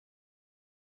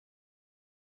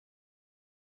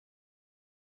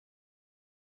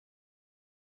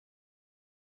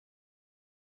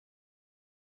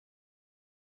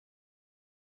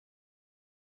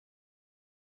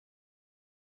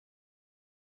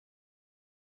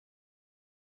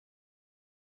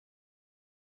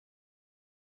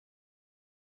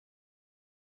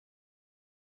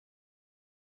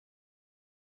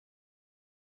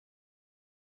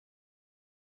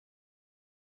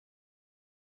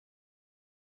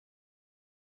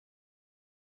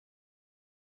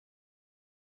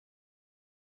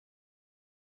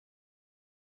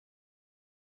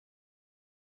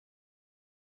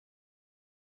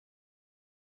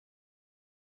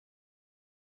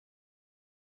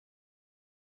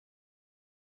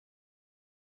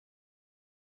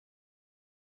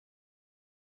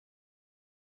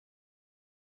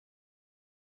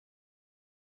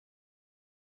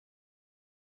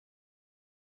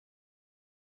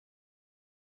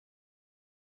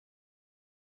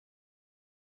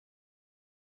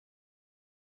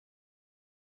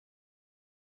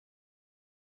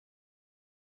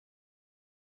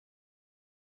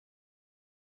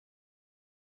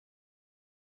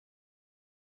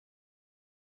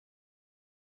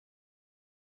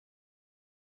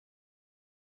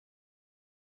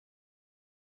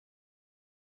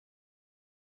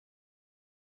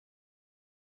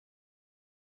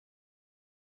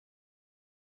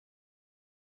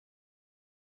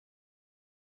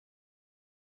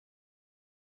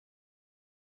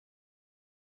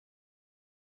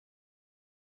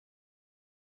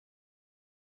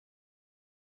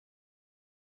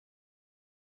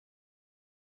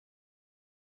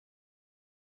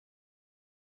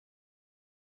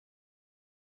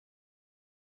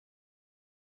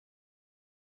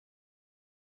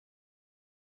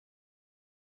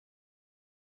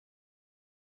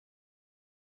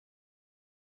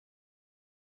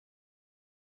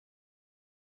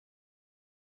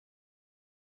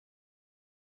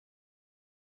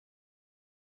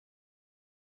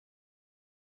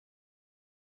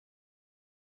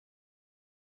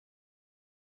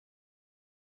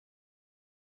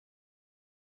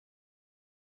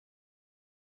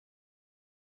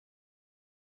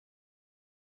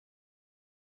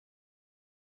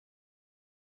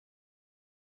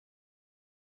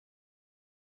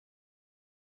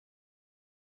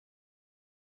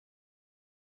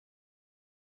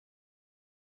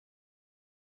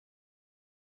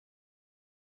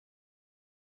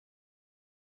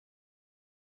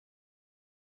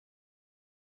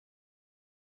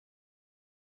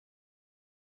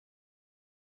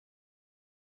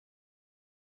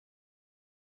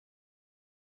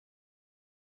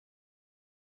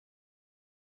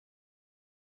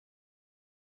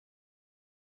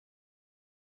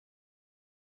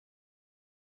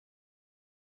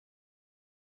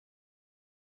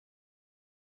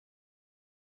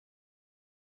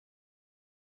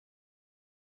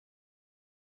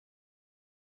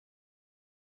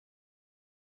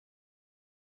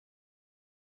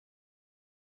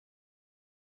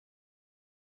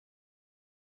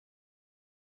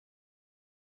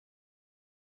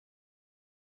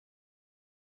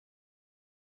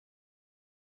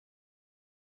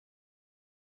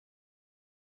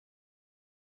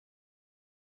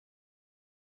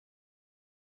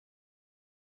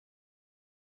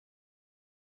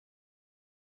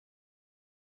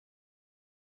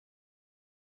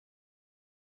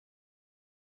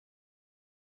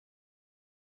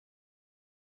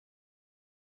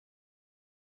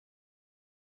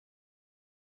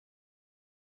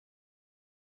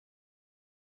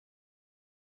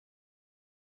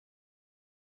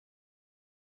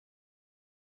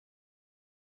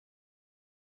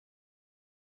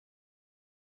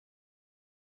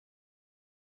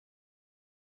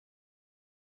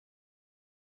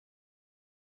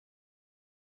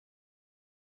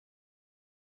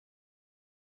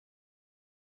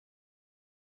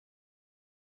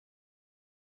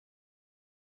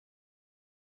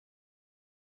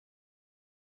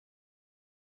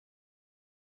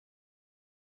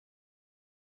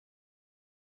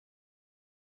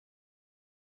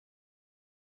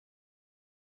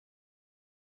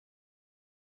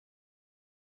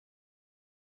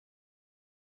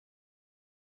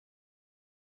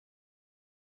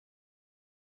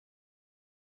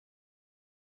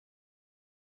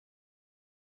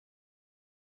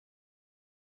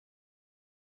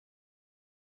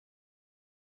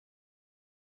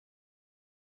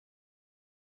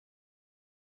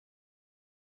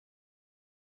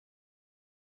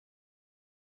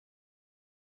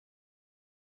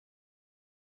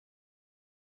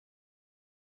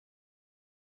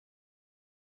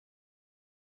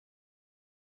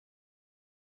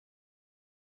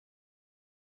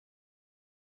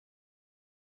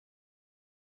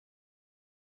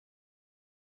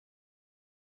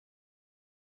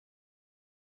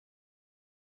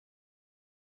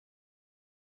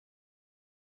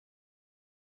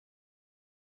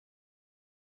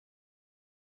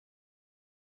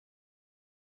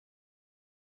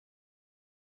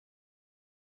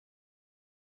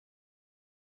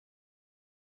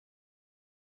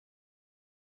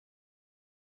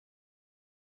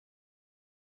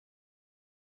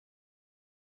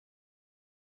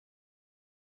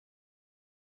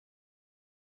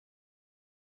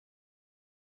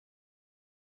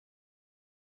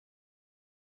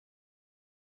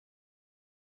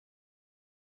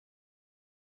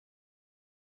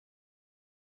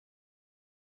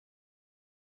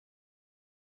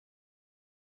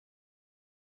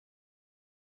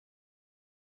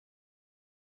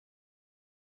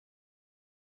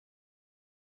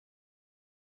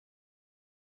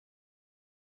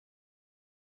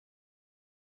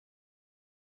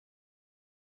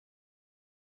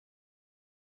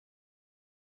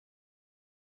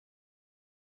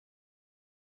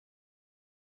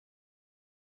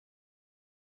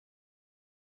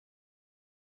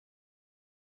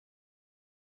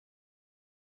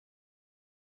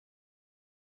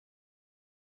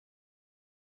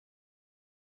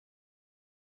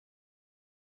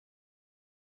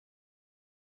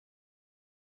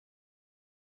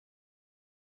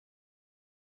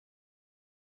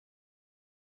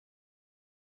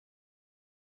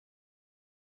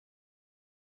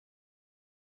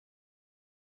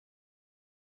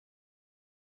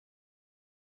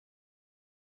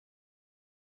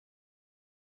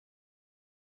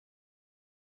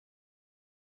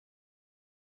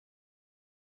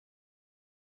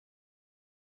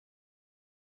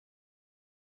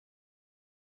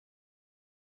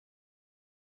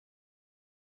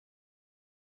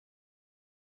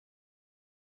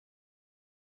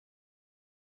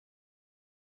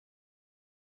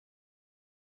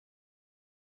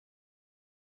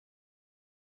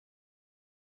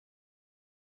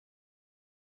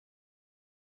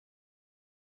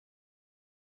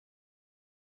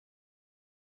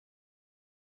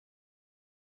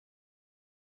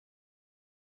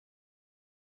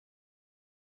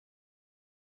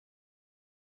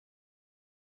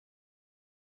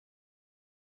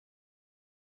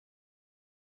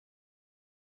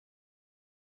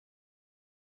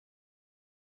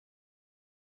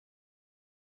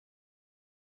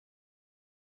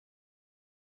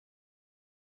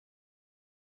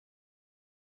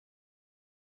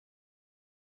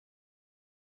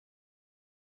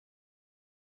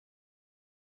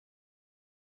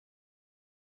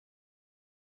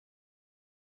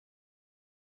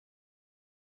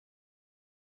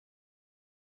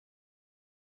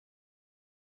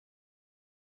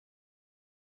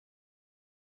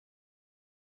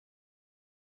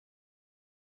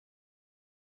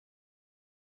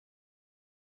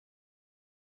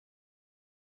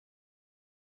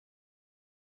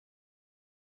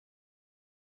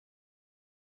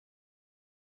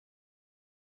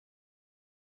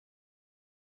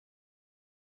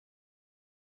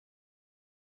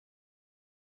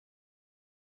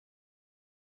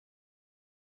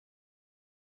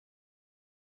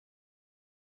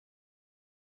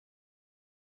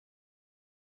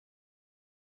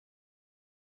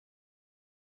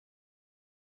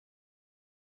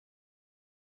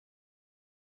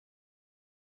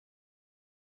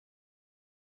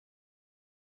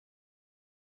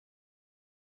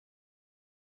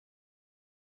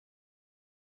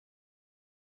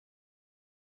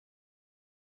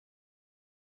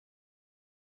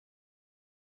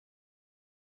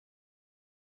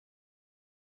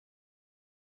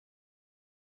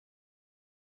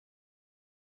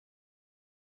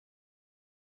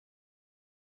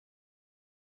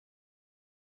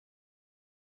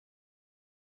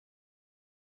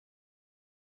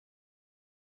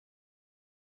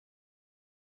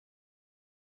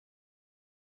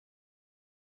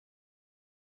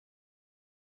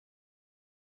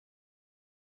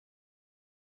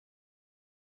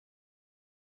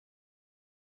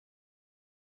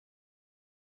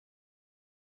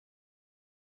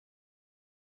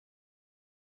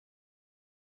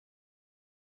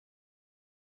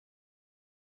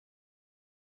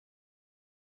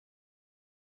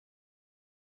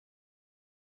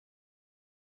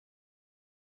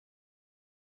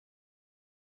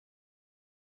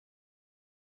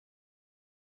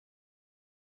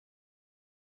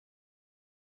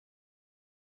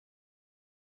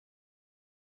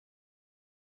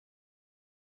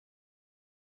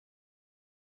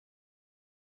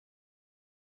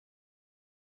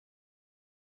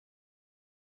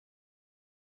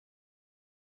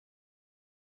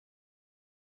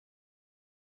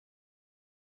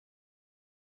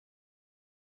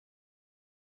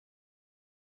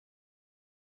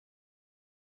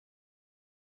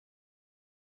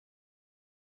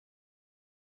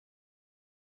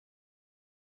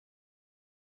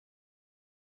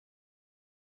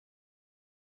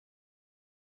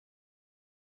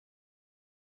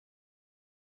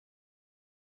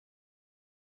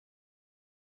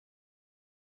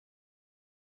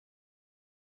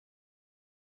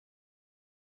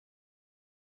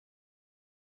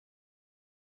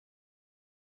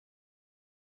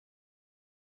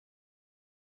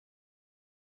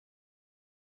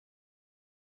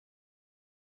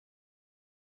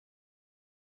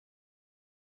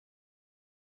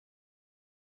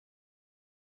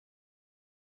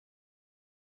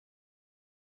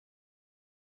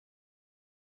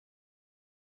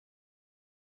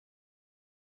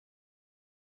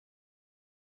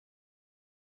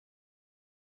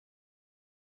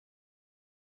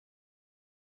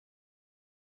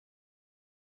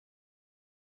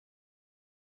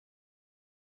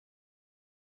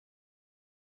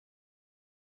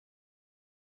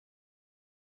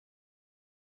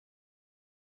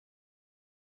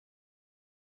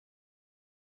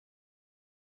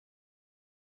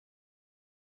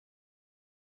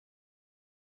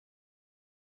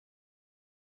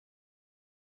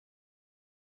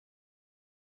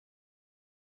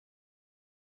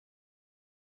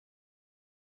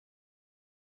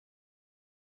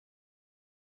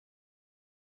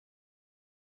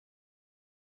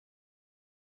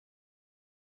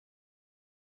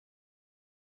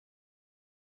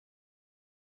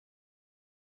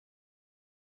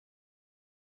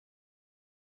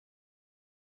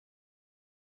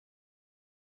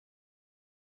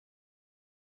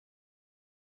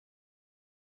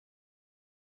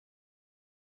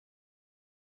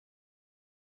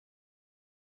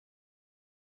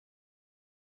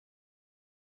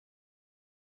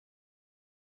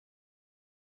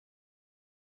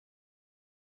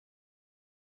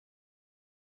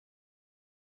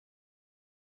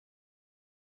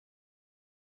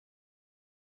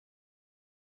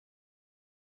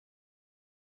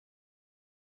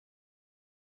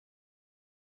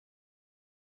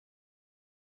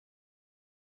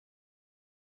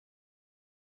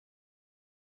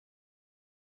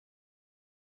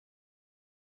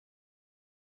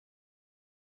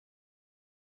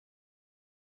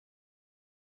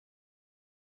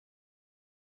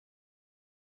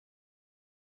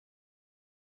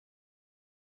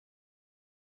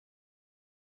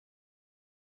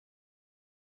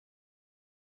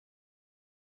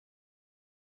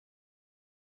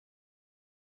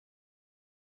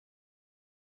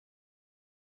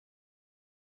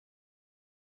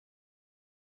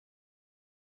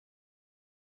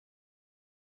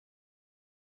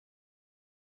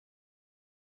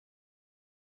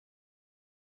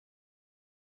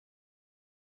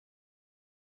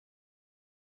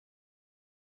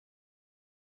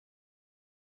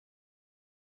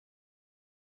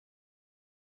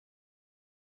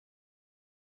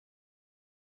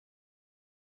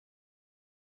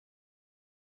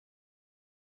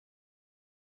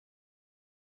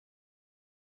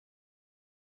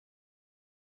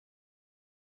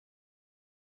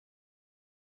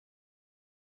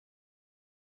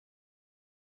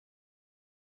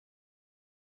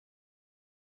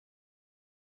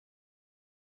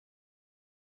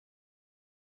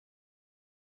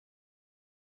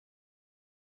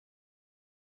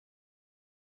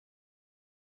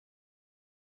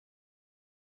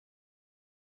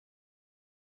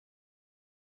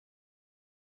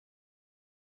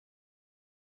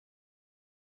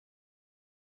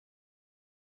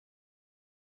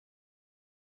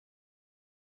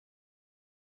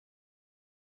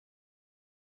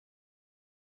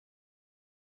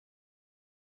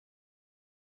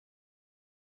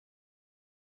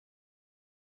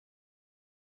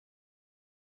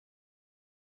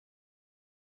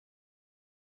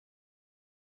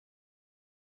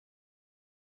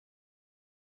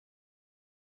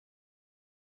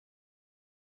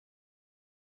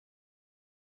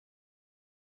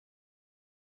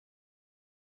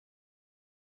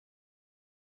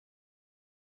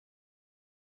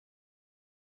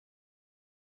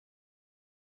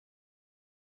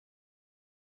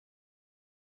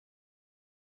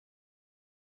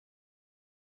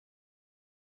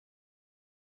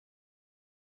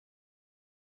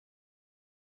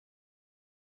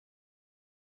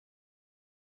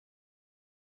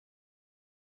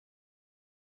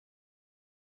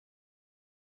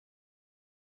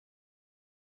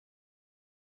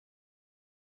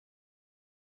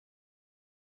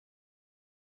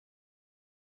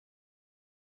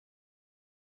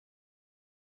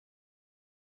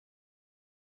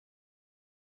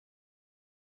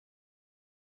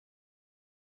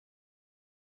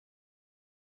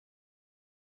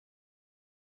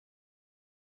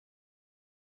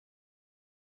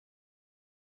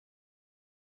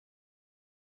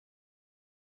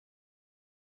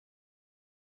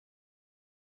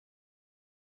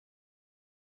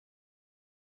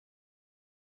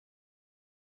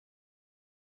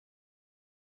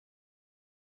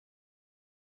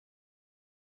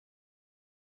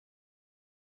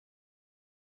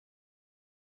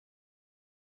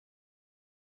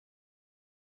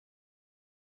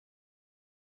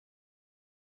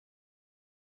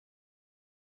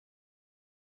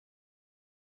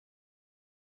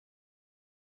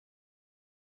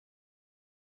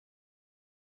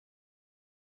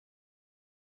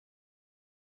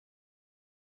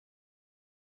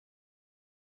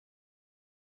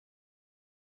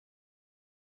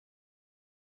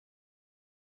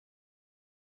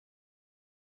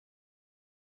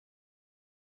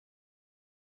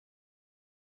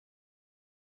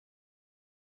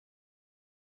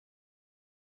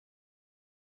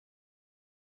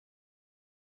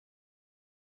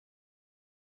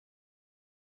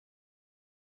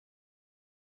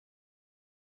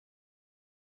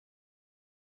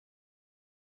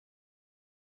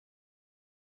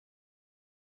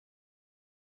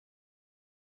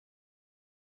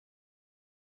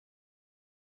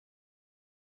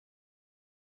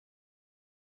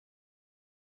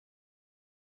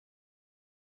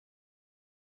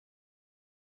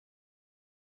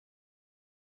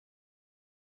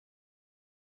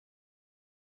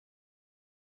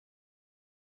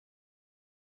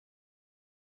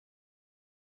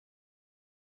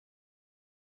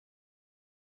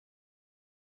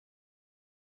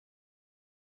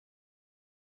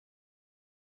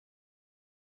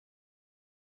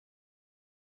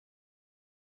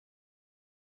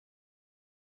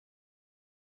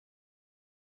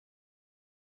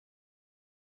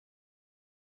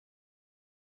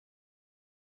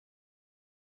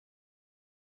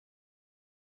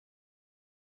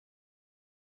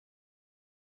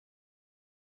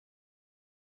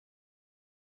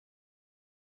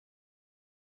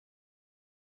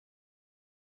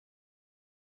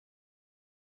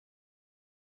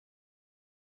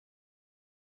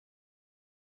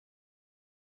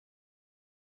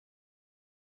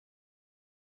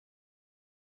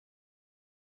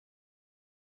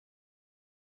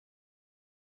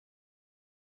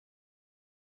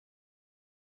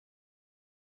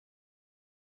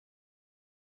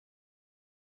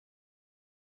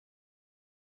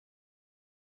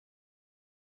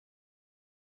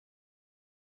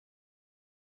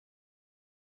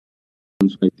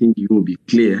So I think you will be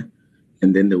clear,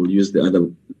 and then they will use the other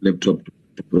laptop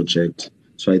to project.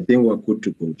 So I think we're good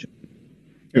to go.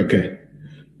 Okay.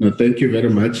 No, thank you very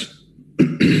much.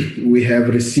 We have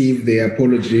received the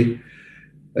apology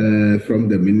from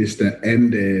the minister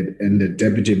and the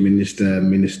deputy minister,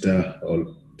 Minister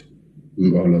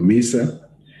Olomisa,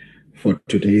 for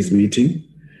today's meeting.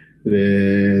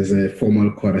 There's a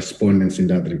formal correspondence in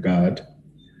that regard.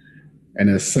 And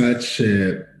as such,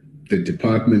 the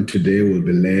department today will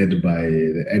be led by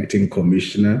the acting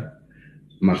commissioner,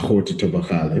 Mahoti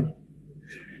Tobakale.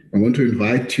 I want to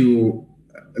invite you,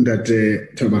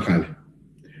 Tobakale,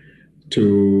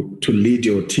 to lead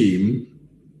your team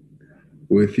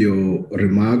with your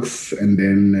remarks and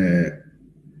then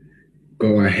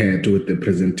go ahead with the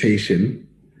presentation.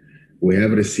 We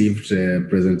have received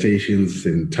presentations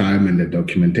in time and the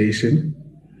documentation.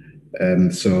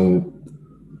 So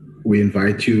we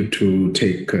invite you to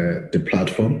take the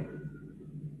platform.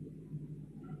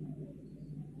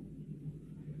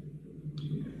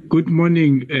 Good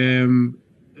morning,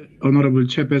 Honorable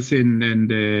Chairperson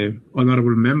and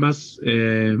honorable members.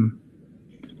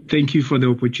 Thank you for the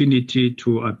opportunity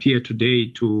to appear today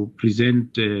to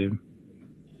present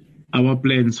our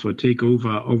plans for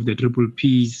takeover of the Triple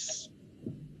P's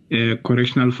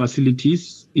correctional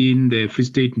facilities in the Free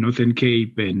State, Northern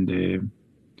Cape, and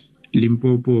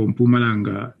Limpopo,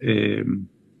 Mpumalanga,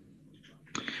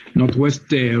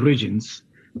 Northwest regions.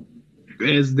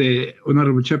 As the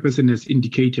Honorable Chairperson has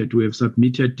indicated, we have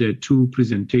submitted two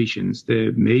presentations.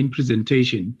 The main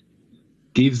presentation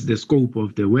gives the scope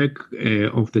of the work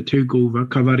of the takeover,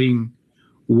 covering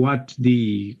what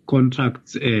the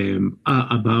contracts are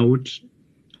about,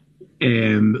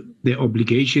 the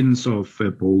obligations of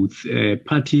both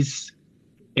parties,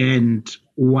 and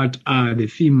what are the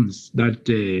themes that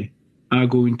are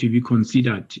going to be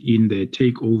considered in the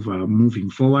takeover moving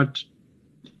forward.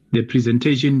 The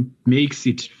presentation makes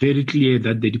it very clear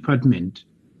that the department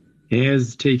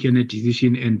has taken a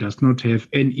decision and does not have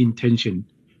any intention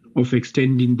of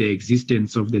extending the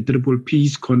existence of the Triple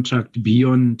P's contract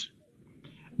beyond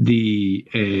the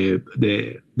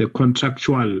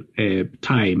contractual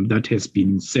time that has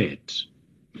been set.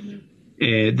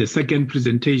 The second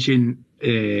presentation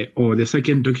or the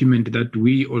second document that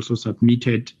we also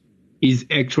submitted is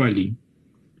actually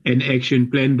an action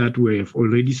plan that we have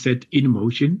already set in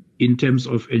motion in terms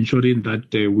of ensuring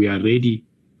that we are ready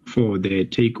for the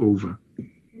takeover.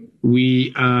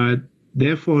 We are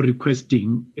therefore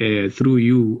requesting through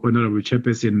you, Honorable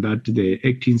Chairperson, that the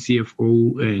acting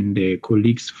CFO and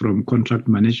colleagues from contract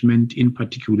management, in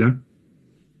particular,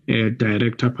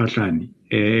 Director Patlani,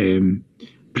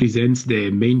 presents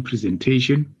the main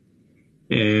presentation.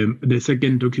 The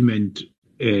second document,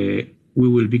 we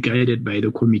will be guided by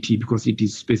the committee because it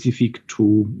is specific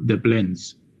to the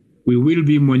plans. We will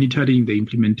be monitoring the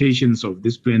implementations of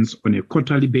these plans on a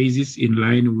quarterly basis in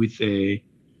line with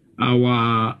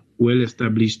our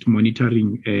well-established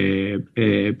monitoring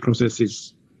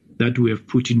processes that we have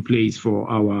put in place for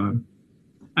our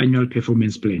annual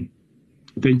performance plan.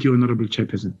 Thank you, Honorable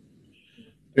Chairperson.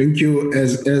 Thank you.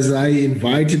 As I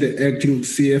invite the acting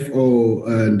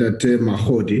CFO, Dr.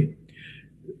 Mahodi,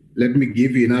 let me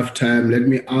give you enough time. Let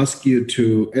me ask you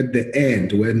to, at the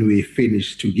end, when we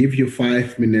finish, to give you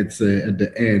 5 minutes at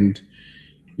the end.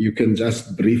 You can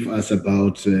just brief us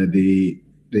about the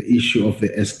issue of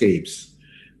the escapes,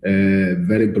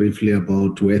 very briefly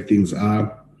about where things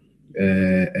are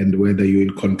and whether you're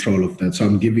in control of that. So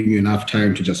I'm giving you enough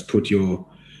time to just put your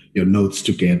notes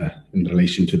together in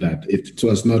relation to that. It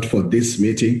was not for this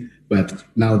meeting, but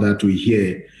now that we're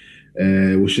here,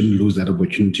 we shouldn't lose that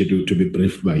opportunity to be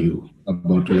briefed by you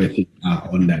about where things are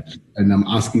on that. And I'm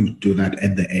asking you to do that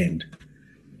at the end.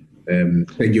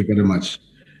 Thank you very much.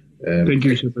 Thank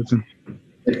you, Chairperson.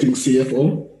 Acting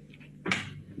CFO.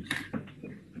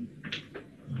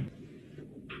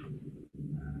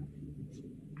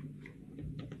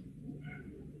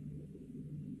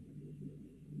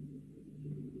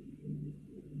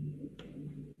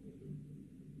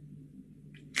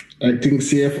 Acting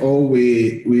CFO,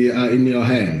 we are in your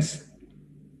hands.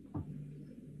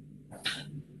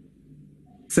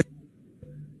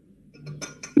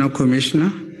 Now,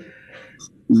 Commissioner,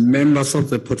 members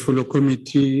of the Portfolio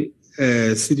Committee,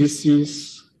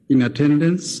 CDCs in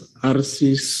attendance,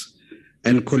 RCs,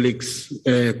 and colleagues,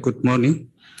 good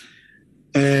morning.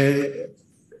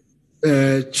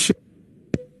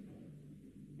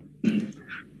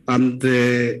 I'm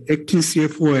the acting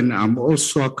CFO, and I'm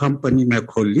also accompanying my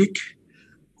colleague,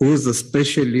 who is a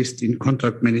specialist in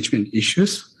contract management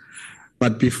issues.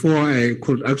 But before I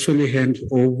could actually hand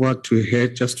over to her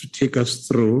just to take us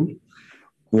through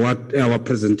what our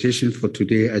presentation for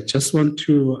today, I just want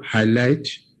to highlight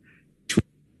two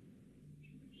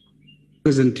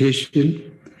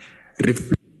presentation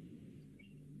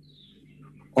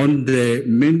on the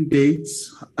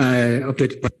mandates of the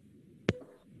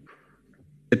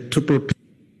Department.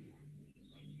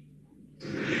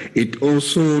 It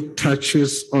also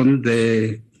touches on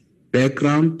the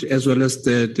background as well as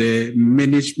the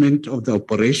management of the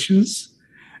operations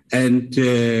and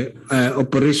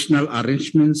operational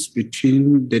arrangements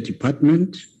between the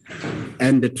department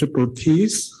and the triple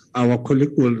Ps. Our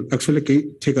colleague will actually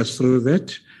take us through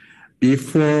that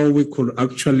before we could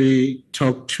actually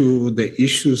talk to the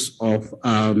issues of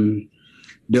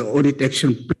the audit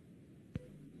action plan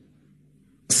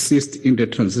assist in the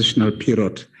transitional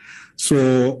period.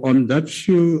 So on that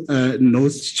few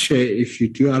notes, Chair, if you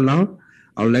do allow,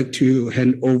 I would like to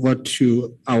hand over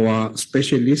to our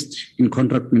specialist in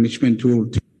contract management who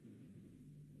will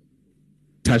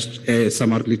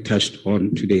summarily touched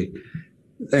on today.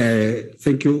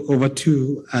 Thank you. Over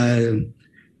to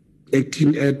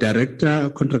Acting Director,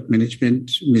 Contract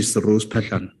Management, Ms. Rose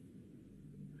Patlan.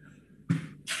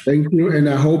 Thank you. And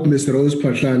I hope, Ms. Rose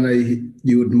Patlan,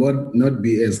 you would not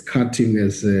be as cutting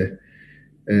as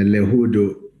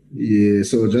Lehudo. Yeah,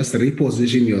 so just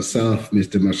reposition yourself,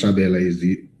 Mr. Mashabela.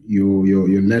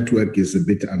 Your network is a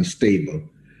bit unstable.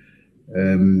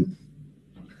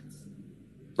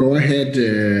 Go ahead,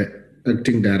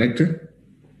 Acting Director.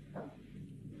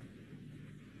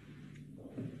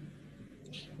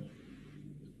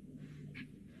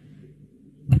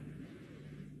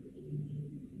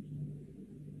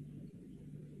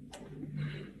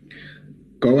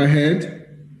 Go ahead.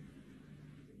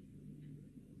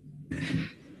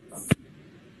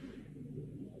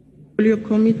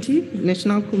 Committee,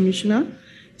 National Commissioner,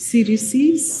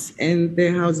 CDCs, and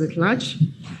the House at large.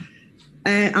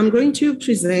 I'm going to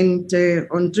present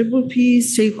on Triple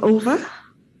P's takeover.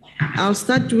 I'll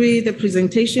start with the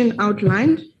presentation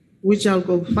outline, which I'll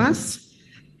go fast.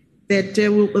 That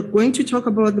we're going to talk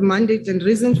about the mandate and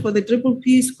reasons for the Triple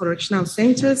P's correctional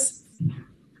centers,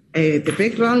 the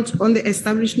background on the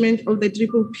establishment of the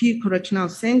Triple P correctional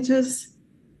centers,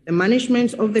 the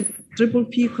management of the Triple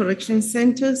P correction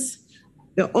centers,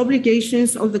 the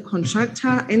obligations of the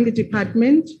contractor and the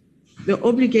department, the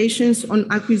obligations on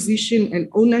acquisition and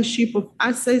ownership of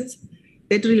assets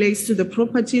that relates to the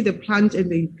property, the plant,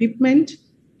 and the equipment,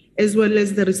 as well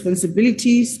as the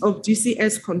responsibilities of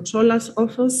DCS Controller's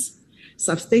Office,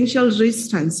 substantial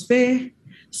risk transfer,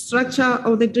 structure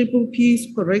of the Triple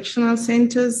P's correctional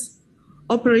centers,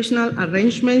 operational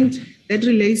arrangement that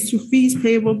relates to fees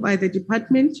payable by the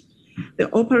department,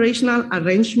 the operational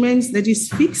arrangements that is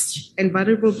fixed and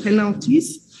variable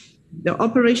penalties, the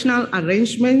operational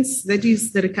arrangements that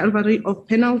is the recovery of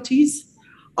penalties,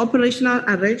 operational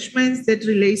arrangements that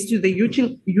relates to the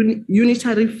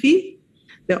unitary fee,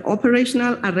 the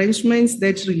operational arrangements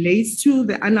that relates to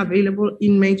the unavailable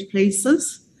inmate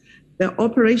places, the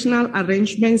operational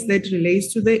arrangements that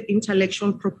relates to the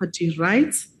intellectual property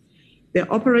rights, the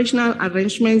operational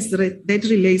arrangements that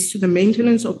relates to the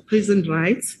maintenance of prison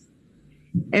rights,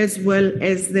 as well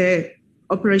as the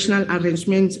operational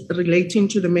arrangements relating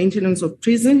to the maintenance of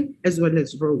prison, as well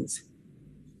as roads.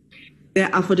 The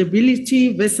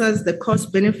affordability versus the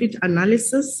cost-benefit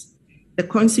analysis, the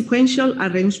consequential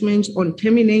arrangement on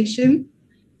termination,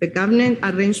 the governance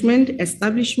arrangement,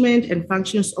 establishment, and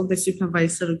functions of the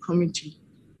supervisory committee,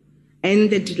 and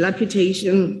the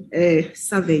dilapidation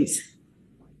surveys.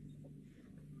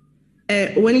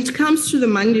 When it comes to the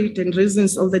mandate and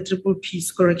reasons of the Triple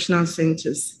P's correctional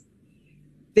centers,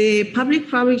 the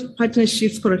public-private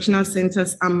partnerships correctional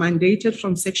centers are mandated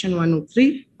from Section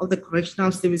 103 of the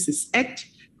Correctional Services Act,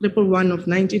 111 of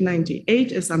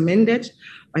 1998, as amended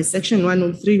by Section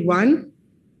 103(1).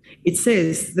 It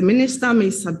says the minister may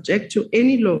subject to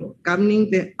any law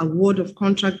governing the award of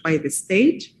contract by the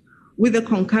state with the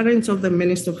concurrence of the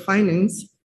Minister of Finance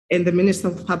and the Minister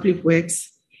of Public Works,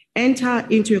 enter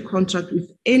into a contract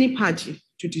with any party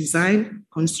to design,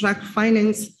 construct,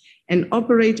 finance, and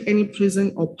operate any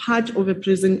prison or part of a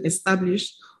prison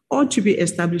established or to be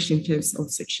established in terms of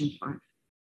Section 5.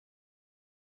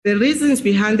 The reasons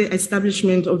behind the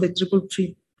establishment of the Triple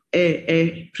P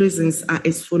prisons are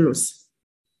as follows.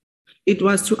 It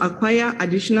was to acquire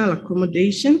additional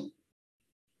accommodation,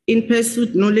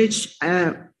 in-pursuit knowledge,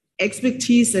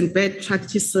 expertise, and best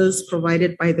practices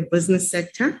provided by the business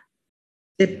sector.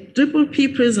 The Triple P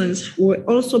prisons were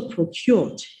also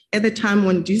procured at the time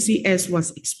when DCS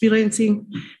was experiencing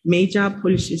major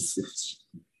policy shifts.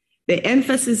 The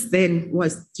emphasis then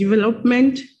was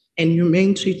development and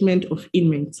humane treatment of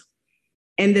inmates.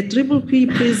 and the P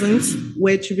prisons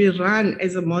were to be run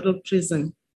as a model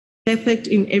prison, perfect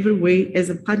in every way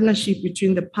as a partnership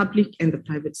between the public and the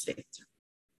private sector.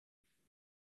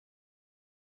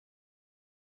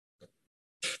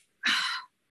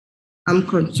 I'm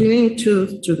continuing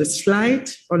to the slide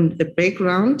on the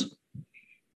background.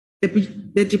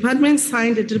 The department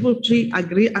signed a P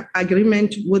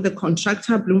agreement with the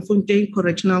contractor Bloemfontein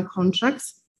Correctional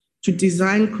Contracts to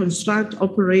design, construct,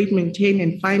 operate, maintain,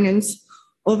 and finance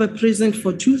of a prison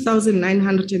for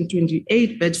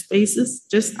 2,928 bed spaces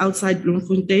just outside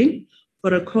Bloemfontein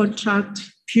for a contract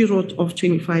period of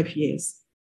 25 years.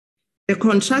 The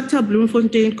contractor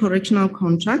Bloemfontein Correctional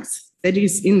Contracts, that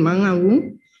is in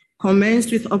Mangaung,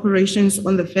 commenced with operations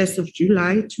on the 1st of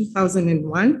July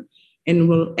 2001 and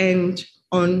will end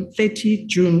on 30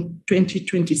 June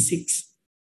 2026.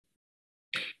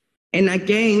 And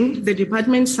again, the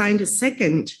department signed a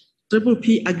second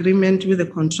P agreement with the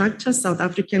contractor, South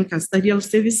African Custodial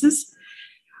Services,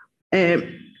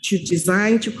 to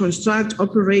design, to construct,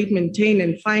 operate, maintain,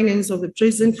 and finance of the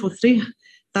prison for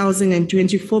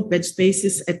 3,024 bed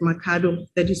spaces at Makado,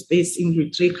 that is based in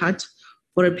Utrecht,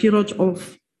 for a period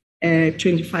of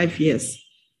 25 years.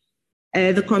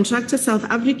 The contractor, South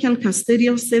African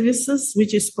Custodial Services,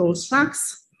 which is called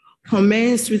SACS,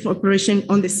 commenced with operation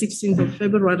on the 16th of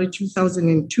February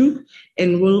 2002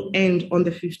 and will end on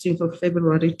the 15th of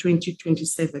February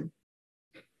 2027.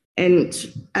 And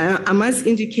I must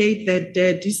indicate that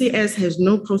DCS has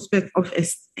no prospect of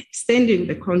extending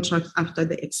the contract after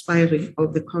the expiry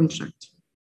of the contract.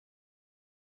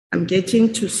 I'm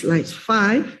getting to slide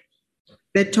 5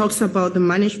 that talks about the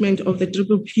management of the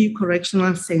P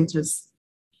correctional centers.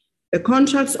 The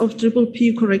contracts of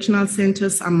P correctional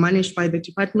centers are managed by the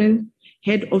Department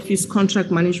Head Office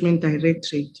Contract Management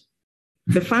Directorate.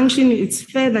 The function is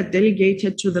further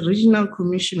delegated to the regional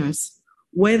commissioners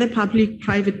where the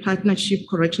public-private partnership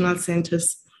correctional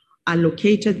centers are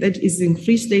located, that is in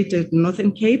Free State and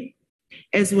Northern Cape,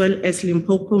 as well as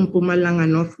Limpopo, Mpumalanga,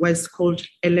 Northwest, called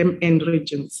LMN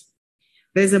regions.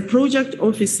 There's a project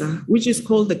officer, which is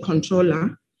called the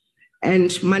controller,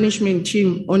 and management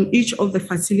team on each of the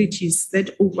facilities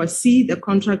that oversee the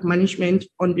contract management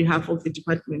on behalf of the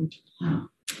department.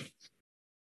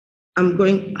 I'm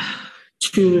going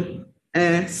to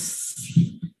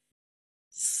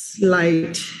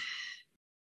slide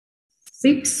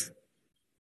 6.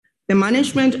 The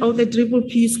management of the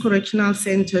P's correctional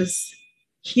centers.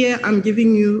 Here I'm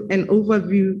giving you an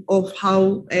overview of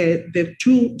how the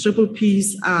 2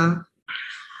 P's are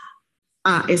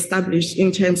established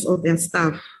in terms of their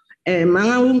staff.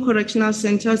 Mangaung Correctional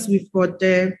Centers, we've got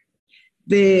the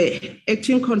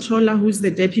acting controller, who's the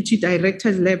deputy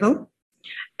director level,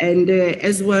 and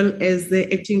as well as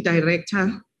the acting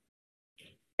director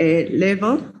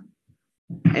level.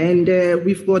 And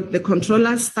we've got the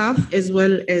controller staff as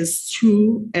well as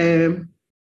 2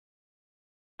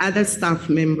 other staff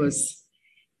members,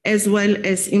 as well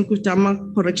as in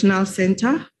Kutama Correctional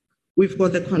Center. We've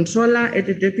got the controller at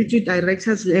the deputy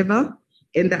director's level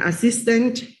and the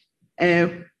assistant,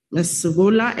 Ms.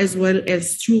 Subola, as well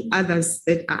as 2 others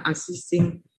that are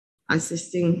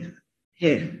assisting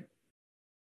her.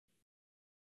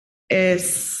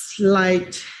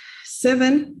 Slide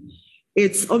 7,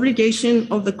 it's obligation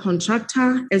of the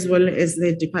contractor as well as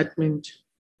the department.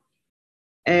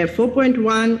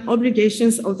 4.1,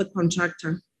 obligations of the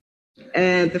contractor.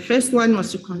 The first one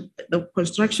was the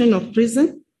construction of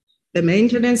prison, the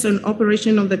maintenance and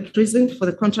operation of the prison for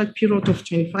the contract period of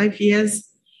 25 years.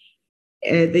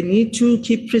 They need to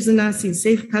keep prisoners in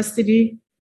safe custody,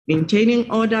 maintaining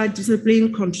order,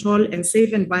 discipline, control, and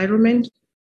safe environment,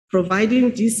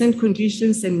 providing decent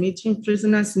conditions and meeting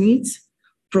prisoners' needs,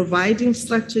 providing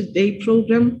structured day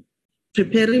program,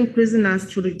 preparing prisoners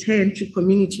to return to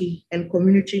community and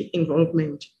community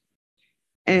involvement.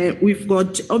 We've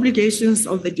got obligations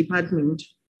of the department.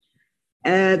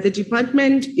 The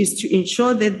department is to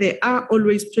ensure that there are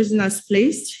always prisoners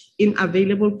placed in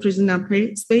available prisoner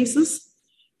spaces,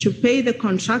 to pay the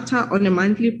contractor on a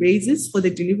monthly basis for the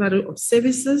delivery of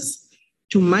services,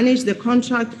 to manage the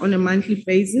contract on a monthly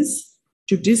basis,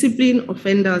 to discipline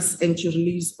offenders and to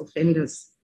release offenders.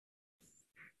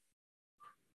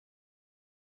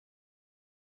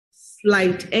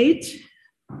 Slide 8,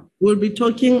 we'll be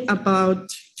talking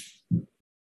about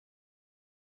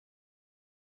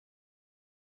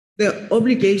the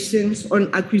obligations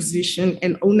on acquisition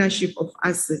and ownership of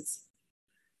assets.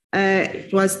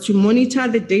 It was to monitor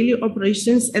the daily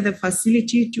operations at the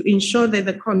facility to ensure that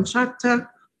the contractor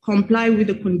comply with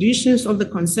the conditions of the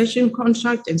concession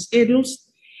contract and schedules,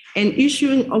 and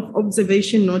issuing of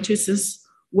observation notices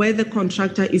where the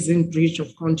contractor is in breach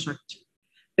of contract.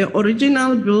 The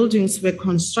original buildings were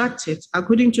constructed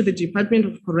according to the Department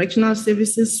of Correctional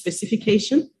Services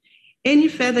specification. Any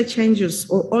further changes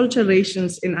or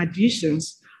alterations and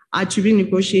additions are to be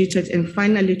negotiated and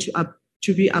finally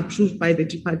to be approved by the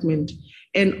department.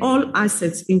 And all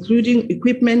assets, including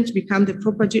equipment, become the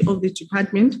property of the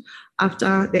department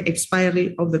after the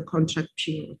expiry of the contract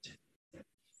period.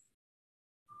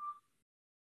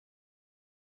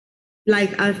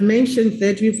 Like I've mentioned,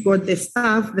 that we've got the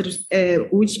staff that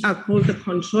which are called the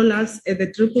controllers at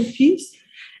the triple Ps.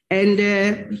 And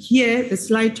here the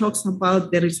slide talks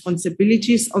about the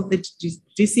responsibilities of the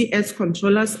DCS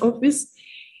Controller's Office.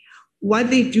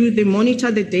 What they do, they monitor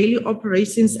the daily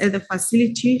operations at the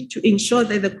facility to ensure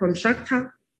that the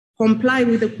contractor comply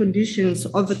with the conditions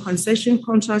of the concession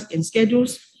contract and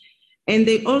schedules. And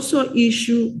they also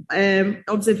issue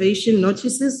observation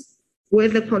notices where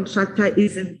the contractor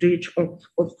is in breach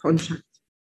of contract.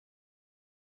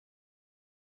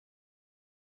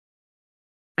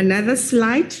 Another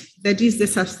slide, that is the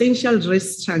substantial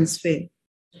risk transfer.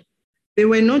 There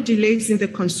were no delays in the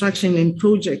construction, and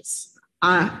projects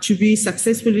are to be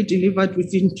successfully delivered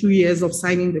within 2 years of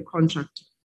signing the contract.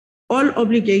 All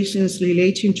obligations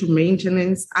relating to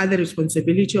maintenance are the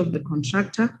responsibility of the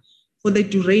contractor for the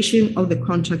duration of the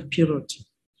contract period.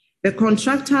 The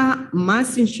contractor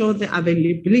must ensure the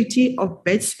availability of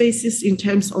bed spaces in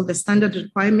terms of the standard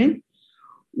requirement,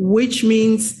 which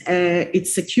means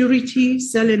its security,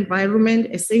 cell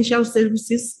environment, essential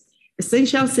services.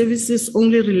 Essential services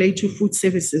only relate to food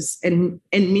services and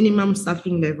minimum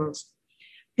staffing levels.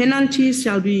 Penalties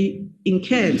shall be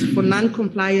incurred for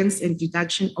non-compliance and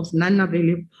deduction of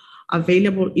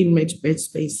non-available inmate bed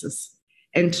spaces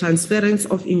and transference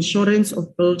of insurance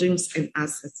of buildings and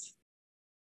assets.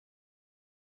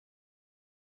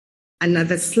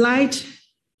 Another slide.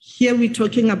 Here we're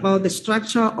talking about the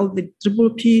structure of the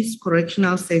triple Ps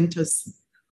correctional centers.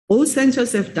 All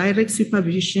centers have direct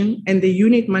supervision and the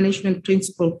unit management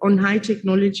principle on high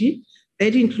technology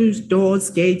that includes doors,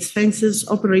 gates, fences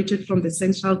operated from the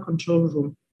central control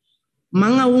room.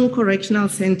 Mangaung Correctional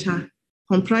Center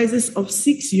comprises of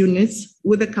 6 units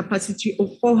with a capacity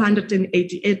of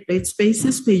 488 bed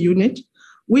spaces per unit,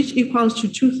 which equals to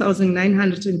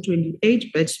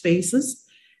 2,928 bed spaces.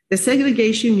 The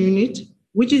segregation unit,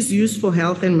 which is used for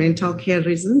health and mental care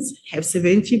reasons, have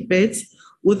 70 beds,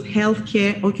 with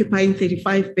healthcare occupying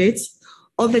 35 beds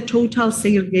of the total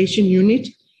segregation unit,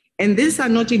 and these are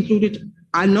not included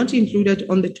on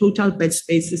the total bed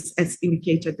spaces as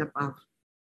indicated above.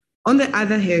 On the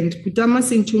other hand, Kutama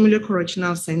Sintumule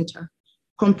Correctional Center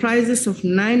comprises of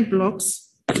 9 blocks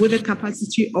with a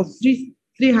capacity of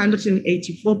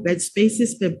 384 bed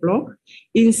spaces per block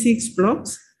in 6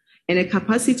 blocks, and a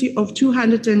capacity of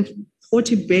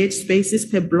 240 bed spaces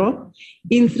per block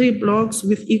in 3 blocks,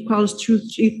 with equals to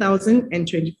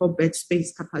 3,024 bed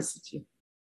space capacity.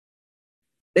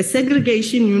 The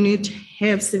segregation unit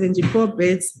have 74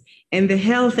 beds, and the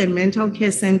health and mental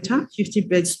care center, 50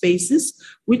 bed spaces,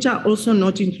 which are also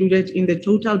not included in the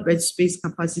total bed space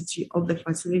capacity of the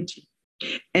facility.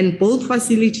 And both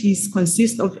facilities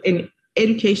consist of an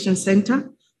education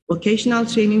center, vocational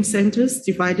training centers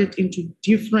divided into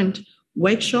different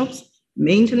workshops,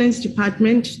 maintenance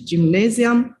department,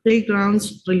 gymnasium,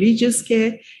 playgrounds, religious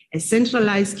care, a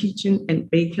centralized kitchen, and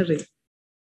bakery.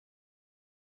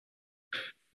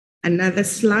 Another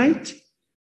slide.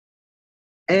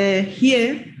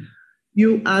 Here,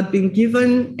 you are being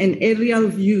given an aerial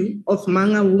view of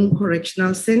Mangaung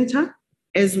Correctional Center,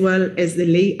 as well as the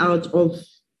layout of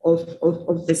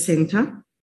the center.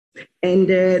 And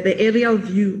the aerial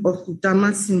view of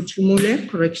Kutama Sintumule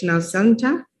Correctional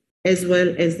Center, as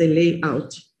well as the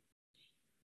layout.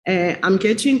 I'm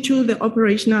getting to the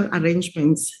operational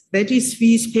arrangements. That is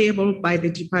fees payable by the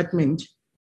department.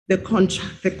 The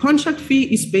contract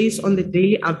fee is based on the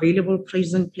daily available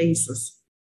present places.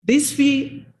 This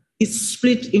fee is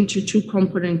split into 2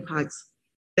 component parts.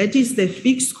 That is the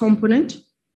fixed component,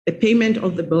 the payment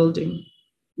of the building,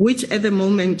 which at the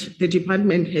moment the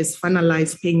department has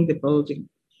finalized paying the building.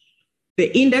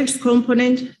 The index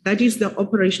component, that is the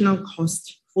operational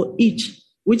cost for each,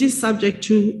 which is subject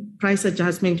to price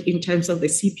adjustment in terms of the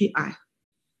CPI.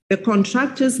 The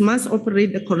contractors must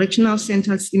operate the correctional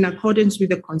centers in accordance with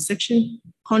the concession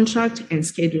contract and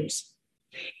schedules.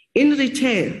 In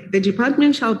return, the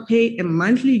department shall pay a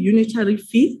monthly unitary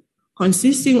fee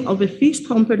consisting of a fixed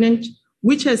component,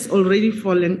 which has already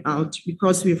fallen out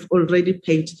because we've already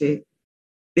paid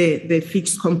the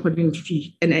fixed component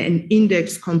fee and an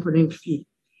index component fee.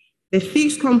 The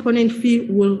fixed component fee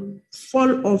will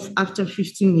fall off after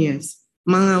 15 years,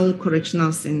 Mangaung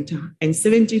Correctional Center, and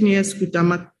 17 years,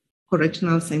 Kutama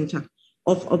Correctional Center,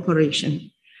 of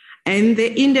operation. And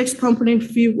the index component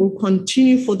fee will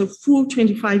continue for the full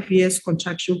 25 years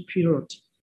contractual period.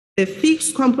 The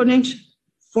fixed component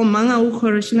for Mangaung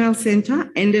Correctional Center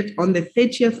ended on the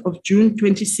 30th of June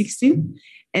 2016,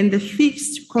 and the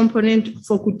fixed component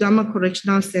for Kudama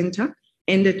Correctional Center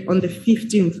ended on the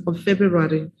 15th of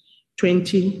February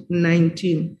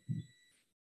 2019.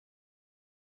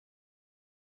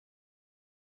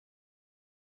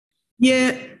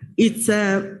 Here, it's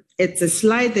a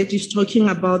slide that is talking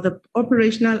about the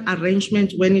operational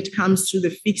arrangement when it comes to the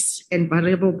fixed and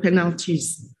variable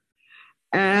penalties.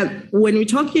 When we're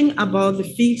talking about the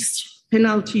fixed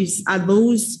penalties, are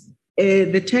those,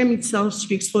 the term itself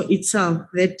speaks for itself,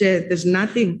 that there's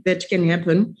nothing that can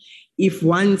happen if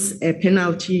once a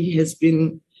penalty has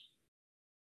been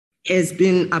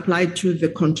applied to the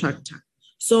contractor.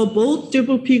 So both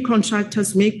PPP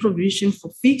contractors make provision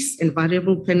for fixed and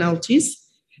variable penalties.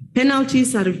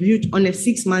 Penalties are reviewed on a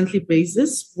 6-monthly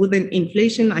basis with an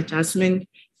inflation adjustment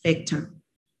factor.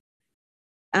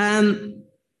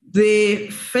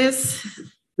 There's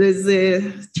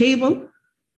a table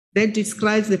that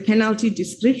describes the penalty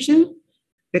description,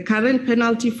 the current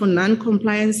penalty for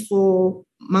non-compliance for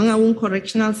Mangaung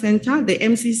Correctional Center. The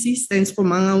MCC stands for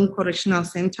Mangaung Correctional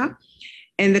Center,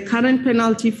 and the current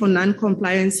penalty for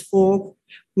non-compliance for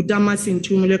Kudama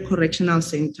Sintumule Correctional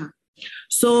Center.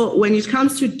 So when it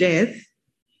comes to death,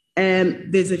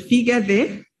 there's a figure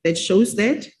there that shows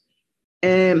that.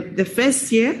 The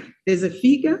first year, there's a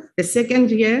figure. The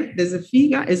second year, there's a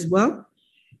figure as well.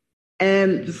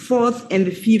 And the fourth and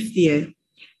the fifth year.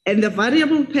 And the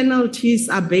variable penalties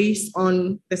are based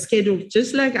on the schedule.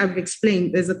 Just like I've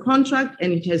explained, there's a contract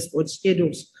and it has got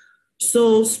schedules.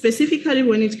 So specifically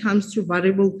when it comes to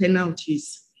variable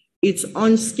penalties, it's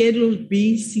on Schedule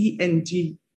B, C, and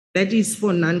D. That is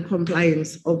for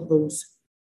non-compliance of those.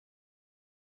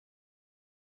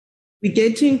 We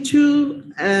get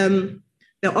into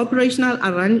the operational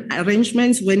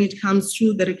arrangements when it comes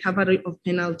to the recovery of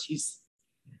penalties.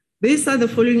 These are the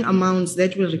following amounts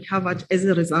that were recovered as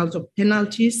a result of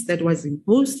penalties that was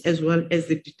imposed, as well as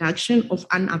the deduction of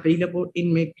unavailable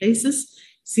inmate places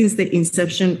since the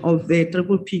inception of the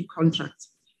PPP contract.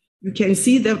 You can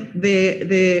see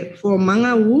for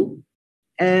Mangaung,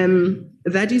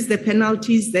 that is the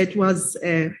penalties that was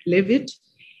levied,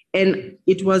 and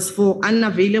it was for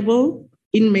unavailable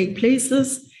inmate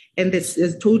places, and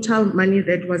there's total money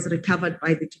that was recovered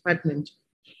by the department.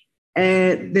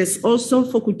 There's also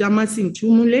for Kudama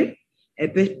Sintumule,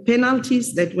 the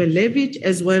penalties that were levied,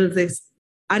 as well as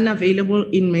unavailable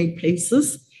inmate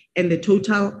places, and the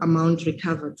total amount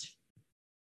recovered.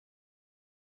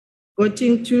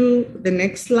 Going to the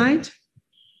next slide.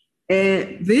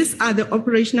 These are the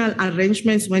operational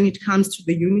arrangements when it comes to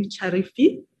the unitary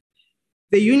fee.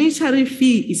 The unitary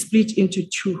fee is split into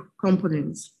 2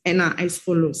 components and are as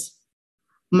follows.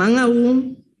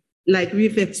 Mangaung, like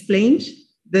we've explained,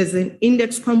 there's an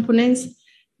index component,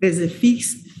 there's a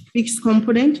fixed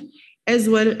component, as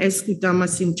well as Kudama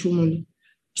Sintumule.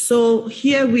 So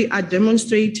here we are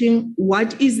demonstrating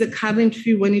what is the current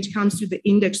fee when it comes to the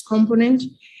index component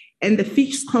and the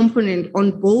fixed component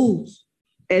on both.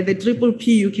 The PPP,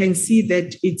 you can see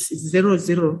that it's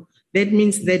 0-0. That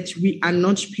means that we are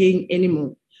not paying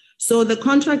anymore. So the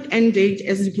contract end date,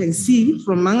 as you can see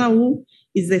from Mangaung,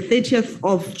 is the 30th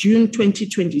of June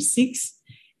 2026.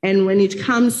 And when it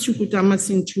comes to Kudama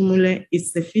Sintumule,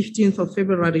 it's the 15th of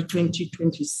February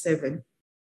 2027.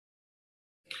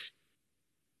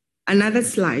 Another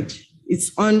slide.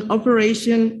 It's on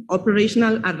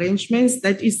operational arrangements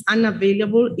that is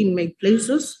unavailable inmate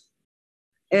places.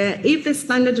 If the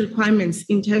standard requirements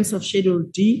in terms of Schedule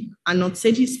D are not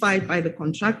satisfied by the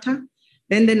contractor,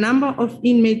 then the number of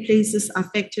inmate places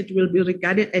affected will be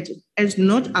regarded as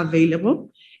not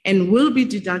available and will be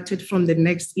deducted from the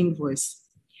next invoice.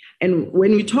 And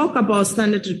when we talk about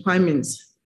standard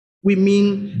requirements, we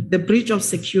mean the breach of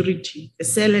security, the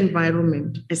cell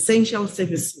environment, essential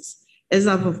services. As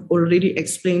I've already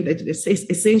explained, that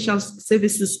essential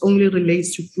services only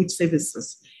relates to food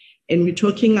services. And we're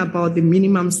talking about the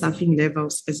minimum staffing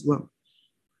levels as well.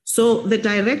 So the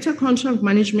Director Contract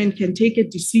Management can take a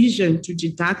decision to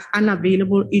deduct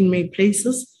unavailable inmate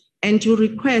places and to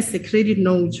request a credit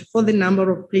note for the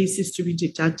number of places to be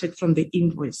deducted from the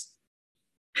invoice.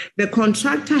 The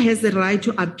contractor has the right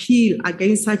to appeal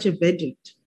against such a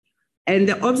verdict, and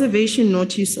the observation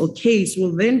notice or case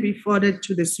will then be forwarded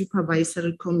to the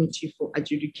Supervisory Committee for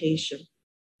adjudication.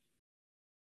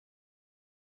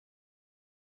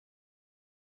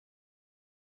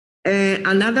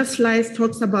 Another slide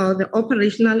talks about the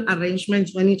operational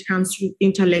arrangements when it comes to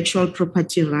intellectual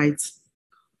property rights.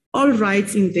 All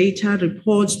rights in data,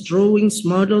 reports, drawings,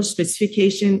 models,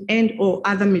 specification, and or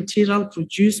other material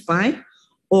produced by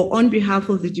or on behalf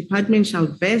of the department shall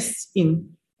vest in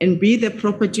and be the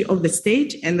property of the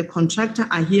state, and the contractor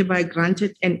are hereby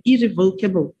granted an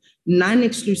irrevocable,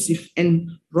 non-exclusive, and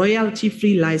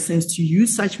royalty-free license to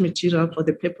use such material for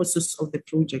the purposes of the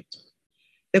project.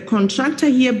 The contractor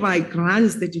hereby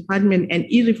grants the department an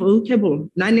irrevocable,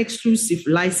 non-exclusive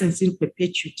license in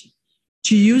perpetuity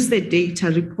to use the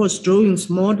data, reports, drawings,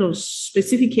 models,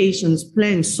 specifications,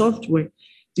 plans, software,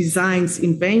 designs,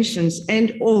 inventions,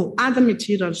 and or other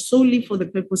materials solely for the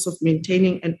purpose of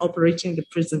maintaining and operating the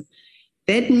prison.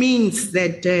 That means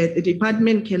that the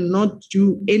department cannot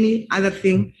do any other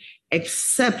thing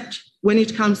except when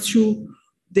it comes to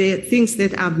the things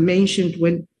that I've mentioned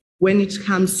when it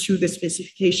comes to the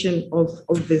specification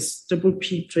of this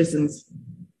PPP prisons.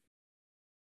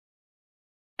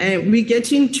 We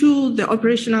get into the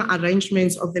operational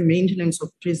arrangements of the maintenance of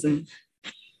prison.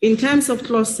 In terms of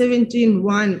clause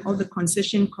 17.1 of the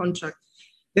concession contract,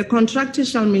 the contractor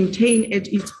shall maintain at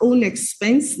its own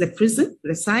expense the prison,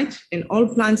 the site, and all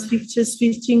plans, fixtures,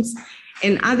 fittings,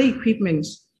 and other equipment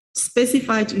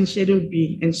specified in Schedule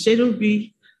B, and Schedule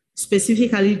B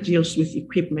specifically deals with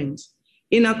equipment,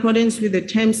 in accordance with the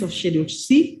terms of Schedule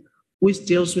C, which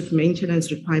deals with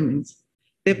maintenance requirements.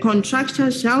 The contractor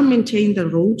shall maintain the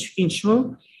road to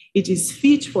ensure it is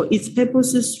fit for its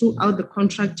purposes throughout the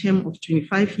contract term of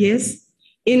 25 years.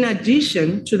 In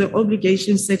addition to the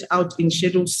obligations set out in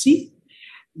Schedule C,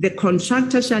 the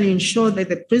contractor shall ensure that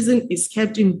the prison is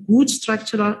kept in good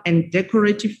structural and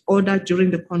decorative order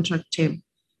during the contract term.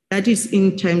 That is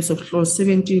in terms of clause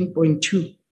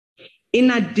 17.2.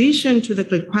 In addition to the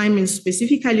requirements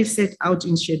specifically set out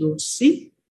in Schedule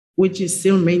C, which is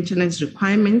still maintenance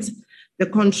requirements, the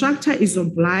contractor is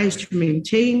obliged to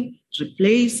maintain,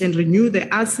 replace, and renew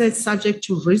the assets subject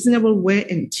to reasonable wear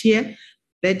and tear.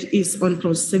 That is on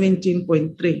clause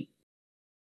 17.3.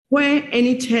 Where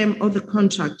any term of the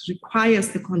contract requires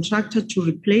the contractor to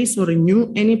replace or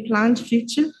renew any plant,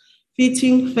 fixture,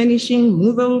 fitting, furnishing,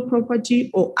 movable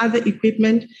property, or other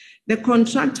equipment, the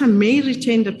contractor may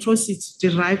retain the proceeds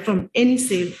derived from any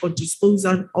sale or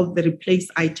disposal of the replaced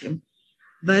item.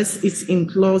 Thus, it's in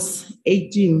clause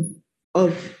 18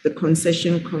 of the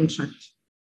concession contract.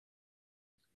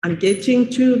 I'm getting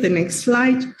to the next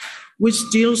slide, which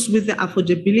deals with the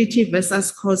affordability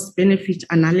versus cost-benefit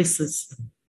analysis.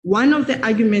 One of the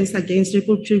arguments against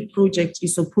PPP project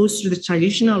is opposed to the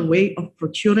traditional way of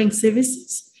procuring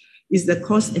services is the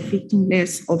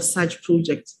cost-effectiveness of such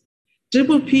projects.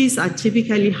 PPPs are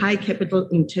typically high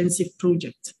capital-intensive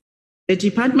projects. The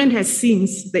department has,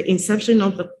 since the inception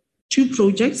of the two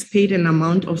projects, paid an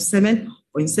amount of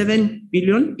 7.7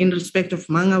 billion in respect of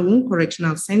Mangaung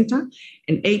Correctional Center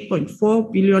and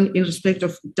 8.4 billion in respect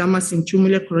of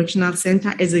Damasintumule Correctional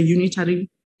Center as a unitary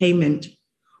payment.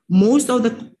 Most of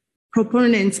the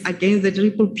proponents against the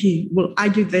PPP will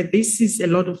argue that this is a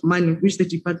lot of money which the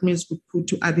departments would put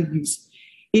to other use.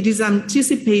 It is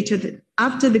anticipated that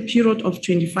after the period of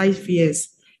 25 years,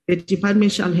 the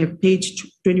department shall have paid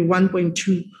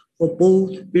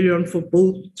 21.2 billion for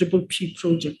both PPP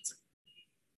projects.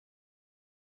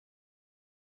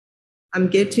 I'm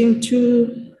getting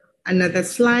to another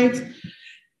slide.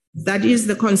 That is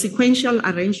the consequential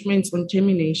arrangements on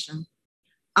termination.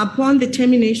 Upon the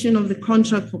termination of the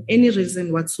contract for any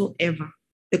reason whatsoever,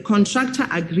 the contractor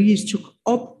agrees to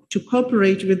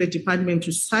cooperate with the department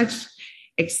to such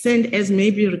extent as may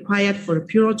be required for a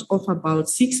period of about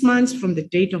 6 months from the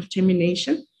date of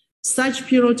termination, such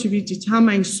period to be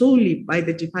determined solely by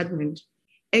the department,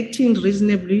 acting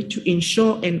reasonably to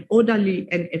ensure an orderly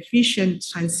and efficient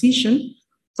transition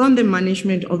from the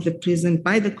management of the prison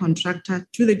by the contractor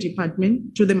to the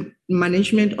department, to the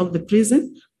management of the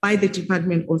prison by the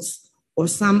department or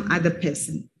some other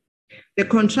person. The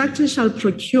contractor shall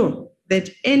procure that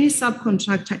any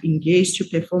subcontractor engaged to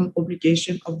perform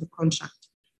obligation of the contract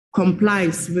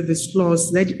complies with this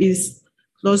clause, that is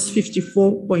clause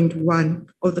 54.1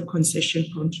 of the concession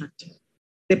contract.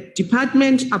 The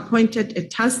department appointed a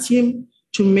task team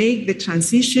to make the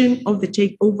transition of the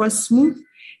takeover smooth,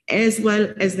 as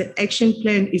well as the action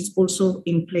plan is also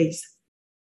in place.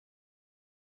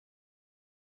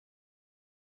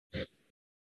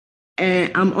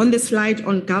 I'm on the slide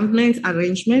on governance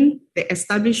arrangement, the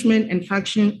establishment and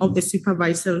function of the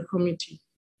supervisory committee.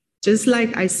 Just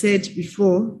like I said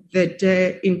before, that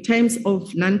in terms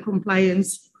of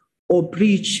non-compliance or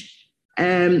breach,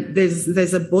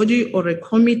 there's a body or a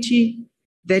committee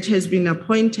that has been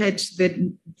appointed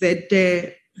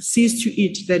that sees to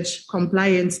it that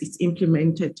compliance is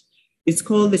implemented. It's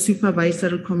called the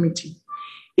supervisory committee.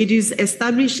 It is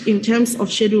established in terms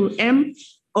of Schedule M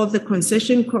of the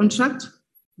concession contract.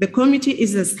 The committee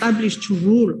is established to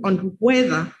rule on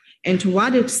whether and to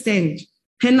what extent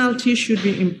penalties should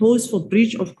be imposed for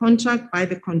breach of contract by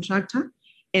the contractor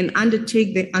and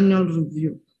undertake the annual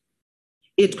review.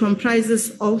 It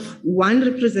comprises of one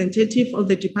representative of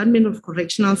the Department of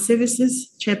Correctional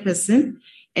Services, chairperson,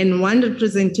 and one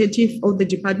representative of the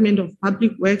Department of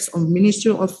Public Works or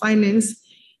Ministry of Finance.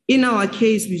 In our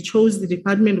case, we chose the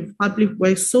Department of Public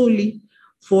Works solely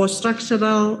for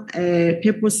structural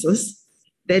purposes,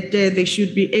 that they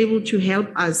should be able to help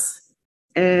us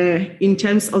in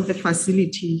terms of the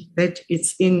facility, that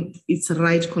it's in its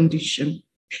right condition.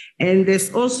 And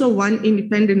there's also one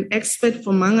independent expert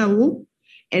for Mangawu,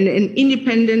 and an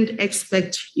independent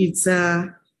expert, it's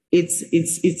a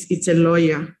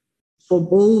lawyer for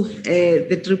both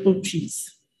the triple Ps.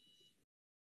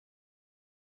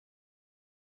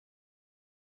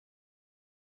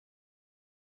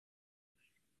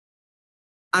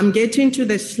 I'm getting to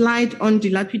the slide on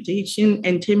dilapidation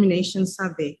and termination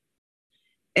survey.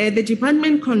 The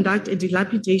department conducts a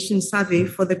dilapidation survey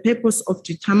for the purpose of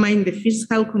determining the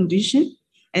physical condition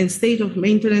and state of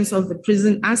maintenance of the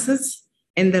prison assets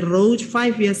and the road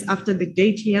 5 years after the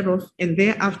date hereof, and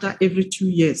thereafter every 2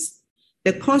 years.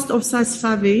 The cost of such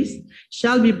surveys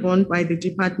shall be borne by the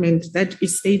department, that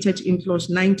is stated in clause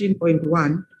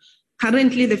 19.1.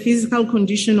 Currently, the physical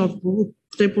condition of both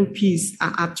triple Ps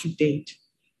are up to date.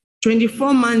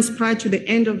 24 months prior to the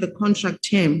end of the contract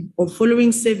term or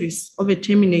following service of a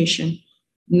termination,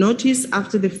 notice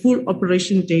after the full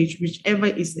operation date, whichever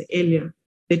is the earlier,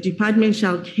 the department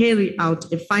shall carry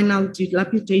out a final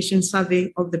dilapidation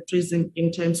survey of the prison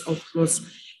in terms of clause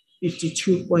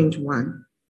 52.1.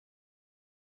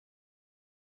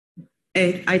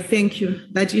 I thank you.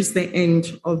 That is the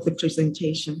end of the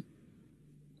presentation.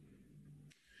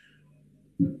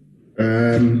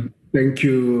 Thank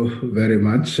you very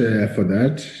much for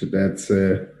that. That's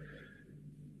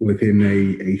within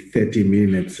a 30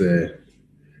 minutes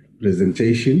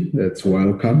presentation. That's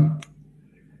welcome.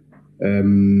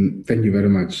 Thank you very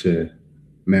much,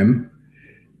 ma'am.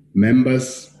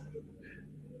 Members,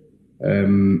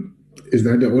 is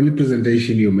that the only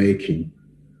presentation you're making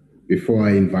before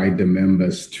I invite the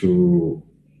members to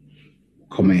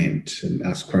comment and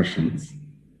ask questions?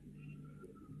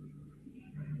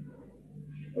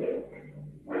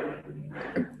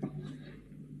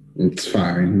 It's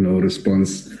fine, no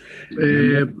response.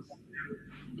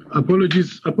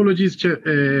 Apologies,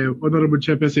 Honorable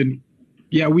Chairperson.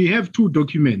 Yeah, we have two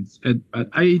documents.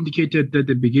 I indicated at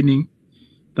the beginning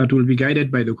that will be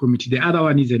guided by the committee. The other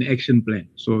one is an action plan.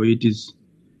 So it is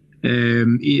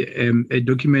a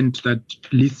document that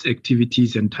lists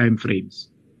activities and timeframes.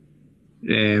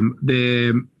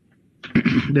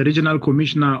 The regional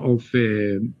commissioner of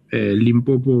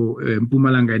Limpopo,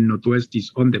 Mpumalanga and Northwest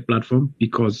is on the platform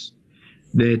because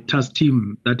the task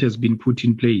team that has been put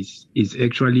in place is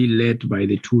actually led by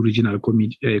the two regional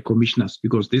commissioners,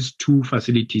 because these two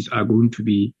facilities are going to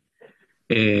be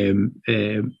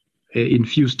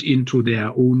infused into their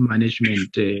own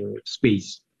management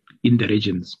space in the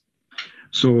regions.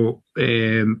 So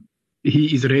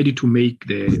he is ready to make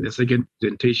the second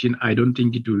presentation. I don't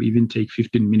think it will even take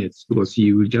 15 minutes because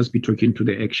he will just be talking to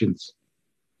the actions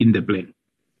in the plan.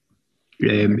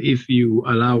 If you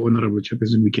allow, Honorable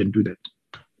Chairperson, we can do that.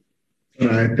 All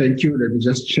right, thank you. Let me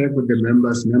just check with the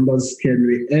members. Members, can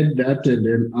we add that and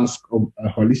then ask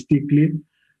holistically?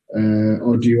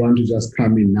 Or do you want to just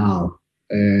come in now?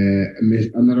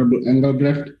 Honorable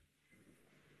Engelbrecht?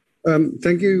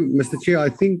 Thank you, Mr. Chair. I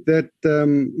think that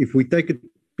if we take it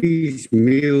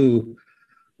piecemeal,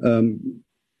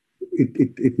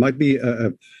 it might be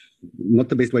not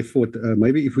the best way forward.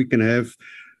 Maybe if we can have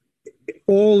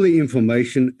all the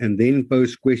information and then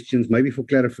pose questions, maybe for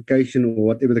clarification or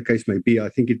whatever the case may be, I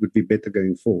think it would be better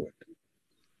going forward.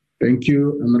 Thank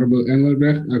you, Honorable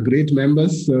Engelbrecht. Agreed,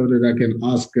 members, so that I can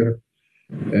ask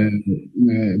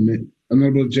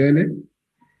Honorable Jene.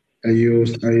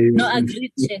 No,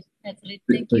 agreed, Chair. Agreed.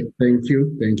 Thank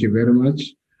you. Thank you very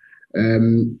much.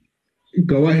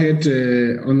 Go ahead,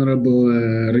 Honorable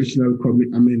Regional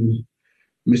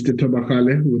Mr.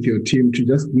 Tobakale, with your team to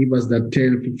just give us that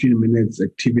 10-15 minutes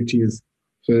activities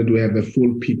so that we have a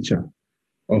full picture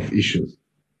of issues.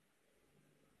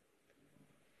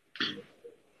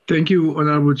 Thank you,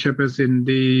 Honorable Chairperson.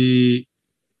 The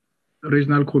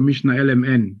Regional Commissioner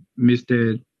LMN,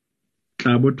 Mr.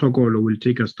 Tlabo Tokolo, will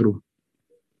take us through.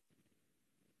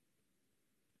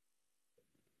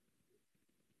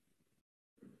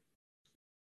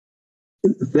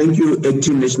 Thank you,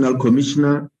 Acting National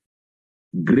Commissioner.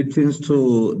 Greetings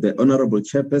to the Honorable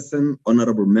Chairperson,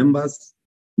 honorable members,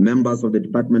 members of the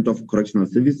Department of Correctional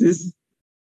Services.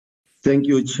 Thank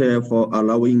you, Chair, for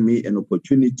allowing me an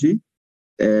opportunity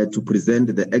to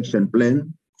present the action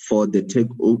plan for the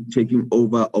taking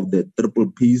over of the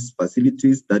Triple P's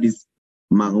facilities, that is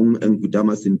Mahung and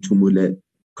Gudamas in Tumule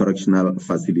Correctional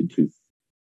Facilities.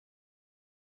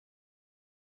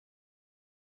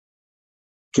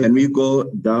 Can we go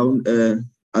down,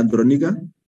 Andronica?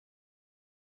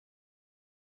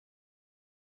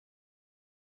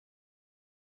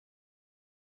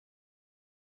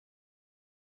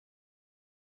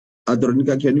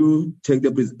 Andronica, can you take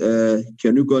the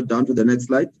can you go down to the next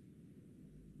slide?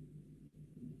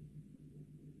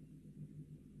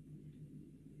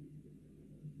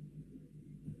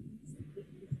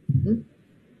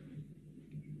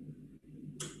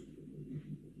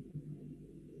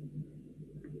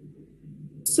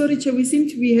 Sorry, Chair, we seem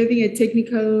to be having a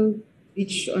technical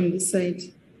glitch on this side.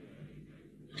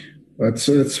 But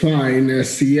so it's fine.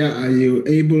 Sia, are you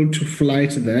able to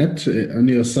flight that on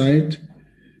your side?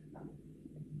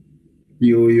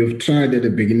 You've tried at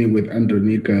the beginning with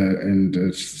Andronica,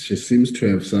 and she seems to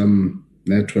have some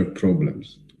network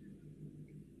problems.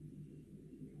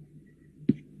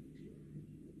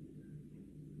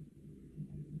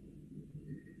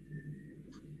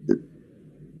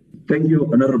 Thank you,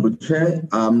 Honorable Chair.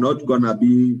 I'm not going to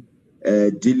be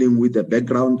dealing with the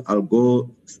background. I'll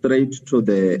go straight to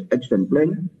the action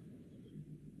plan.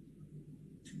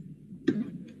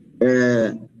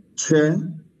 Chair,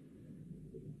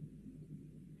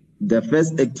 the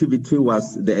first activity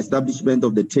was the establishment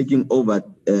of the taking over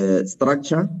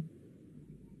structure,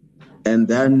 and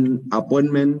then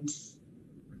appointment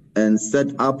and set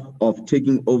up of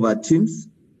taking over teams.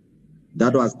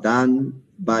 That was done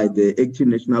by the Acting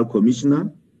National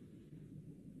Commissioner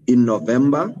in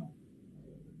November,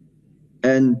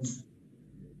 and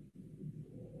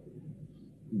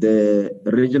the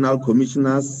regional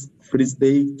commissioners, Free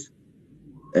State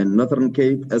and Northern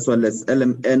Cape, as well as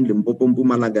LMN, Limpopo,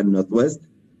 Mpumalanga, and Northwest,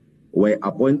 were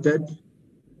appointed.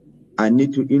 I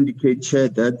need to indicate, Chair,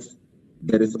 that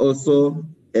there is also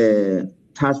a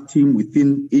task team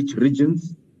within each region.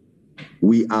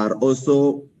 We are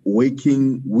also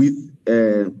working with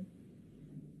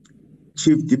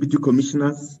Chief Deputy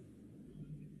Commissioners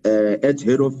at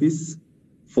head office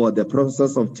for the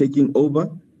process of taking over.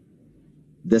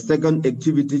 The second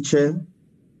activity, Chair,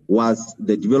 was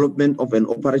the development of an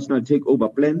operational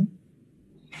takeover plan,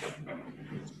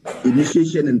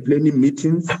 initiation and planning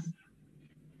meetings,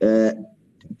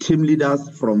 team leaders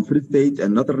from Free State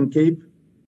and Northern Cape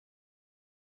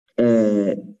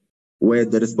were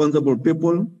the responsible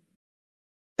people.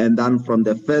 And then from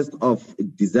the 1st of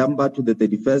December to the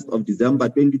 31st of December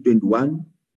 2021,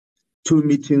 2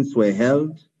 meetings were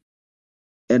held.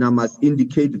 And I must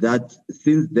indicate that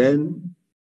since then,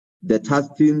 the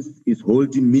task team is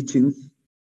holding meetings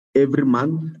every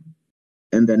month,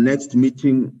 and the next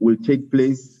meeting will take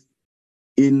place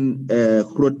in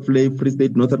Grootvlei, Free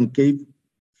State, Northern Cape,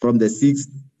 from the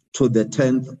 6th to the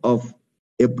 10th of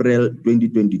April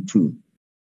 2022.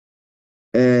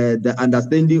 The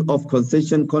understanding of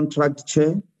concession contract,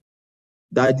 Chair,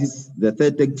 that is the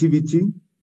third activity.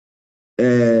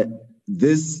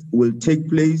 This will take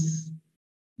place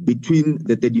between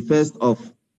the 31st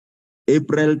of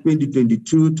April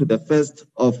 2022 to the 1st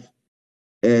of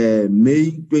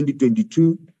May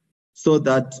 2022, so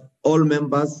that all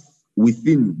members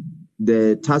within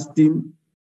the task team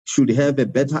should have a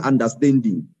better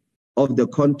understanding of the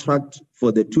contract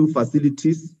for the 2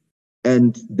 facilities,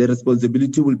 and the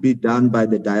responsibility will be done by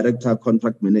the Director of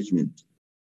Contract Management.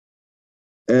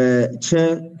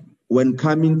 Chair, when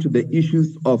coming to the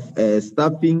issues of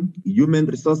staffing, human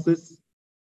resources,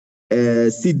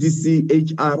 CDC,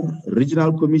 HR,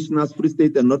 Regional Commissioners, Free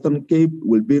State and Northern Cape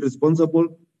will be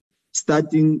responsible,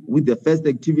 starting with the first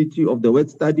activity of the work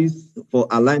studies for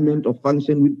alignment of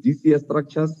function with DCS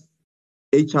structures,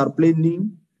 HR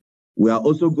planning. We are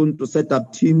also going to set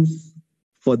up teams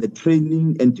for the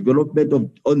training and development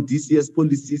on DCS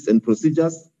policies and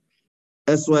procedures,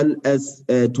 as well as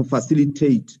to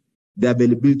facilitate the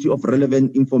availability of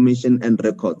relevant information and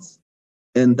records.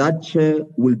 And that, Chair,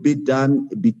 will be done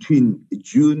between the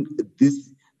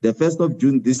 1st of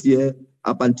June this year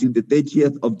up until the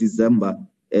 30th of December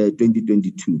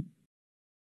 2022.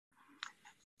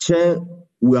 Chair,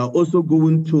 we are also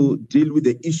going to deal with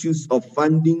the issues of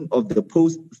funding of the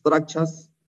post structures,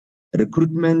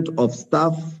 recruitment of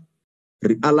staff,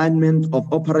 realignment of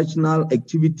operational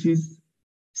activities,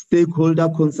 stakeholder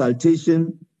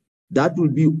consultation. That will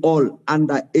be all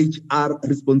under HR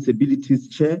responsibilities,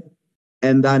 Chair.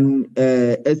 And then,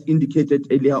 as indicated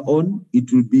earlier on,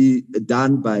 it will be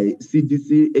done by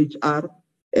CDC HR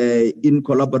in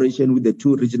collaboration with the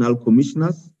 2 regional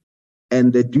commissioners.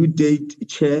 And the due date,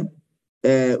 Chair,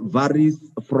 varies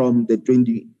from the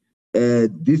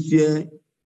this year,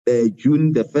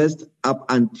 June the 1st, up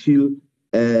until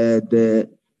the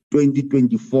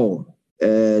 2024,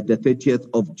 the 30th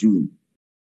of June.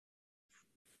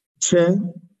 Chair,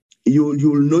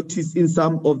 you'll notice in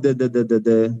some of the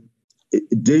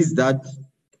days that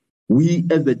we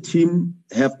as a team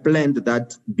have planned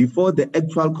that before the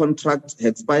actual contract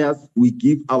expires, we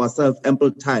give ourselves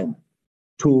ample time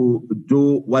to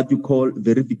do what you call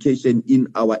verification in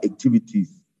our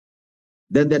activities.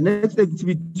 Then the next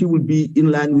activity will be in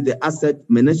line with the asset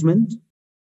management.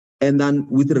 And then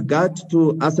with regard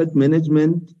to asset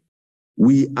management,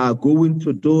 we are going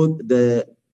to do the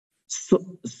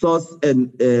source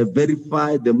and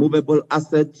verify the movable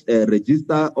asset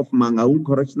register of Mangaung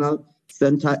Correctional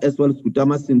Center as well as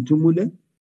Kutama Sintumule.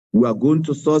 We are going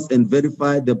to source and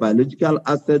verify the biological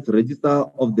assets register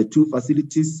of the 2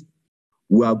 facilities.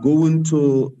 We are going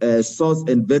to source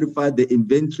and verify the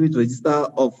inventory register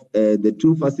of the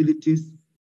 2 facilities.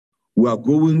 We are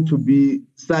going to be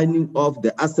signing off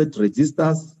the asset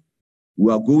registers.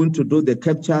 We are going to do the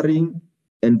capturing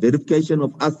and verification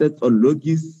of assets on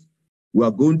logis. We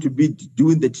are going to be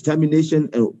doing the determination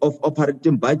of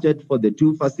operating budget for the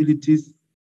 2 facilities.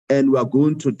 And we are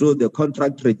going to do the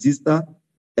contract register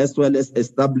as well as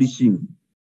establishing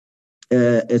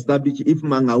if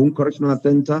Mangaung Correctional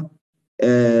Center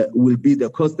will be the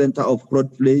cost center of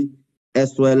fraud play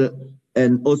as well,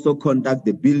 and also conduct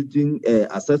the building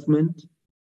assessment.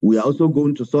 We are also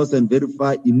going to source and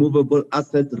verify immovable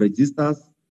asset registers,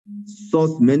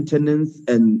 source maintenance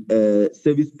and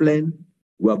service plan.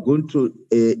 We are going to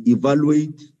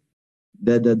evaluate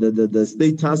the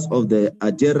status of the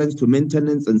adherence to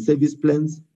maintenance and service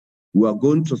plans. We are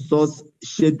going to source,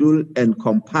 schedule, and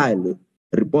compile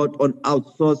report on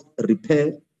outsourced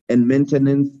repair and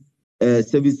maintenance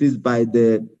services by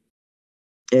the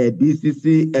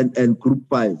BCC and Group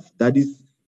 5, that is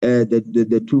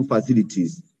the 2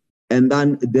 facilities. And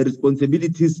then the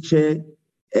responsibilities, Chair,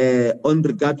 on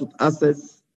regard to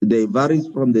assets, they varies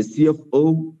from the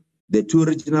CFO, the 2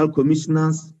 regional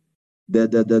commissioners, the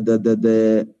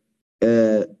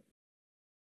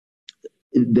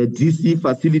DC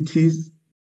facilities,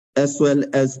 as well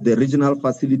as the regional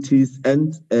facilities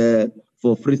and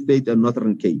for Free State and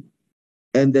Northern Cape.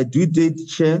 And the due date,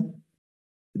 Chair,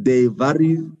 they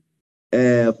vary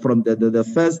from the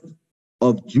 1st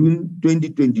of June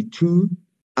 2022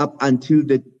 up until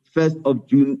the 1st of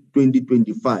June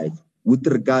 2025 with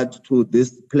regard to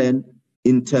this plan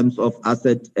in terms of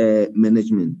asset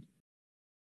management.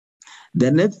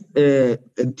 The next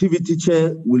activity,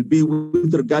 Chair, will be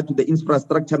with regard to the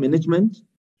infrastructure management.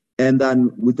 And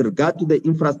then with regard to the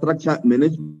infrastructure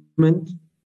management,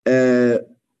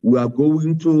 we are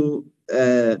going to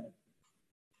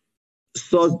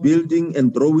source building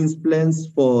and drawings plans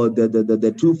for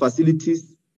the 2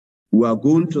 facilities. We are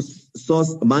going to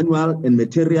source manual and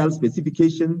material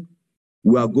specification.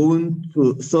 We are going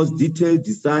to source detailed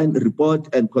design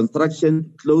report and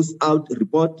construction closeout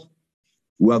report.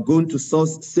 We are going to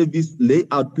source service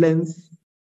layout plans.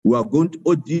 We are going to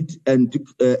audit and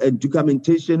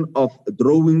documentation of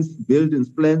drawings, buildings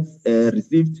plans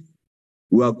received.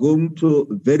 We are going to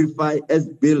verify as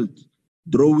built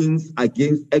drawings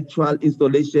against actual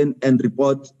installation and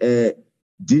report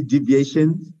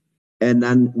deviations. And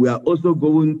then we are also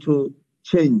going to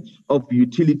change of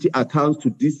utility accounts to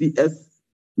DCS.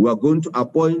 We are going to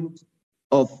appoint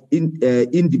of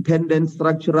independent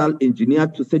structural engineer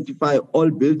to certify all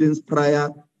buildings prior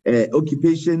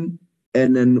occupation.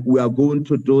 And then we are going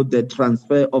to do the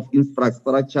transfer of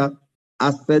infrastructure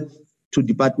assets to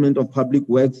Department of Public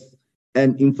Works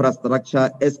and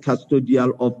Infrastructure as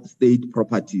custodial of state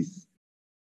properties.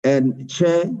 And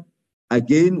Chair,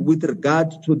 again, with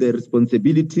regard to the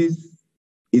responsibilities,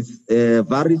 it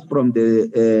varies from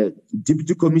the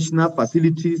Deputy Commissioner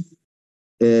facilities,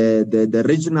 the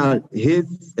regional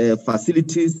heads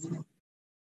facilities,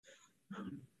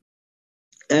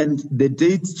 and the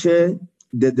date, Chair,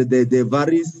 they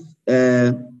varies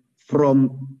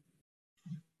from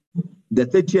the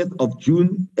 30th of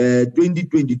June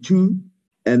 2022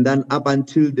 and then up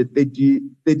until the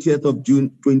 30th of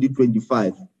June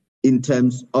 2025 in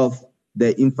terms of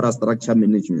the infrastructure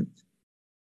management.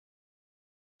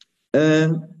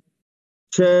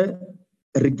 Chair,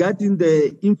 regarding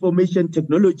the information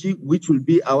technology, which will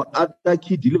be our other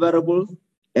key deliverables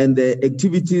and the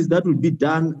activities that will be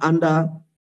done under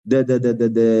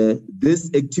this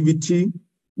activity,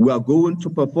 We are going to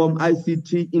perform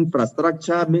ICT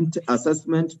infrastructure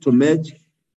assessment to match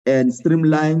and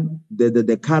streamline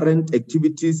the current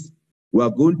activities. We are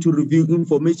going to review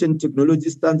information technology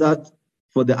standards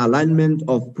for the alignment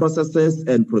of processes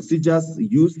and procedures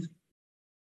used.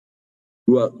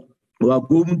 We are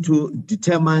going to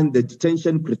determine the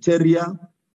detention criteria,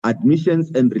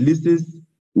 admissions and releases.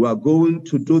 We are going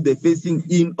to do the phasing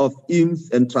in of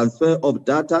IMS and transfer of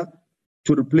data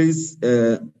to replace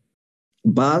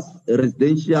BAS,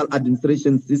 Residential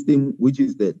Administration System, which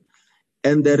is the,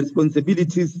 and the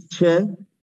responsibilities, Chair,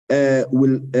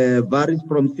 will vary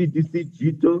from CDC,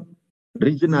 GITO,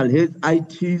 regional heads,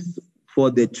 ITs for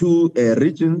the two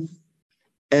regions,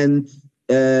 and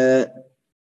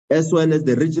as well as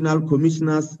the regional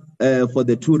commissioners for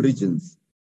the two regions.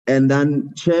 And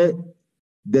then, Chair,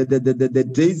 the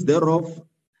days thereof,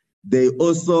 they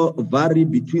also vary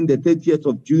between the 30th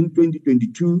of June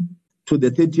 2022 to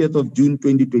the 30th of June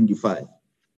 2025.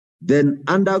 Then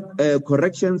under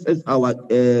corrections as our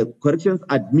corrections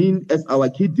admin as our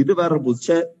key deliverables,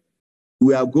 Chair,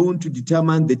 we are going to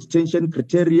determine the detention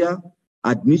criteria,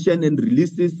 admission and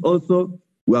releases also.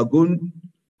 We are going,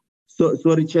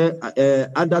 sorry, Chair,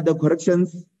 under the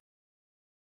corrections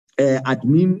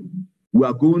admin, we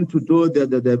are going to do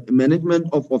the management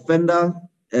of offender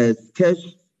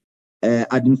cash,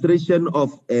 administration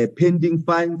of pending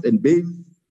fines and bails.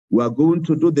 We are going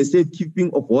to do the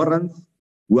safekeeping of warrants.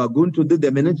 We are going to do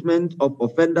the management of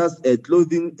offenders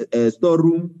clothing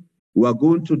storeroom. We are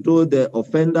going to do the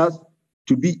offenders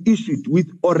to be issued with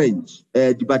orange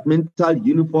departmental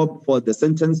uniform for the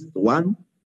sentenced one.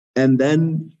 And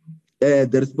then the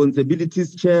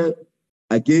responsibilities, Chair,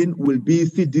 again will be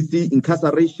CDC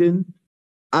incarceration,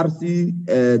 RC,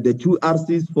 the two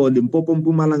RCs for Limpopo,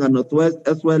 Mpumalanga, Northwest,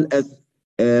 as well as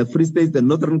Free State and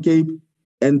Northern Cape.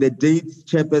 And the dates,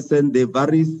 Chairperson, they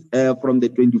varies from the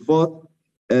 24th,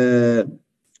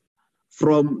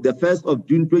 from the 1st of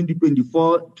June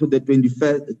 2024 to the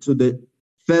 21st, to the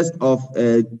 1st of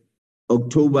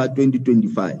October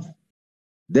 2025.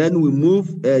 Then we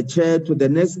move, Chair, to the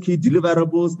next key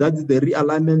deliverables, that is the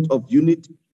realignment of unit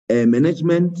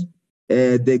management.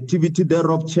 The activity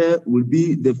thereof, Chair, will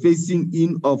be the phasing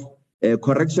in of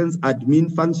corrections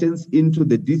admin functions into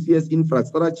the DCS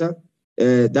infrastructure.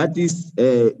 That is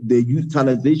the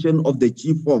utilization of the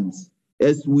G forms,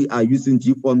 as we are using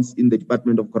G forms in the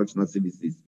Department of Correctional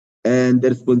Services. And the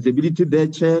responsibility there,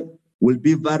 Chair, will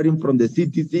be varying from the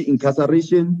CTC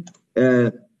incarceration,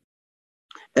 as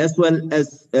well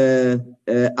as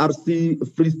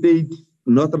RC Free State,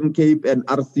 Northern Cape, and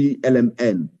RC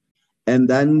LMN. And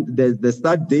then the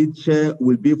start date, Chair,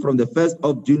 will be from the 1st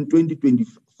of June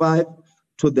 2025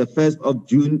 to the 1st of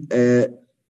June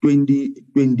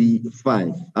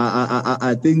 2025.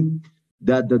 I think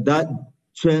that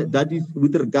Chair, that is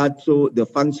with regard to the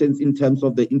functions in terms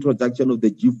of the introduction of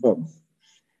the G forms.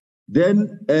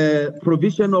 Then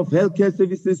provision of healthcare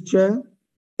services, Chair,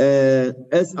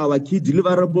 as our key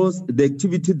deliverables, the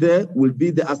activity there will be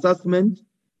the assessment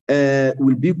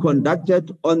will be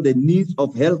conducted on the needs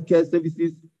of healthcare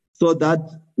services so that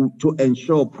to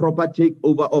ensure proper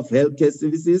takeover of healthcare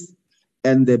services,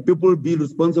 and the people be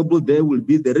responsible there will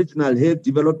be the regional health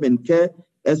development care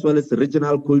as well as the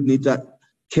regional coordinator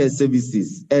care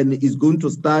services, and is going to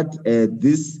start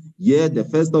this year, the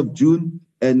 1st of June,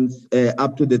 and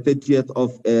up to the 30th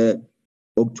of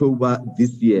October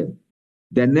this year.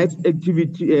 The next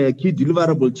activity, key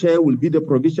deliverable, Chair, will be the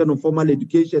provision of formal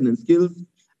education and skills.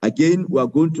 Again, we are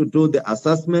going to do the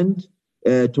assessment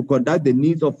to conduct the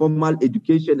needs of formal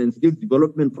education and skills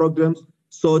development programs,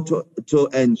 so to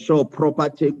ensure proper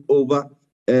takeover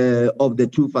of the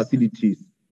two facilities.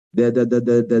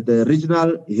 The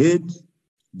regional head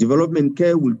development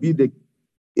care will be the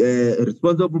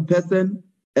responsible person,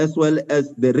 as well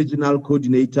as the regional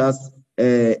coordinators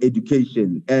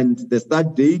education. And the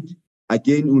start date,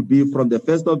 again, will be from the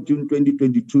 1st of June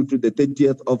 2022 to the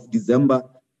 30th of December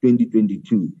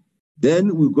 2022.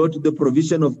 Then we go to the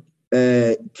provision of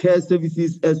care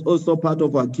services as also part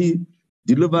of our key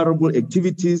deliverable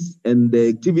activities, and the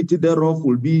activity thereof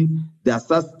will be the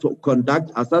to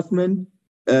conduct assessment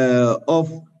to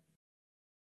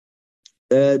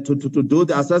do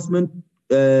the assessment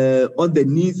on the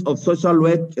needs of social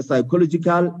work,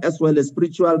 psychological, as well as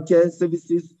spiritual care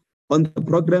services on the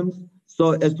programs,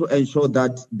 so as to ensure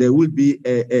that there will be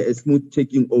a smooth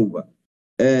taking over.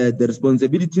 The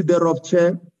responsibility thereof,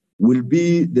 Chair, will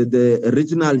be the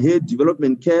regional head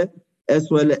development care as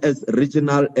well as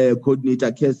regional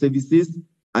coordinator care services.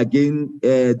 Again,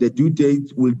 the due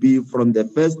date will be from the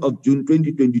 1st of June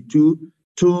 2022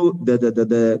 to the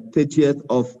 30th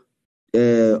of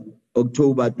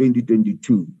October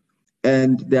 2022.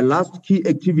 And the last key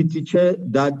activity, Chair,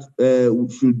 that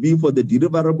should be for the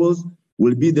deliverables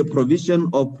will be the provision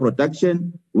of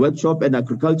production, workshop, and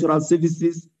agricultural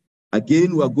services.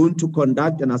 Again, we are going to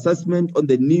conduct an assessment on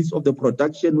the needs of the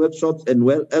production workshops and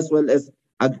as well as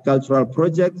agricultural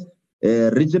projects,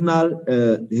 regional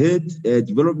head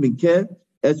development care,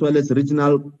 as well as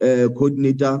regional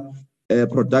coordinator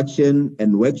production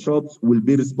and workshops will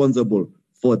be responsible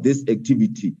for this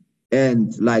activity.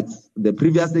 And like the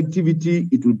previous activity,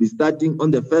 it will be starting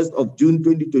on the 1st of June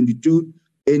 2022,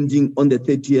 ending on the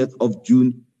 30th of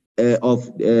June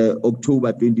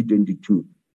October 2022.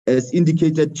 As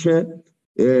indicated, Chair,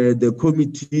 the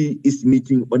committee is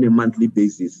meeting on a monthly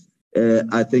basis.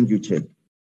 I thank you, Chair.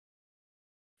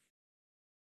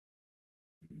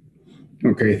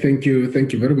 Okay, thank you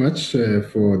very much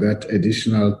for that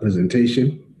additional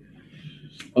presentation.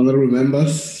 Honorable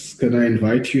members, can I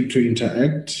invite you to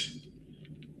interact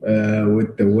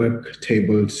with the work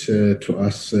tabled to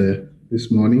us this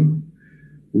morning,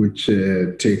 which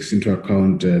takes into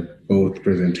account both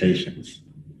presentations.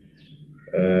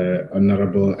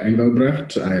 Honorable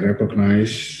Engelbrecht, I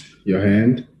recognize your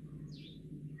hand.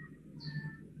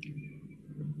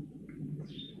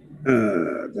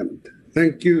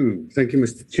 Thank you,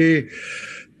 Mr. Chair.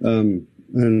 And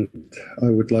I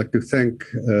would like to thank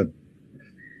the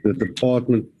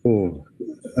department for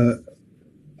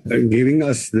giving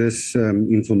us this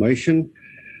information.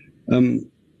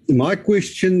 My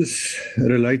questions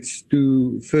relates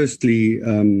to, firstly,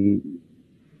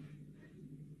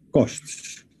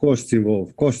 costs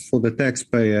involved, costs for the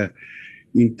taxpayer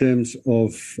in terms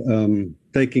of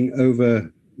taking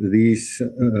over these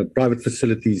private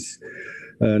facilities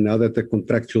now that the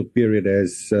contractual period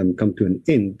has come to an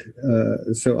end.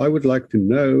 So I would like to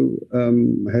know,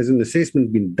 has an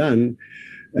assessment been done,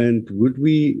 and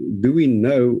do we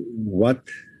know what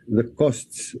the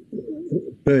costs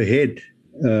per head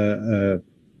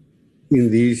in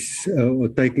these or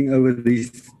taking over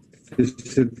these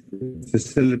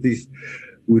facilities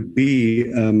would be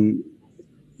in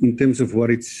terms of what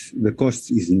the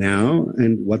cost is now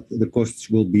and what the costs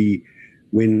will be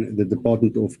when the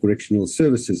Department of Correctional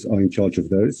Services are in charge of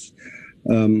those?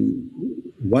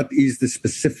 What is the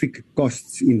specific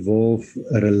costs involved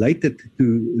related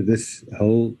to this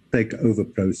whole takeover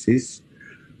process?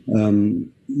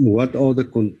 What are the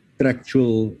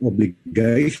contractual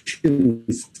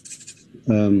obligations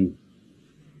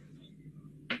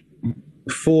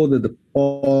for the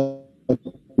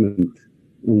department,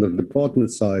 on the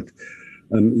department side,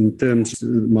 in terms,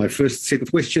 my first set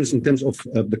of questions in terms of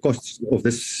the costs of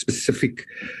this specific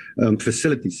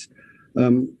facilities.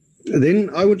 Then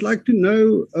I would like to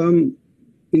know,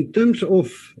 in terms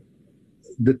of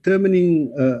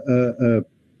determining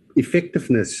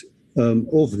effectiveness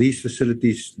of these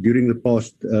facilities during the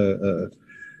past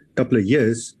couple of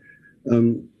years,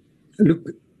 look,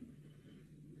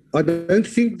 I don't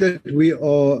think that we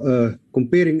are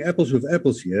comparing apples with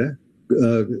apples here.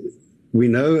 We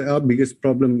know our biggest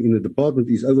problem in the department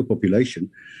is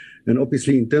overpopulation. And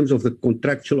obviously, in terms of the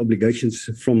contractual obligations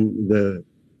from the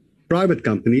private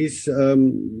companies,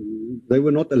 they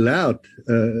were not allowed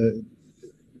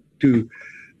to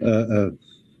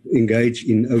engage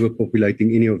in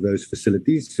overpopulating any of those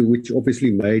facilities, which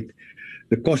obviously made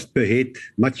the cost per head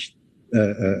much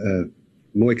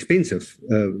more expensive,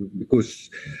 because,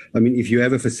 I mean, if you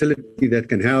have a facility that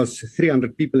can house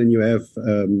 300 people and you have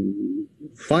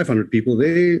 500 people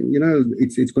there, you know,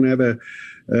 it's going to have a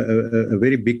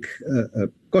very big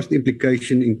cost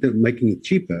implication in making it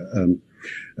cheaper.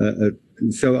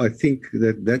 So I think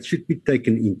that should be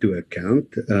taken into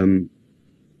account.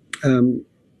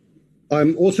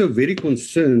 I'm also very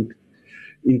concerned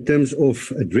in terms of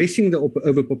addressing the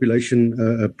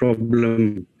overpopulation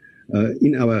problem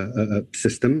in our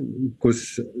system,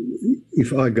 because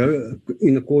if I go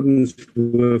in accordance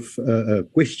with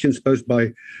questions posed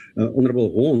by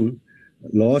Honourable Horn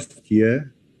last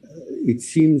year, it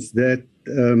seems that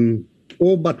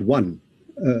all but one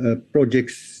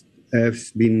projects have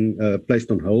been placed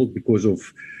on hold because of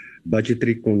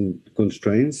budgetary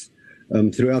constraints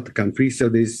throughout the country. So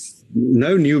there's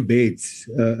no new beds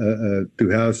to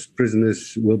house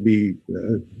prisoners will be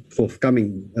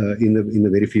forthcoming in the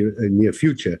very near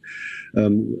future.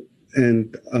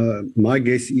 And my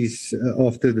guess is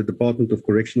after the Department of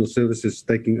Correctional Services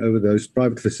taking over those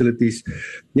private facilities,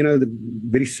 you know, the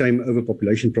very same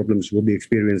overpopulation problems will be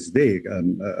experienced there.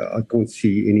 I can't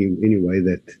see any way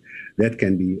that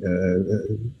can be,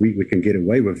 we can get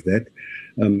away with that.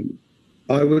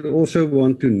 I would also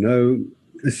want to know,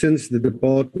 since the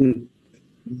department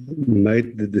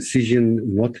made the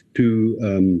decision not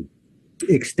to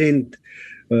extend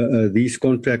these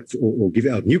contracts or give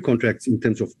out new contracts in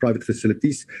terms of private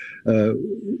facilities.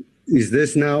 Is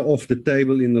this now off the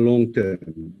table in the long term?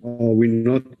 Are we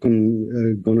not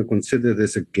going to consider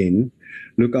this again?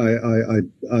 Look, I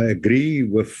agree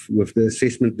with the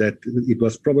assessment that it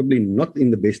was probably not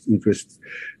in the best interest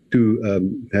to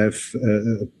have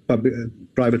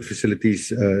private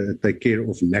facilities take care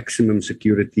of maximum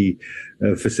security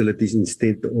facilities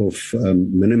instead of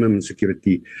minimum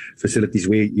security facilities,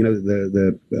 where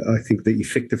I think the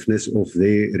effectiveness of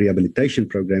their rehabilitation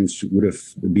programs would have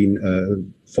been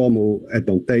far more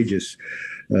advantageous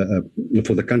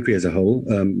for the country as a whole.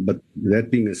 But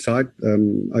that being aside,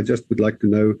 I just would like to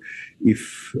know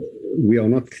if we are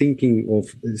not thinking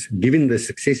of, given the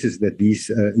successes that these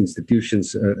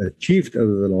institutions achieved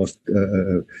over the last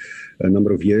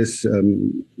number of years,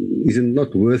 is it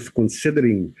not worth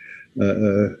considering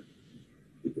to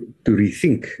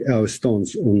rethink our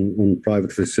stance on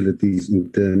private facilities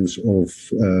in terms of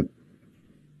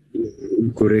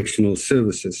correctional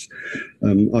services?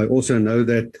 I also know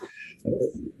that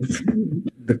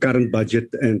the current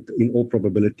budget and in all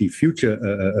probability future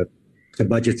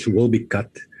budgets will be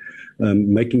cut,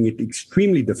 making it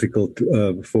extremely difficult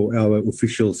for our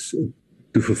officials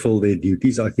to fulfill their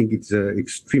duties. I think it's an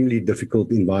extremely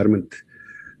difficult environment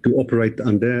to operate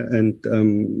under, and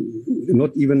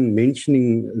not even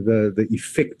mentioning the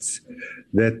effects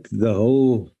that the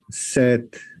whole sad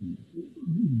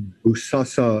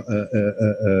Busasa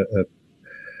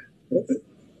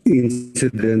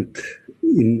incident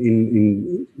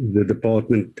in the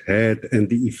department had, and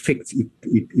the effects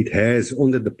it has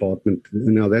on the department.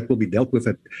 Now that will be dealt with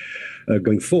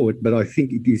going forward, but I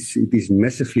think it is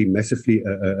massively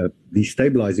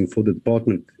destabilizing for the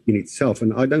department in itself,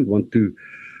 and I don't want to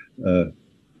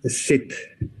set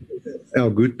our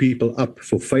good people up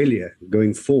for failure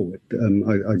going forward.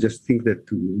 I just think that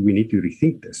we need to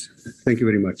rethink this. Thank you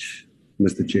very much,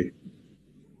 Mr. Chair.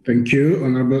 Thank you,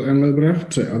 Honorable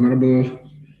Engelbrecht. Honorable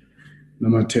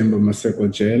Namathemba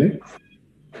Maseko-Jele.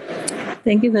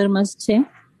 Thank you very much, Chair.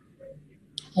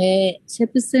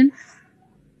 Chairperson,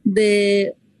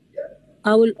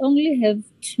 I will only have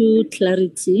two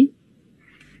clarity,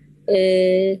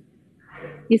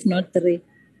 if not three.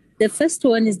 The first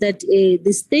one is that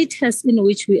the status in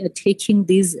which we are taking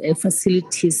these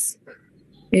facilities,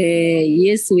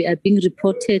 yes, we are being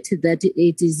reported that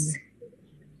it is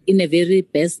in a very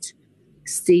best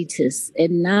status,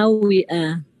 and now we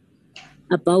are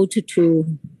about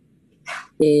to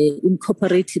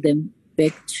incorporate them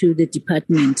back to the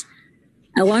department.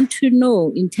 I want to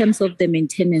know in terms of the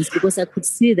maintenance, because I could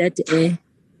see that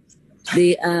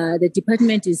the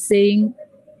department is saying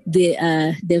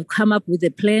they've come up with the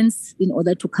plans in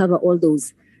order to cover all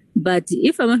those. But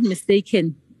if I'm not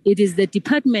mistaken, it is the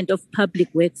Department of Public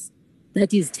Works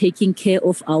that is taking care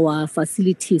of our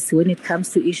facilities when it comes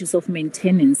to issues of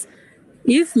maintenance.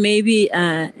 If maybe,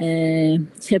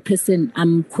 Chairperson,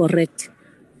 I'm correct,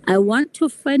 I want to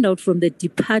find out from the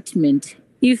department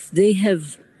if they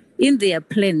have, in their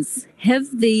plans,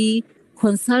 have they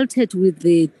consulted with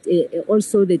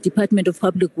also the Department of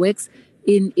Public Works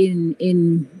in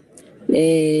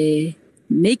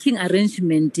making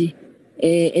arrangement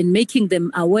and making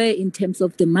them aware in terms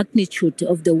of the magnitude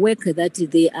of the work that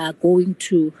they are going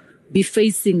to be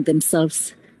facing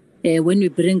themselves when we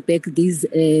bring back these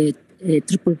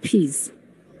triple Ps.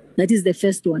 That is the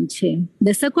first one, Chair.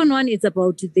 The second one is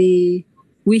about we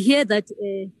hear that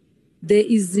there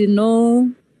is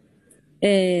no,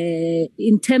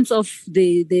 in terms of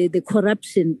the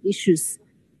corruption issues,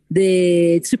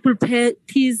 the triple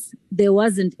Ps, there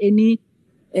wasn't any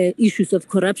issues of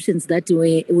corruptions that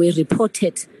were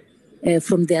reported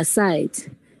from their side.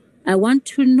 I want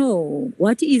to know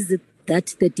what is it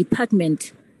that the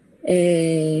department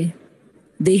they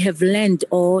have learned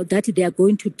or that they are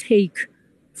going to take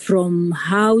from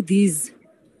how these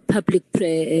public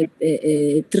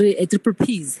triple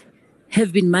Ps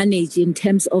have been managed in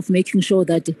terms of making sure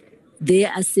that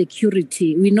there are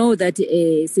security. We know that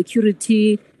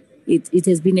security, it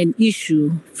has been an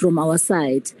issue from our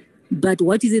side. But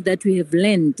what is it that we have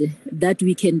learned that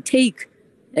we can take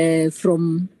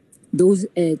from those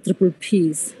triple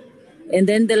Ps? And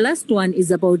then the last one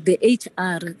is about the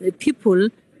HR, the people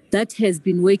that has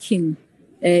been working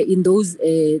in those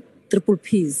triple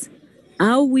Ps.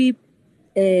 Are we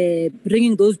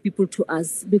bringing those people to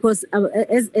us? Because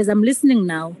as I'm listening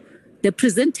now, the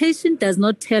presentation does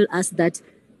not tell us that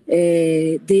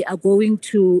they are going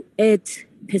to add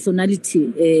personnels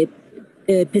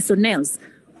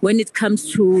when it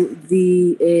comes to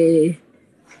the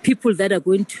people that are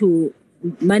going to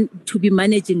be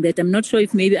managing that. I'm not sure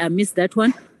if maybe I missed that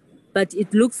one. but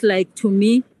it looks like to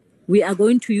me we are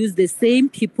going to use the same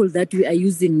people that we are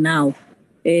using now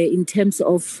in terms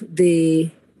of the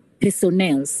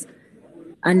personnels,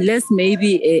 unless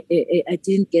maybe I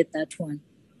didn't get that one,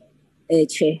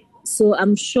 Chair. So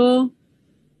I'm sure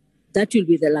that will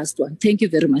be the last one. Thank you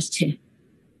very much, Chair.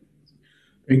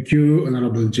 Thank you,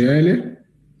 Honorable Jale.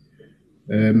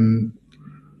 Can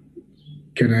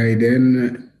I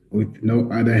then, with no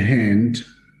other hand,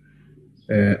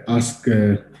 ask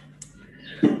the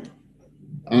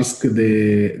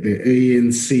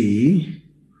ANC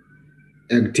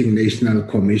Acting National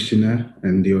Commissioner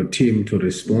and your team to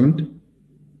respond?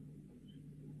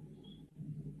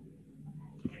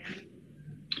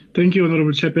 Thank you,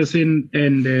 Honorable Chairperson,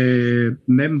 and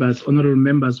honorable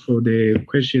members, for the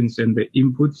questions and the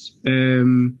inputs.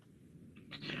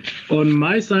 On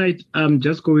my side, I'm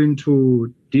just going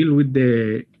to deal with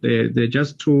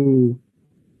just to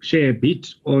share a bit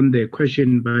on the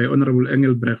question by Honorable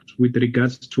Engelbrecht with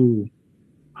regards to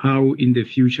how in the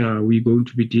future we're going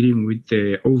to be dealing with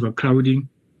the overcrowding,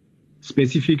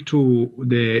 specific to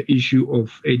the issue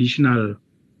of additional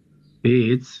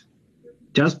beds.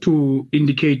 Just to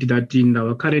indicate that in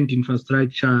our current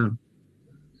infrastructure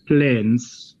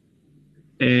plans,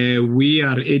 we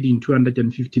are adding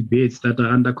 250 beds that are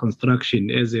under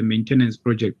construction as a maintenance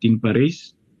project in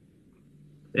Paris.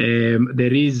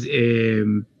 There is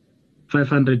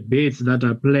 500 beds that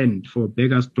are planned for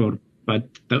Beggersdorp, but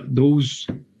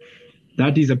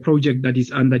that is a project that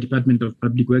is under Department of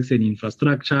Public Works and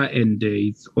Infrastructure, and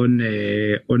it's on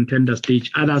tender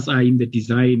stage. Others are in the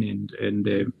design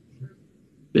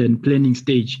and planning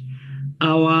stage.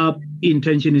 Our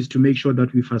intention is to make sure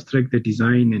that we fast track the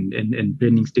design and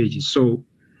planning stages. So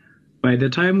by the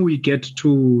time we get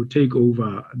to take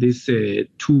over these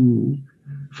two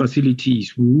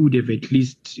facilities, we would have at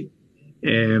least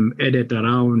added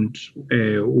around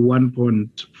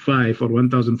 1.5 or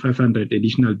 1,500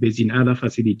 additional beds in other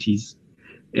facilities.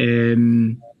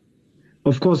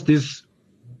 Of course, these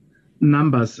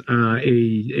numbers are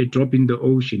a drop in the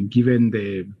ocean given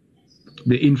the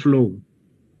inflow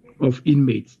of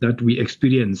inmates that we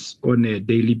experience on a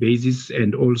daily basis,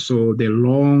 and also the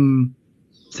long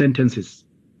sentences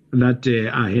that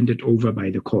are handed over by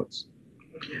the courts.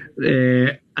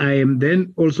 I am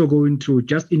then also going to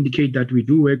just indicate that we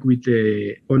do work with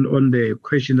on the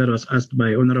question that was asked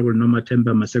by Honorable Noma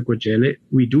Themba Maseko Jele.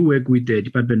 We do work with the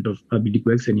Department of Public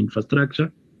Works and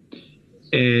Infrastructure.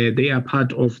 They are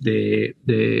part of the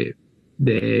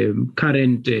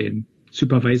current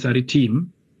supervisory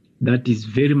team that is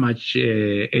very much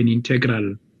an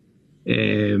integral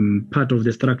part of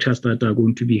the structures that are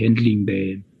going to be handling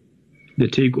the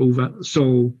takeover.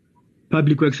 So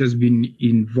Public Works has been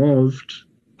involved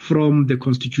from the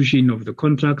constitution of the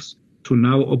contracts to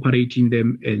now operating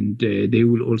them, and they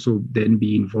will also then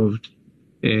be involved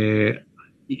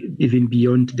even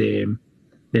beyond the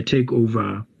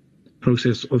takeover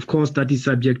process. Of course, that is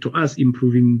subject to us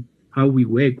improving how we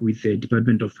work with the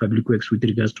Department of Public Works with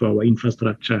regards to our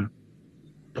infrastructure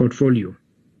portfolio.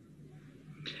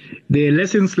 The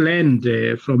lessons learned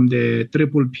from the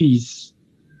triple Ps,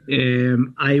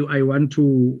 I want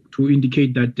to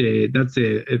indicate that that's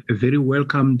a very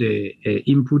welcomed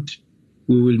input.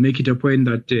 We will make it a point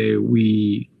that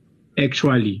we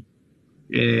actually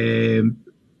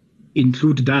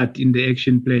include that in the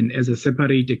action plan as a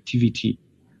separate activity,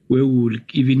 where we will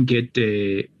even get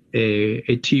a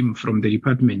team from the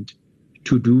department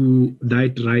to do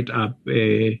that right up.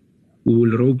 We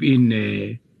will rope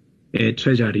in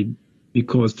Treasury,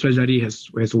 because Treasury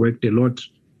has worked a lot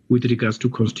with regards to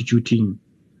constituting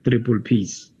triple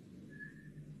Ps.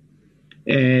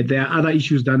 There are other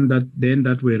issues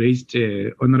that were raised,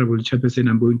 Honorable Chairperson.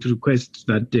 I'm going to request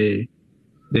that the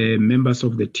members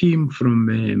of the team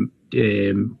from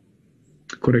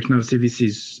Correctional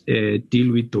Services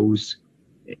deal with those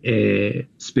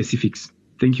specifics.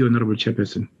 Thank you, Honorable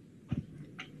Chairperson.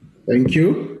 Thank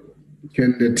you.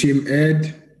 Can the team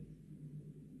add?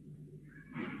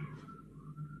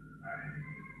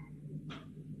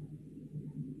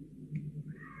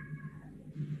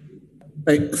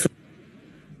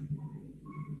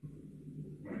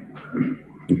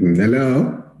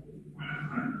 Hello?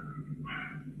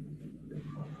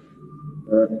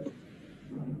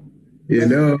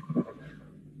 Hello?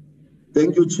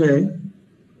 Thank you, Chair.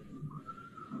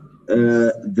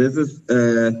 This is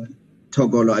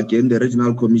Togolo again, the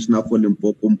Regional Commissioner for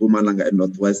Limpopo, Mpumalanga and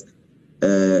Northwest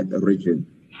region.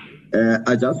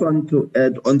 I just want to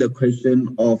add on the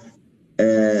question of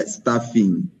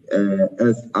staffing,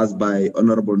 as asked by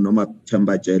Honorable Noma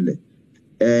Themba Jele.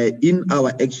 In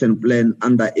our action plan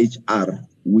under HR,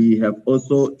 we have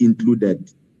also included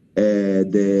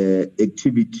the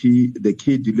activity, the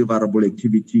key deliverable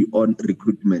activity on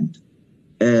recruitment.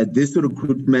 This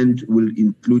recruitment will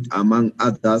include, among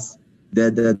others,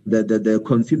 the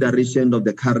consideration of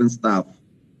the current staff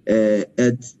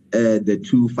at the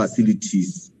two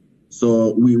facilities.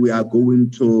 So we are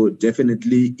going to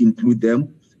definitely include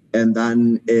them. And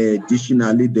then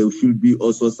additionally, there should be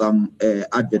also some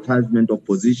advertisement of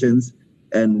positions.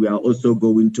 And we are also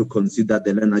going to consider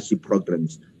the learnership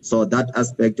programs. So that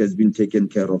aspect has been taken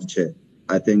care of, Chair.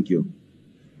 I thank you.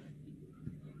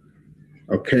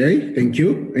 Okay, thank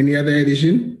you. Any other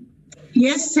addition?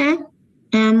 Yes, sir.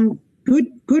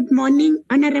 Good morning,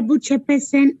 Honorable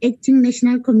Chairperson, Acting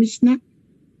National Commissioner,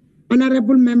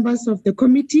 honorable members of the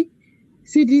committee,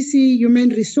 CDC Human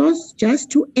Resource. Just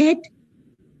to add,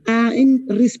 in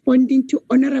responding to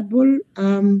Honorable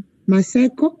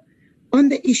Maseko on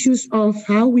the issues of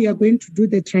how we are going to do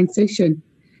the transaction,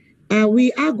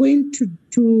 we are going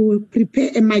to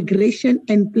prepare a migration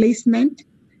and placement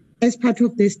as part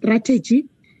of the strategy,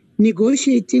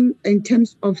 negotiating in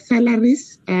terms of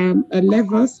salaries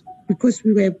levels, because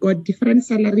we have got different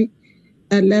salary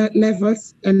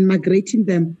levels, and migrating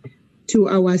them to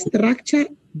our structure.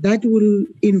 That will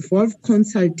involve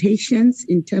consultations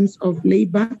in terms of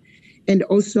labor and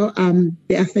also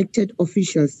the affected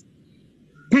officials.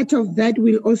 Part of that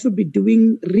will also be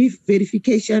doing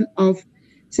verification of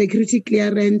security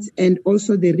clearance and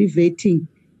also the revetting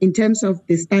in terms of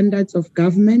the standards of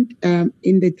government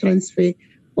in the transfer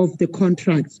of the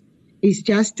contracts. It's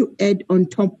just to add on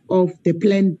top of the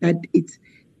plan that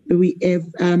we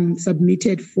have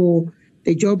submitted for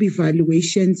the job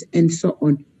evaluations and so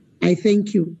on. I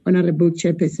thank you, Honorable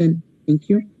Chairperson. Thank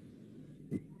you.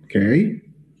 Okay,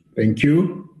 thank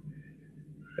you.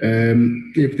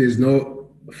 If there's no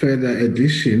further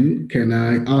addition, can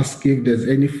I ask if there's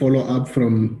any follow-up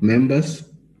from members?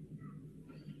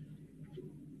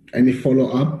 Any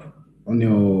follow-up on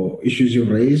your issues you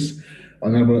raised?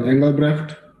 Honorable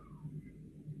Engelbrecht?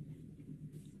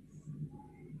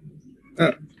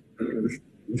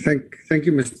 Thank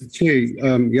you, Mr. Chair.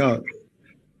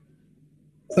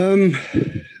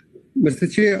 Mr.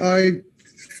 Chair,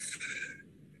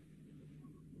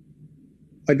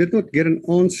 I did not get an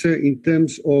answer in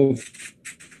terms of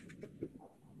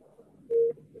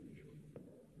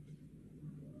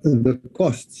the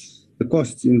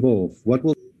costs involved. What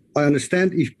will I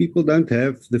understand if people don't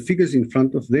have the figures in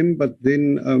front of them, but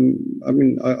then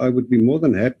I would be more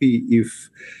than happy if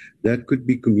that could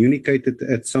be communicated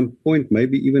at some point,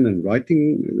 maybe even in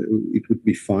writing. It would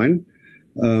be fine,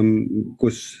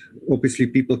 because obviously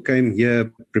people came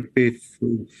here prepared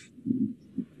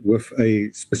with a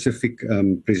specific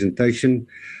presentation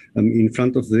in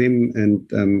front of them, and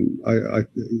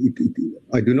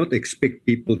I do not expect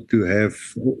people to have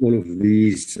all of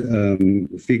these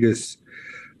figures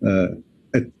in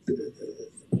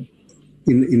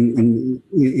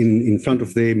front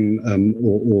of them,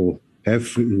 or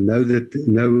have know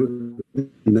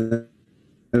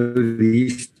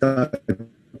these type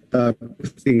of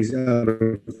things out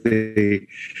of their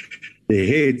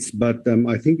heads. But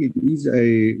I think it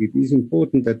is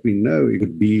important that we know it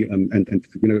would be and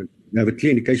have a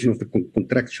clear indication of the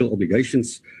contractual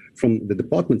obligations from the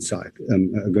department side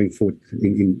going forward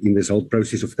in this whole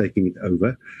process of taking it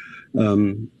over.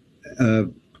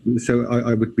 So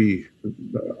I would be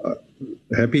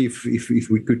happy if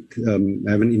we could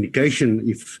have an indication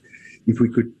if we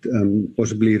could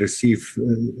possibly receive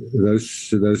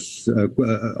those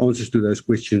answers to those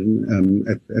questions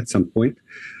at some point.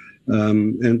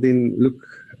 And then, look,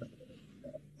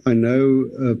 I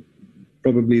know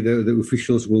probably the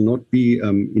officials will not be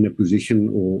in a position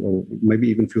or maybe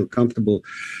even feel comfortable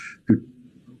to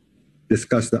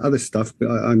discuss the other stuff, but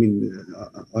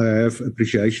I have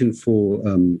appreciation for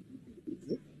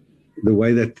the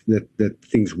way that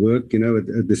things work. A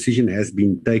decision has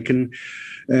been taken,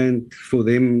 and for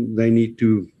them, they need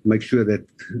to make sure that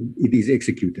it is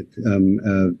executed.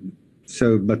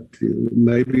 But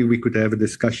maybe we could have a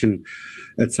discussion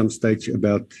at some stage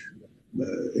about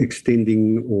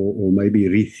extending or maybe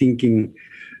rethinking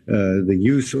the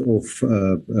use of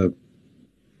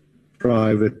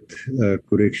private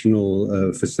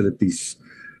correctional facilities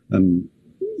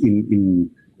in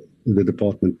the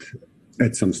department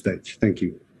at some stage. Thank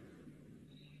you.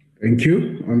 Thank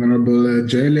you. Honorable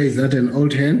Jele, is that an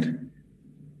old hand?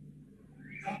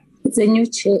 It's a new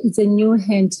chair. It's a new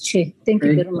hand, Chair. Thank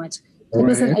you very much.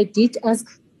 Right. I did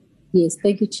ask, yes,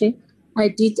 thank you, Chair. I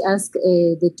did ask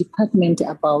the department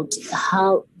about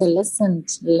how the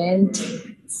lessons learned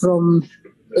from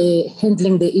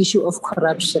handling the issue of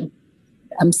corruption.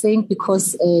 I'm saying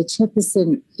because,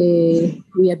 Chairperson,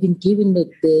 we have been given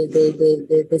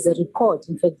there's a report,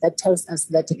 in fact, that tells us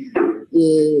that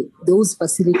those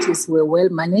facilities were well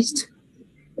managed.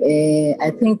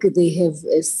 I think they have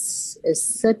a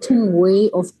certain way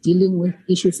of dealing with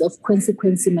issues of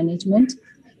consequence management.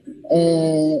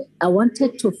 I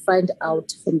wanted to find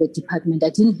out from the department,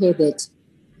 I didn't hear that,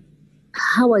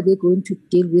 how are they going to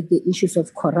deal with the issues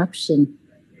of corruption?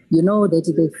 You know that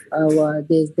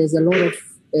there's a lot of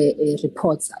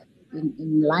reports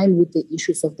in line with the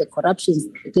issues of the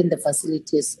corruption within the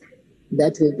facilities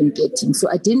that we've been getting. So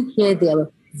I didn't hear their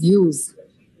views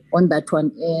on that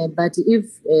one. But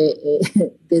if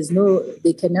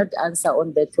they cannot answer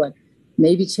on that one,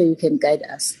 maybe, Chair, you can guide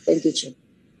us. Thank you, Chair.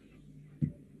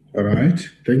 All right,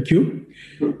 thank you.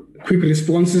 Quick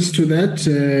responses to that,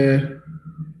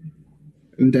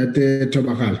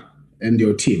 Tobakal and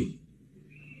your team.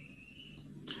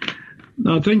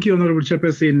 Thank you, Honorable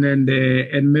Chairperson and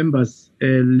members.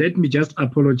 Let me just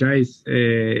apologize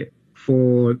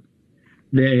for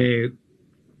the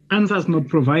answers not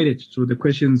provided to the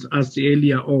questions asked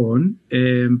earlier on.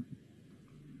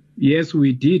 Yes,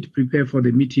 we did prepare for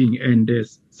the meeting, and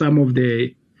some of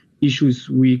the issues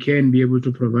we can be able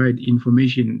to provide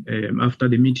information after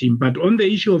the meeting. But on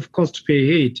the issue of cost per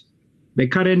head, the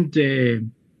current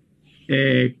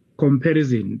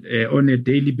comparison on a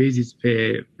daily basis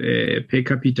per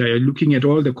capita, looking at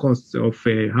all the costs of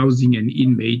housing an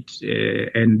inmate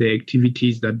and the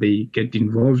activities that they get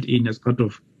involved in as part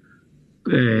of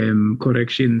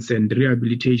corrections and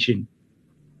rehabilitation.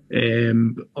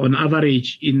 On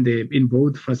average, in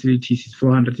both facilities, is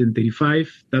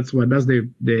 435. That's the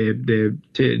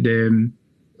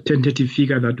tentative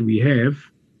figure that we have.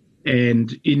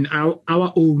 And in our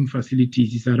own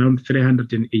facilities, it's around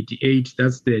 388.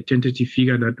 That's the tentative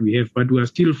figure that we have. But we are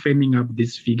still firming up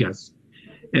these figures.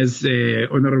 As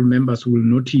honorable members will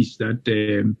notice that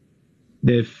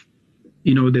the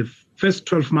first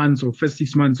 12 months or first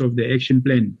 6 months of the action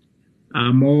plan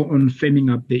are more on firming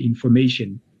up the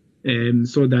information,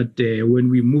 so that when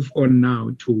we move on now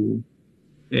to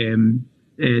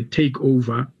take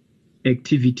over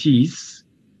activities,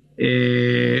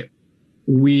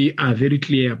 we are very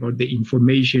clear about the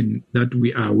information that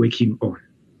we are working on.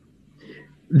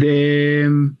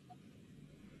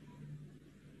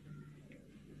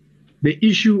 The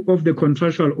issue of the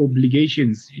contractual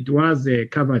obligations, it was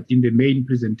covered in the main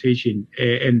presentation,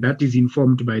 and that is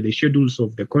informed by the schedules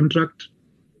of the contract.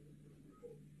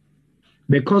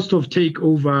 The cost of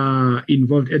takeover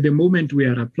involved, at the moment, we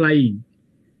are applying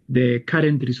the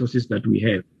current resources that we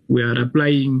have. We are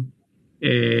applying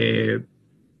the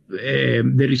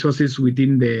resources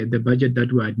within the budget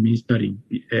that we are administering.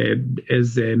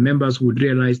 As members would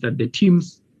realize that the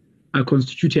teams are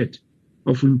constituted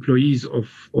of employees of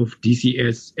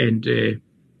DCS, and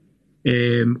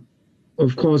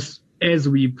of course, as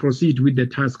we proceed with the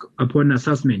task upon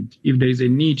assessment, if there is a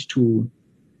need to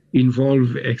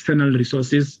involve external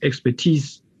resources,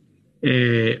 expertise,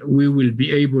 we will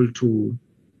be able to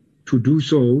do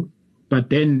so. But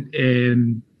then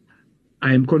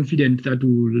I am confident that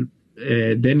we will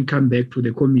then come back to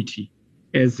the committee,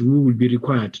 as we will be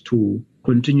required to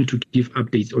continue to give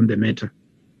updates on the matter,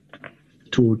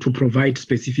 to provide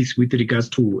specifics with regards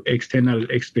to external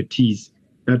expertise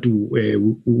that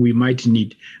we might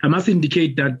need. I must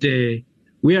indicate that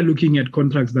we are looking at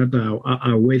contracts that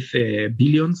are worth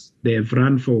billions. They have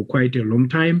run for quite a long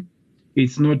time.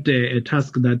 It's not a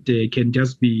task that can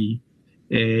just be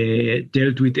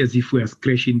dealt with as if we are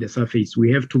scratching the surface.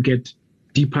 We have to get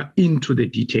deeper into the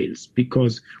details,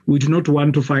 because we do not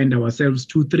want to find ourselves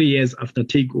 2-3 years after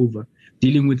takeover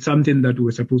dealing with something that we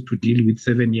were supposed to deal with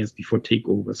 7 years before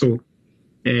takeover. So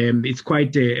it's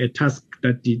quite a task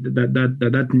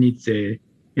that needs a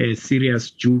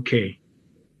serious due care.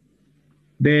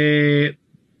 The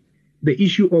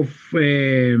issue of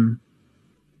the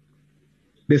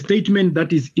statement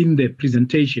that is in the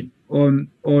presentation on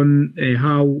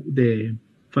how the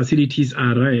facilities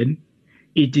are run,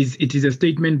 it is a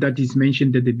statement that is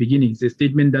mentioned at the beginning. It's a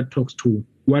statement that talks to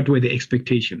what were the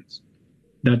expectations.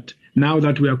 That now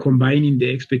that we are combining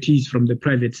the expertise from the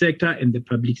private sector and the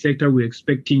public sector, we're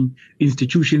expecting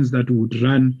institutions that would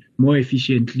run more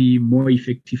efficiently, more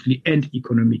effectively, and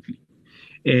economically.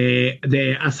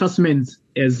 The assessments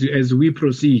as we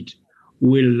proceed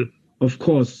will, of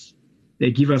course,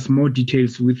 give us more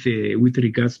details with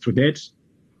regards to that.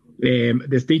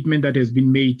 The statement that has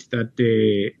been made that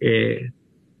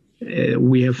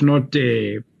we have not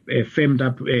firmed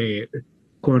up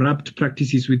corrupt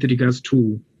practices with regards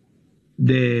to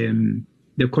the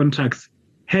contracts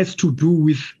has to do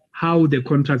with how the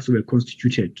contracts were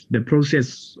constituted, the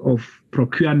process of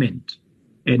procurement.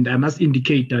 And I must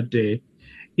indicate that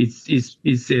it's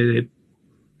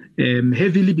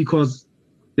heavily because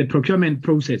the procurement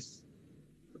process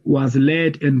was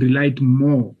led and relied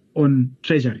more on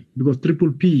Treasury, because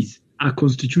triple Ps are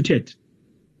constituted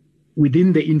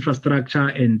within the infrastructure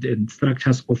and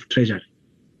structures of Treasury.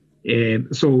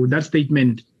 So that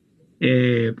statement,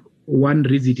 one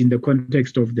reads it in the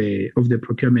context of the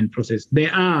procurement process.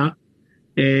 There are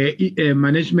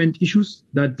management issues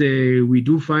that we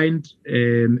do find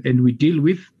and we deal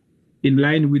with in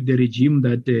line with the regime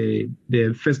that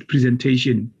the first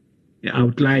presentation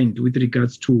outlined with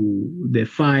regards to the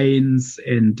fines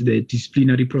and the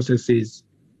disciplinary processes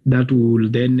that will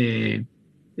then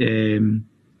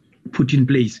put in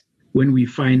place when we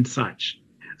find such.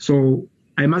 So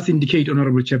I must indicate,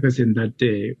 Honorable Chairperson, that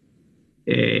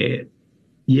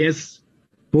yes,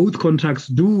 both contracts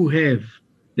do have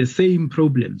the same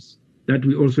problems that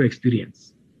we also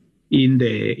experience in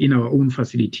our own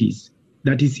facilities.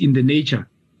 That is in the nature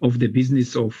of the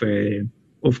business of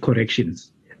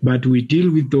corrections. But we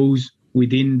deal with those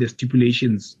within the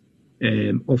stipulations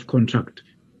of contract.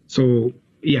 So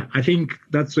yeah, I think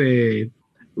that's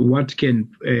what can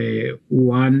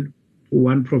one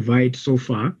provide so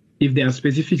far. If there are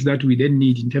specifics that we then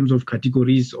need in terms of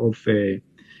categories of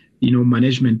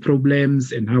management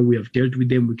problems and how we have dealt with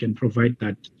them, we can provide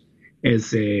that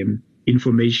as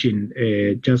information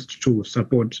just to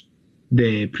support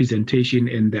the presentation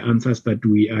and the answers that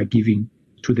we are giving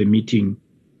to the meeting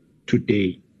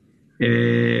today.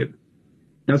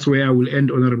 That's where I will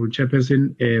end, Honorable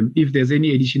Chairperson. If there's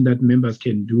any addition that members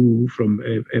can do from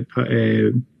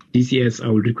DCS, I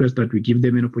will request that we give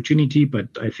them an opportunity, but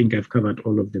I think I've covered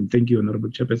all of them. Thank you, Honorable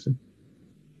Chairperson.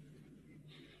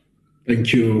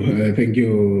 Thank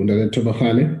you, Director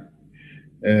Bahale.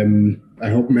 I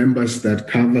hope members that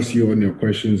covers you on your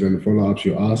questions and follow-ups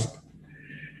you ask.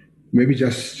 Maybe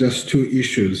just two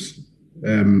issues.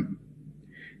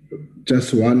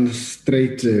 Just one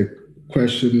straight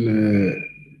question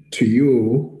to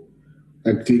you,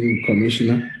 Acting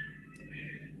Commissioner.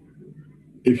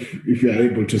 If you are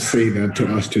able to say that to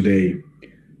us today,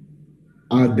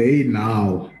 are they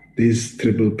now, these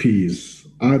triple Ps,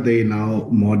 are they now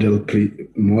model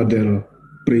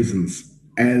prisons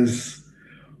as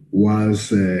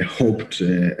was hoped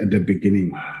at the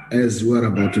beginning, as we're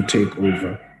about to take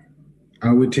over?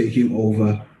 Are we taking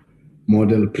over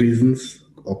model prisons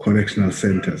or correctional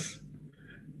centers?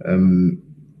 Are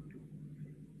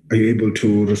you able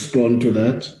to respond to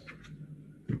that?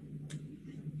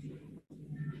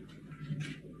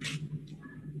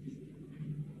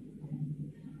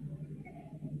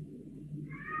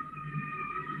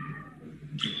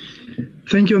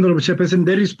 Thank you, Honorable Chairperson.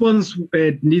 The response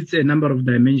needs a number of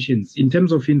dimensions. In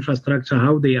terms of infrastructure,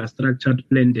 how they are structured,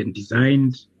 planned, and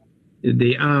designed,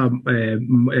 they are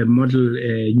model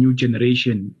new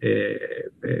generation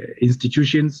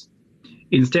institutions.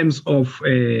 In terms of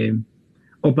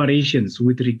operations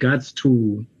with regards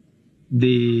to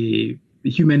the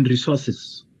human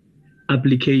resources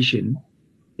application,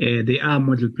 they are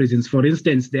model prisons. For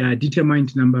instance, there are a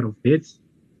determined number of beds,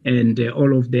 and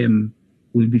all of them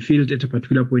will be filled at a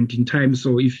particular point in time.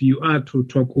 So if you are to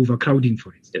talk overcrowding,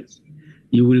 for instance,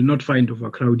 you will not find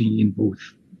overcrowding in both.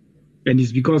 And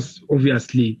it's because,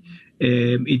 obviously,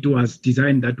 it was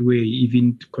designed that way,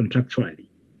 even contractually.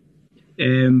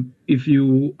 If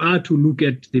you are to look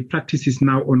at the practices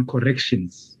now on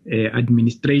corrections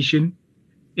administration,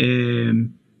 you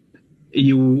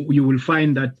will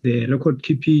find that the record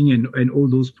keeping and all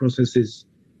those processes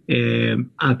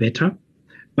are better.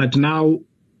 But now,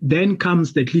 then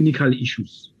comes the clinical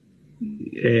issues,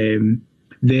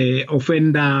 the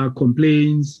offender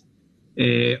complaints,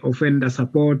 offender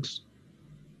support.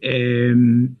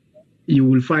 You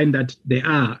will find that there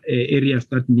are areas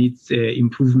that needs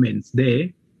improvements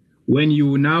there. When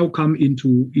you now come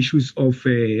into issues of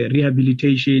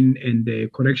rehabilitation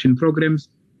and correction programs,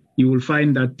 you will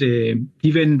find that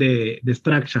given the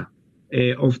structure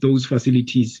of those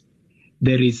facilities,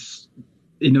 there is,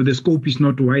 the scope is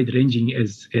not wide-ranging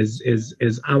as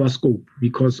our scope,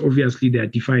 because obviously they are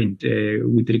defined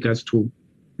with regards to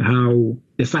how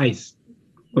the size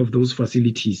of those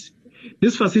facilities.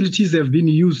 These facilities have been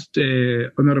used,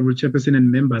 Honorable Chairperson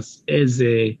and members, as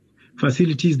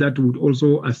facilities that would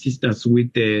also assist us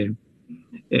with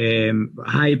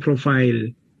high-profile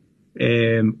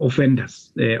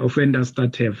offenders, offenders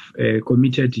that have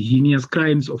committed heinous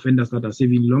crimes, offenders that are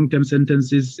serving long-term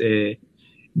sentences.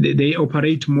 They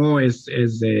operate more as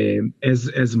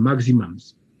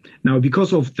maximums. Now,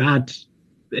 because of that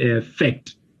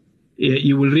fact,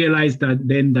 you will realize that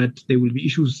then that there will be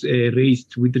issues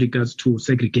raised with regards to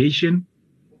segregation,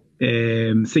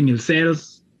 single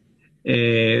cells,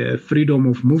 freedom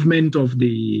of movement of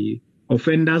the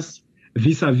offenders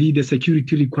vis-a-vis the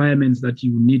security requirements that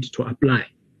you need to apply.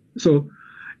 So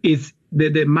it's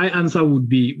my answer would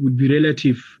be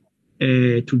relative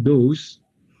to those.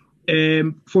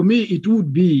 For me, it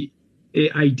would be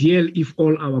ideal if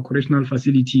all our correctional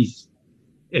facilities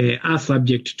are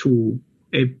subject to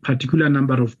a particular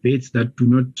number of beds that do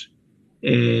not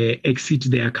exceed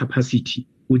their capacity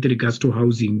with regards to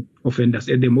housing offenders.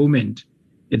 At the moment,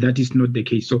 that is not the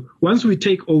case. So once we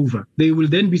take over, they will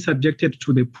then be subjected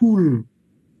to the pool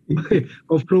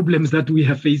of problems that we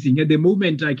are facing. At the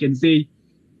moment, I can say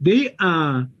they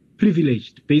are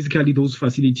privileged, basically those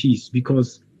facilities,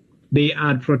 because they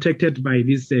are protected by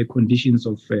these conditions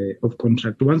of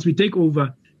contract. Once we take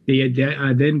over, they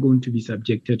are then going to be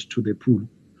subjected to the pool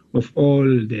of all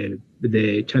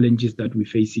the challenges that we're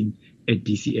facing at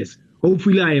DCS.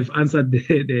 Hopefully, I have answered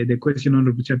the question,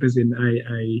 Honorable Chairperson.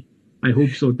 I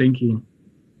hope so. Thank you.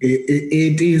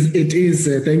 It is.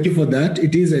 Thank you for that.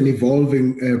 It is an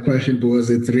evolving question because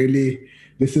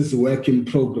this is work in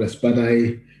progress. But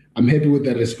I'm happy with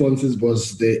the responses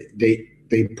because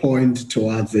they point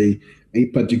towards a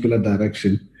particular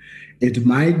direction. It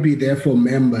might be there for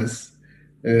members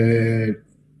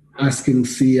asking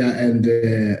Sia and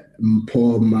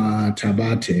Mpoma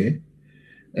Tabate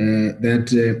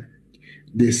that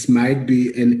this might be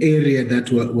an area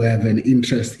that we have an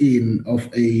interest in of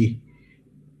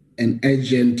an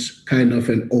urgent kind of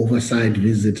an oversight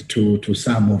visit to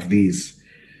some of these,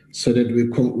 so that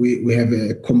we have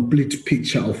a complete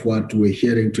picture of what we're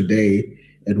hearing today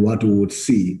and what we would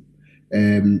see.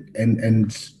 And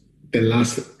the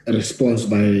last response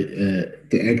by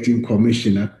the acting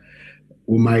commissioner,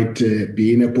 we might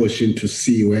be in a position to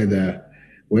see whether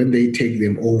when they take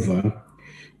them over,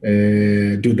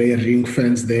 do they ring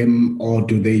fence them or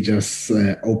do they just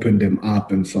open them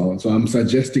up and so on? So I'm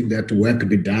suggesting that work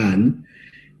be done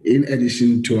in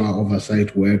addition to our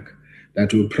oversight work,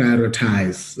 that we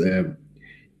prioritize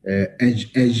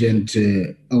urgent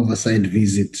oversight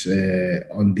visit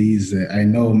on these. I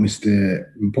know Mr.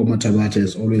 Mpoma Tabata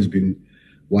has always been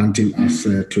wanting us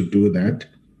to do that.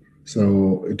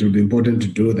 So it will be important to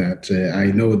do that.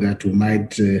 I know that we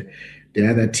might, the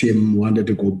other team wanted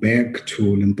to go back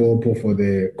to Limpopo for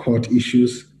the court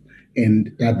issues,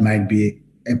 and that might be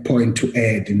a point to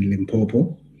add in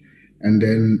Limpopo. And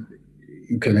then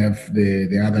you can have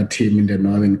the other team in the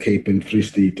Northern Cape and Free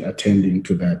State attending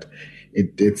to that.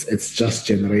 It's just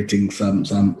generating some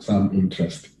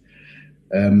interest.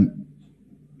 Can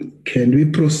we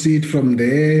proceed from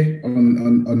there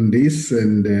on this?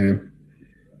 And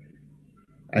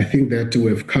I think that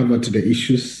we've covered the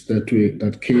issues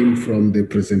that came from the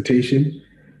presentation.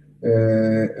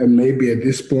 And maybe at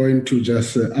this point to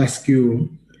just ask you,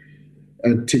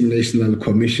 Acting National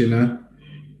Commissioner,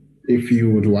 if you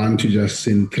would want to just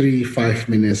in 3-5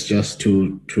 minutes just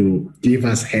to give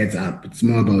us heads up. It's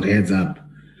more about heads up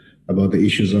about the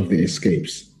issues of the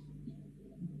escapes.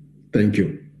 Thank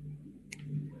you.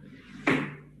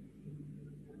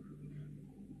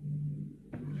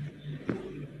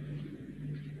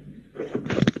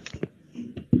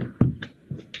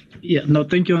 Yeah, no,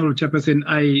 thank you, Honorable Chairperson.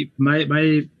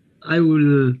 I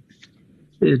will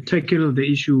tackle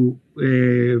the issue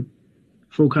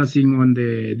focusing on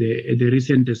the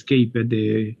recent escape at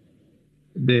the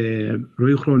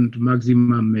Rooigrond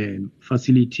maximum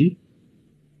facility.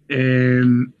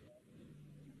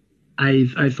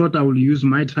 I thought I will use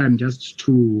my time just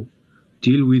to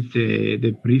deal with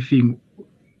the briefing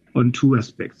on two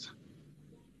aspects.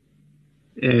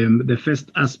 The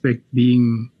first aspect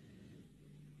being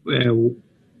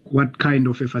what kind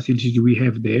of a facility do we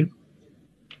have there?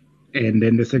 And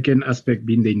then the second aspect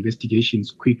being the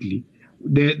investigations quickly.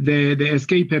 The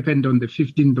escape happened on the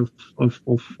 15th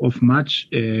of March.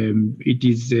 It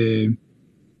is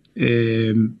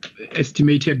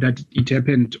estimated that it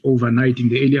happened overnight in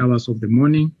the early hours of the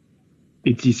morning.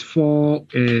 It is 4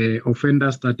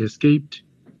 offenders that escaped.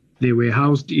 They were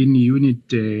housed in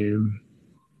Unit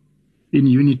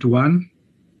 1.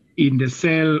 In the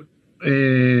cell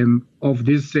of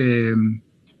these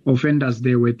offenders,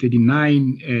 there were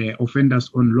 39 offenders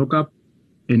on lockup,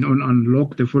 and on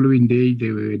unlock the following day,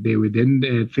 they were then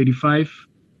 35.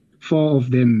 4 of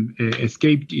them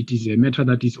escaped. It is a matter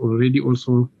that is already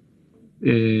also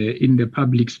in the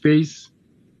public space.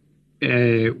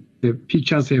 The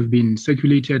pictures have been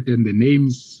circulated and the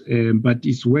names, but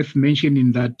it's worth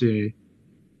mentioning that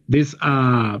these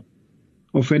are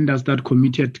offenders that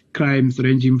committed crimes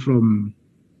ranging from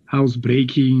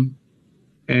housebreaking,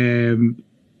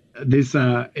 this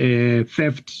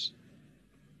theft,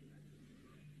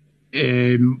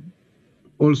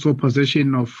 also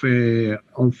possession of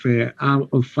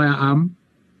firearm,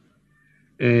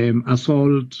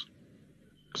 assault.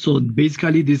 So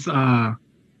basically, these are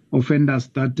offenders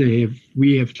that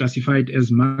we have classified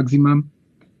as maximum.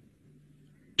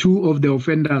 2 of the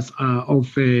offenders are of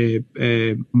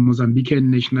Mozambican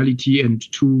nationality, and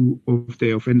 2 of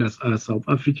the offenders are South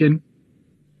African.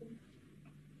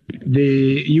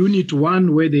 The unit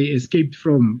 1, where they escaped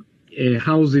from,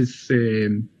 houses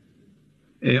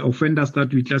offenders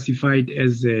that we classified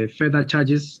as further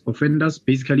charges offenders.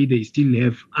 Basically, they still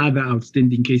have other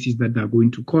outstanding cases that they are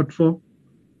going to court for.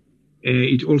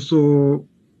 It also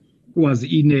was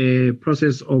in a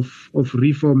process of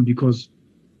reform, because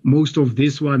most of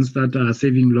these ones that are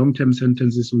serving long-term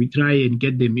sentences, we try and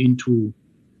get them into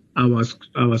our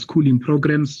schooling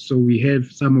programs. So we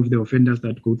have some of the offenders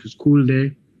that go to school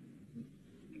there.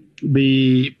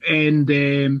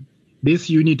 This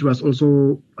unit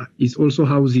is also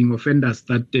housing offenders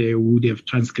that would have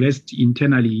transgressed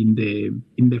internally in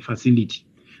the facility.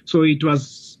 So it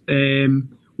was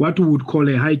what we would call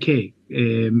a high care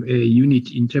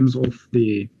unit in terms of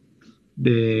the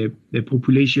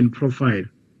population profile.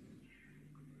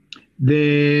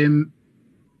 The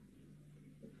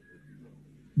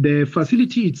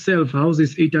facility itself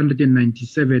houses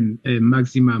 897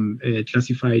 maximum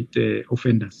classified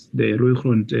offenders, the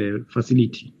Rooigrond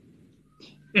facility.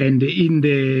 And in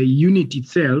the unit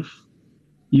itself,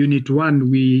 Unit 1,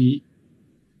 we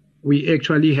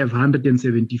actually have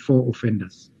 174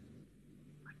 offenders.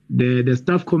 The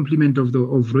staff complement of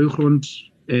Rooigrond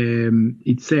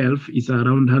itself is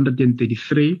around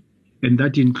 133, and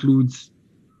that includes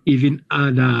even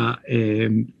other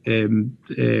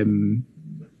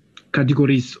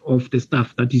categories of the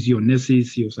staff. That is your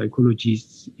nurses, your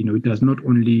psychologists. It does not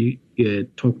only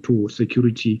talk to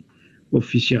security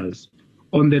officials.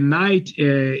 On the night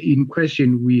in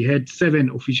question, we had 7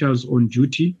 officials on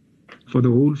duty for the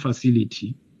whole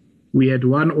facility. We had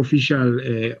 1 official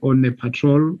on a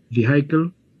patrol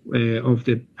vehicle of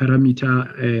the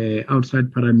perimeter,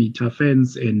 outside perimeter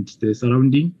fence and the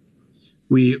surrounding.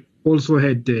 We also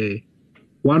had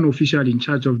 1 official in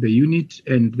charge of the unit,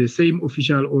 and the same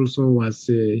official also was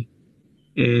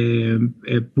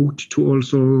booked to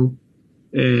also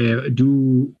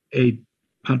do a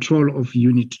patrol of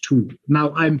Unit 2.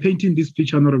 Now, I'm painting this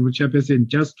picture, Honorable Chairperson,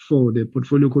 just for the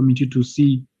Portfolio Committee to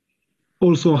see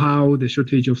also how the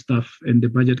shortage of staff and the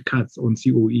budget cuts on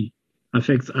COE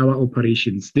affects our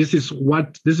operations. This is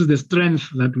the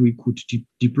strength that we could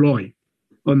deploy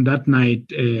on that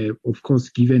night, of course,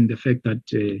 given the fact that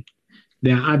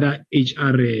there are other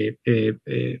HR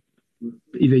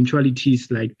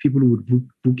eventualities, like people would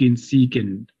book in sick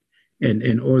and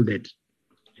all that.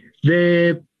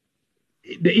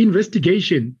 The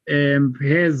investigation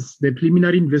the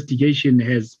preliminary investigation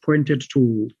has pointed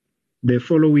to the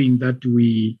following, that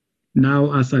we now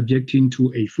are subjecting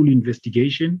to a full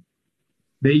investigation.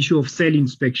 The issue of cell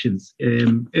inspections.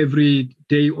 Every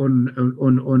day on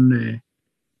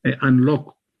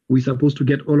unlock, we're supposed to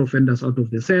get all offenders out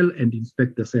of the cell and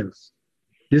inspect the cells.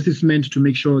 This is meant to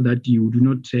make sure that you do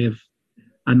not have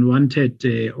unwanted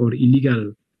or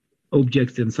illegal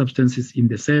objects and substances in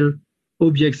the cell.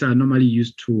 Objects are normally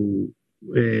used to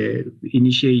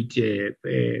initiate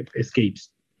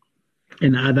escapes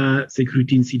and other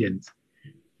security incidents.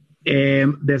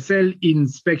 The cell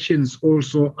inspections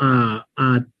also are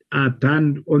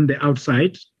done on the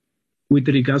outside with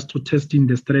regards to testing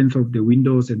the strength of the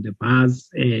windows and the bars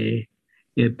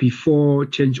before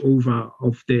changeover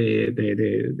of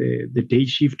the day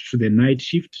shift to the night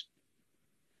shift.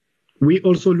 We're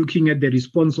also looking at the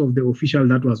response of the official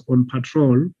that was on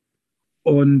patrol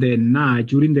on the night,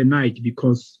 during the night,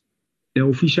 because the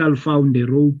official found a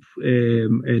rope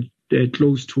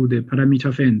close to the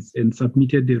perimeter fence and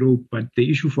submitted the rope. But the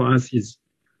issue for us is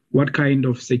what kind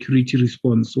of security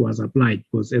response was applied,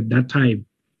 because at that time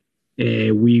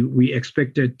we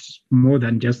expected more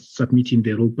than just submitting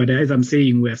the rope. But as I'm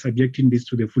saying, we are subjecting this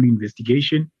to the full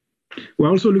investigation. We're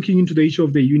also looking into the issue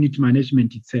of the unit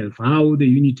management itself, how the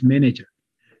unit manager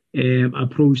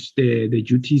approached the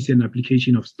duties and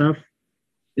application of staff,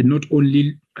 and not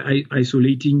only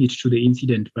isolating it to the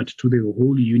incident, but to the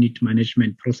whole unit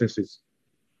management processes.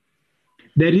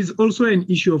 There is also an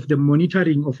issue of the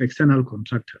monitoring of external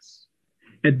contractors.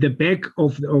 At the back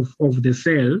of the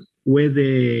cell, where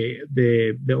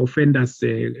the offenders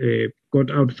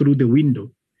got out through the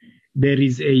window, there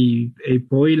is a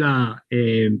boiler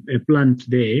plant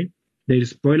there There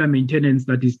is boiler maintenance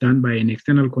that is done by an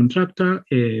external contractor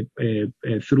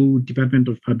through Department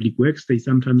of Public Works. They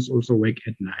sometimes also work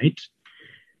at night.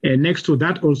 Next to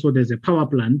that, also, there's a power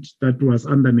plant that was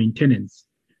under maintenance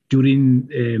during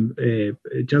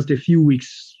just a few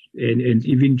weeks, and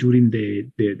even during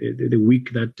the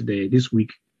week that this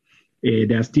week,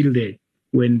 they are still there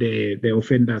when the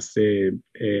offenders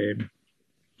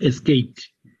escaped.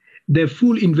 The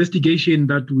full investigation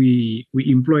that we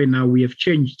employ now, we have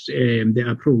changed the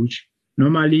approach.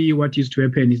 Normally, what used to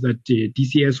happen is that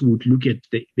DCS would look at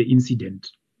the incident.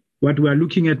 What we are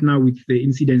looking at now with the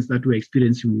incidents that we're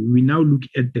experiencing, we now look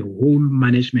at the whole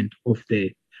management of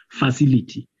the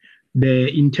facility. The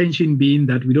intention being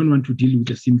that we don't want to deal with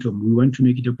the symptom. We want to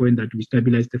make it a point that we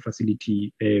stabilize the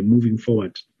facility moving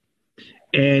forward.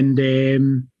 And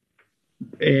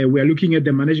we are looking at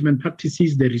the management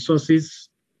practices, the resources.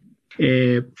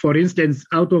 For instance,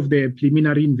 out of the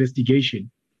preliminary investigation,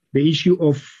 the issue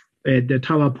of the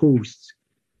tower posts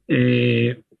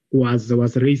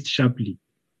was raised sharply,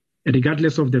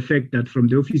 regardless of the fact that from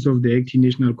the Office of the Acting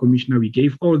National Commissioner, we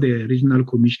gave all the regional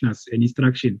commissioners an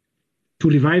instruction to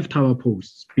revive tower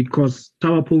posts, because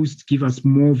tower posts give us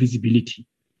more visibility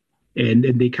and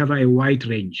they cover a wide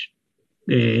range,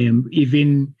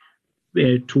 even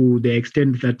to the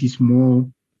extent that is more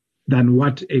than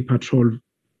what a patrol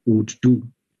would do.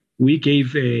 We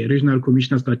gave regional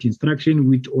commissioners that instruction,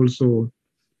 with also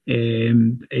a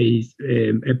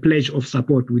pledge of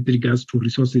support with regards to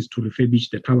resources to refurbish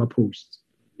the tower posts,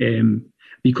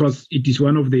 because it is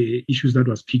one of the issues that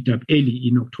was picked up early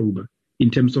in October in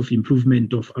terms of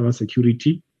improvement of our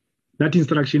security. That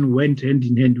instruction went hand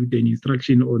in hand with an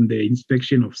instruction on the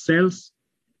inspection of cells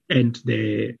and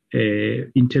the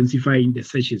intensifying the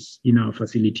searches in our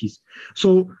facilities.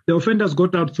 So the offenders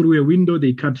got out through a window,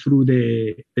 they cut through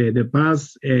the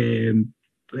bars, and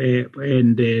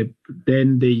then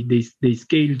they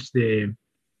scaled the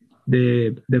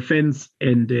fence,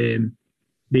 and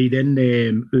they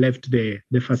then left the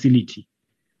facility.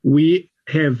 We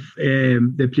have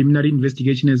the preliminary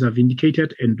investigation, as I've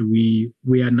indicated, and we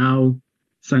are now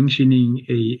sanctioning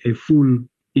a full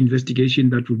investigation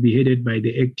that will be headed by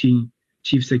the acting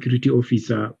chief security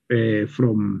officer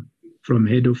from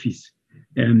head office.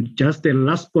 And just the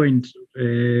last point,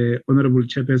 Honorable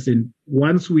Chairperson,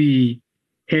 once we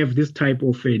have this type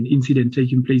of an incident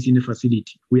taking place in a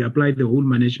facility, we apply the whole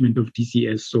management of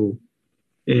DCS. So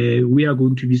we are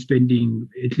going to be spending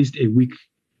at least a week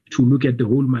to look at the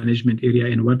whole management area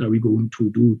and what are we going to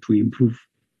do to improve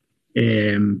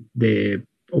the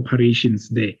operations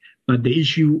there. But the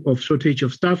issue of shortage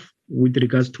of staff with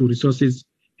regards to resources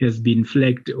has been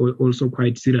flagged also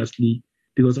quite seriously,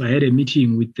 because I had a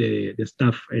meeting with the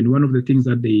staff, and one of the things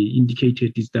that they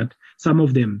indicated is that some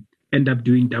of them end up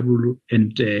doing double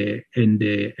and 3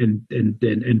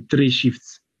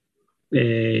 shifts.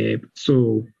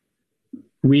 So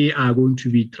we are going to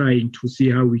be trying to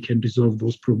see how we can resolve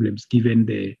those problems given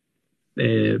the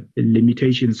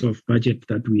limitations of budget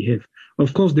that we have.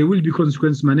 Of course, there will be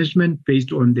consequence management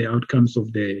based on the outcomes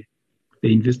of the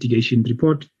investigation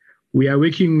report. We are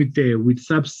working with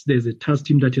SAPS. There's a task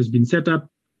team that has been set up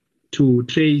to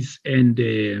trace and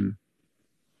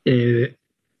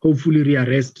hopefully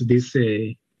rearrest these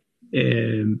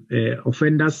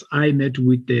offenders. I met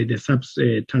with the SAPS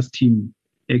task team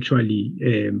actually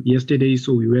yesterday,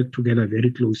 so we work together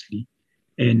very closely,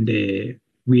 and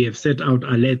we have set out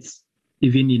alerts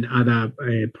even in other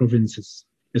provinces,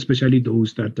 especially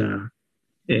those that are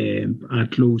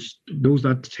close, those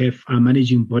that are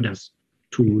managing borders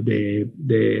to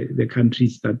the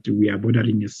countries that we are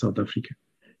bordering as South Africa.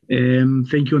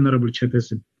 Thank you, Honorable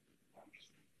Chairperson.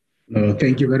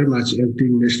 Thank you very much,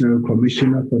 Acting National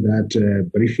Commissioner, for that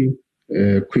briefing.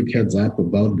 Quick heads up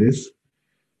about this.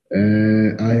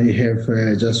 I have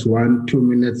just 1-2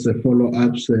 minutes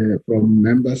follow-ups from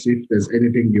members if there's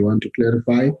anything you want to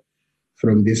clarify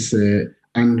from this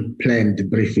unplanned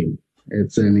briefing.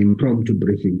 It's an impromptu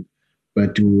briefing,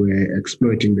 but we're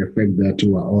exploiting the fact that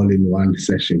we are all in one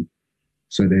session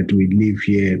so that we leave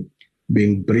here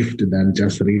being briefed than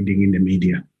just reading in the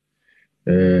media.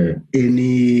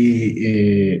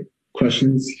 Any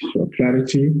questions or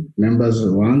clarity members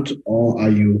want, or are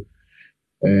you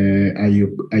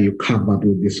covered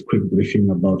with this quick briefing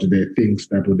about the things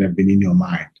that would have been in your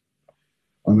mind?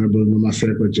 Honorable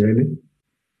Nomaseko Jele.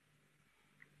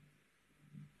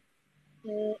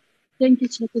 Thank you,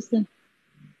 Chairperson.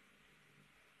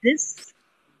 This,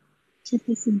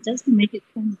 Chairperson, just to make it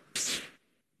comment,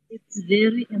 it's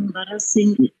very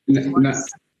embarrassing.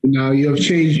 Now you have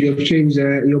changed your position.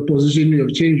 You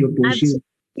have changed your position.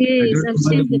 Yes, I've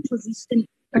changed the position.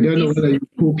 I don't know whether you're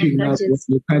cooking now, but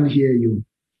we can't hear you.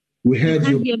 We heard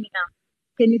you. Can't hear me now.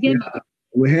 Can you hear me?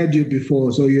 We heard you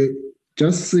before, so you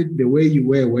just sit the way you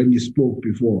were when you spoke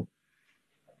before.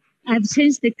 I've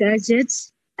changed the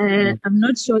gadgets. I'm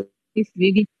not sure if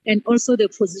maybe, and also the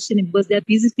positioning, because they're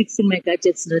busy fixing my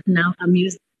gadgets right now. I'm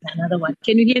using another one.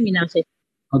 Can you hear me now, Chair?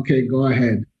 Okay, go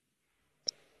ahead.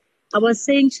 I was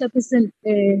saying, Chairperson,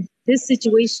 this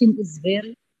situation is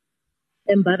very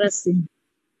embarrassing,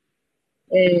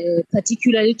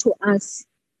 particularly to us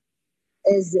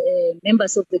as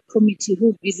members of the committee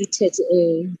who visited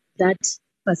that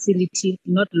facility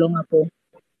not long ago.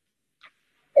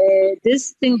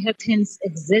 This thing happens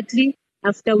exactly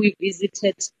after we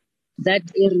visited that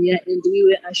area, and we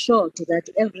were assured that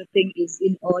everything is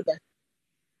in order.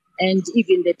 And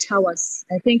even the towers,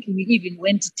 I think we even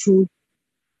went to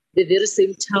the very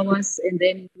same towers, and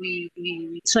then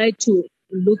we tried to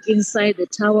look inside the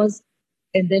towers,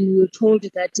 and then we were told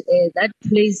that that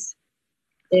place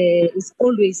is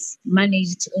always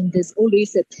managed, and there's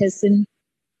always a person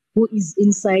who is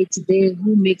inside there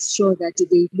who makes sure that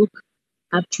they look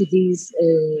up to these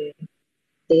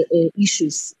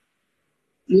issues.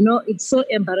 You know, it's so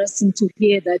embarrassing to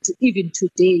hear that even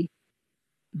today,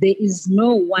 there is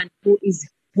no one who is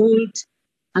held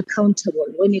accountable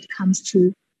when it comes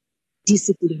to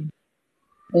discipline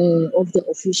of the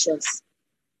officials.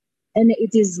 And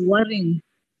it is worrying,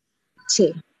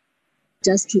 Chair,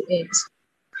 just to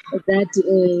add,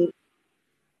 that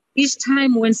each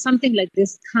time when something like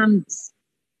this comes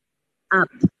up,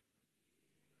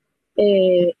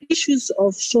 issues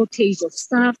of shortage of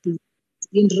staff is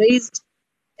being raised,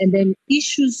 and then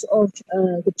issues of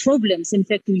the problems. In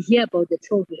fact, we hear about the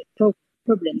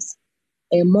problems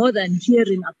more than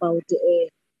hearing about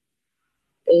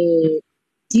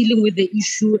dealing with the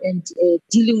issue and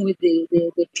dealing with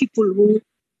the people who,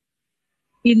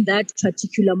 in that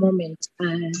particular moment,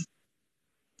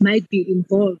 might be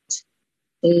involved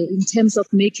in terms of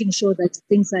making sure that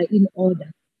things are in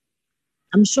order.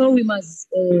 I'm sure we must,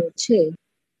 Chair,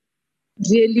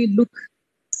 really look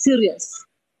serious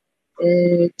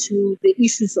to the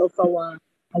issues of our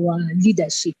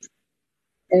leadership,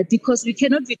 because we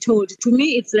cannot be told. To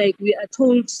me, it's like we are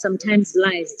told sometimes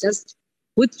lies, just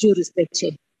with due respect,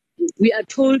 Chair. We are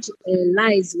told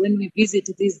lies when we visit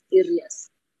these areas,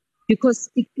 because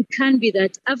it can't be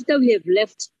that after we have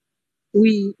left,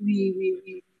 we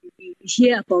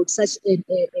hear about such a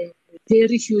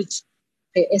very huge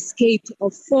escape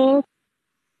of 4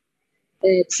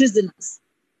 prisoners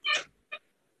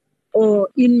or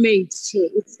inmates.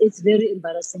 It's very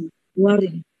embarrassing,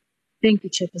 worrying. Thank you,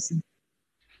 Chairperson.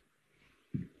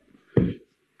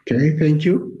 Okay, thank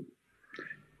you.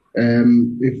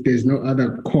 If there's no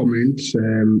other comments,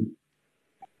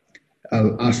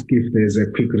 I'll ask if there's a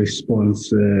quick response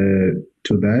to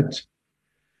that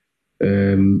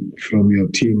from your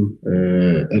team,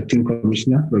 Acting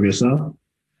Commissioner, from yourself.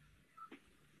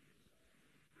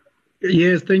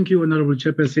 Yes, thank you, Honorable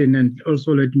Chairperson, and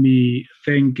also let me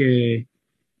thank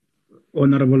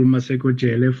Honorable Maseko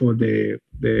Jele for the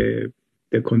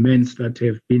comments that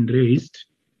have been raised.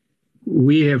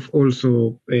 We have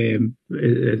also,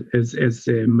 as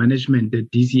management, the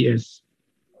DCS,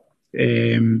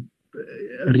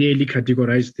 really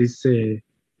categorized this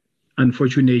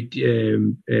unfortunate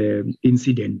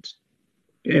incident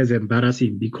as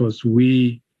embarrassing, because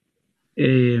we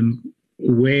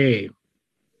were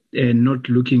not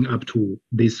looking up to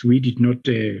this. We did not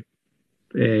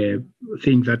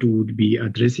think that we would be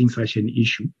addressing such an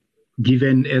issue,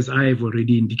 given, as I have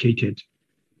already indicated,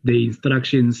 the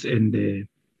instructions and the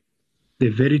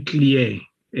very clear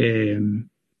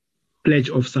pledge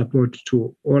of support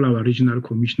to all our regional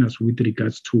commissioners with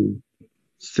regards to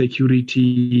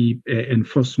security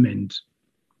enforcement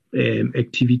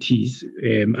activities.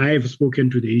 I have spoken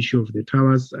to the issue of the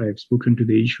towers. I have spoken to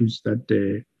the issues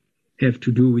that have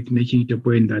to do with making it a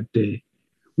point that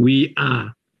we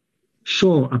are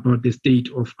sure about the state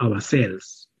of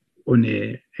ourselves on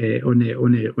a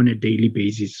daily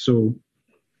basis. So,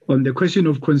 on the question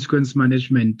of consequence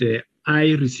management,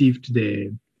 I received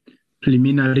the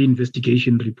preliminary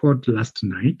investigation report last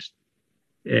night.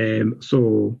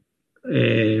 So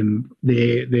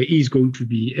there is going to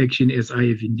be action, as I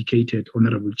have indicated,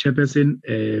 Honorable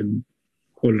Chairperson,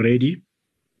 already.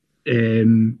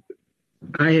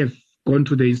 I have gone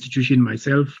to the institution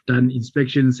myself, done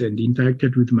inspections and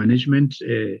interacted with management,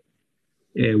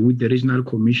 with the regional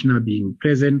commissioner being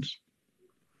present.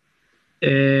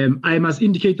 I must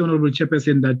indicate, Honorable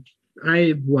Chairperson, that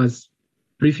I was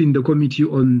briefing the committee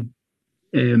on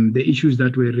the issues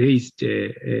that were raised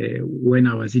when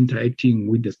I was interacting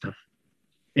with the staff.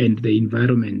 and the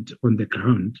environment on the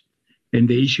ground. And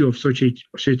the issue of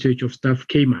shortage of staff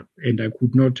came up, and I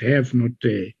could not have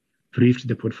briefed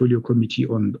the portfolio committee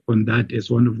on that as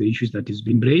one of the issues that has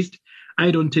been raised.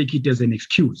 I don't take it as an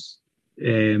excuse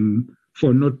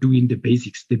for not doing the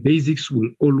basics. The basics will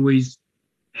always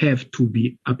have to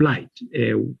be applied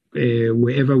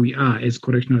wherever we are as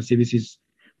correctional services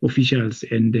officials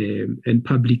and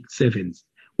public servants,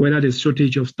 whether there's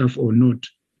shortage of staff or not.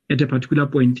 At a particular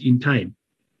point in time,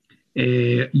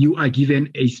 you are given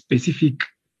a specific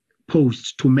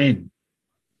post to man.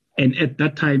 And at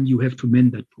that time, you have to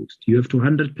man that post. You have to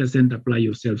 100% apply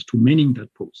yourselves to manning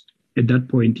that post at that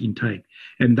point in time.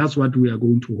 And that's what we are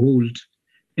going to hold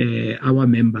our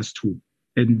members to.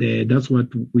 And that's what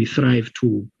we strive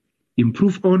to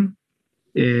improve on.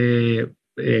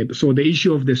 So the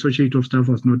issue of the shortage of staff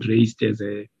was not raised as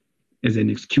an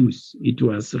excuse. It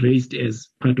was raised as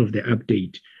part of the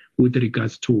update with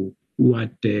regards to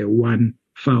what one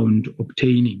found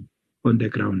obtaining on the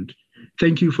ground.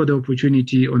 Thank you for the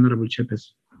opportunity, Honorable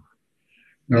Chairperson.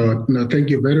 No, thank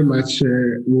you very much.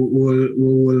 We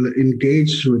will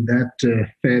engage with that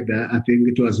further. I think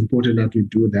it was important that we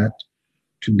do that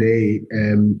today.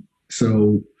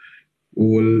 So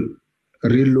we'll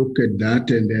relook at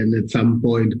that and then at some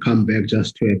point come back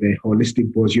just to have a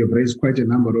holistic pause. You have raised quite a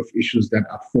number of issues that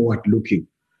are forward-looking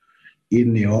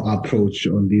in your approach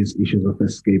on these issues of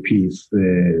escapees,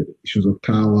 issues of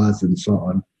towers and so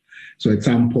on. So at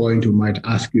some point we might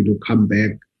ask you to come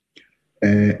back,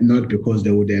 not because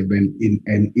there would have been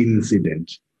an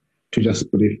incident, to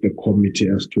just brief the committee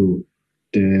as to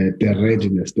the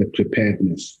readiness, the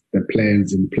preparedness, the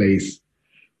plans in place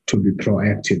to be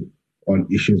proactive on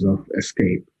issues of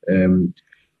escape. In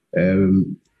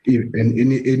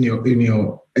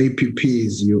your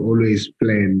APPs, you always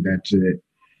plan that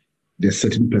there's a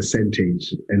certain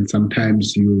percentage, and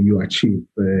sometimes you achieve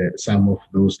some of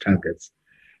those targets.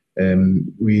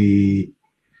 We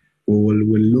will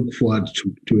look forward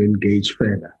to engage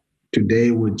further.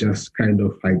 Today, we just kind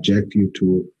of hijacked you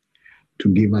to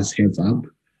give us heads up.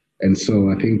 And so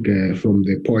I think from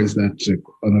the points that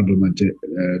Honorable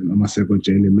Nomaseko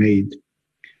Jele made,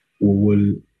 we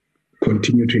will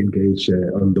continue to engage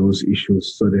on those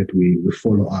issues so that we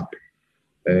follow up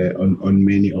on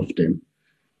many of them.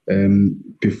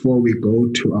 Before we go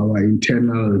to our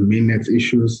internal minutes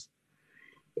issues,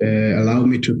 allow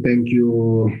me to thank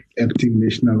you, Acting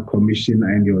National Commissioner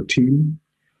and your team,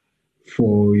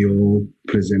 for your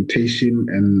presentation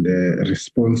and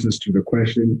responses to the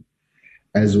question,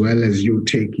 as well as you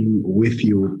taking with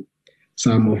you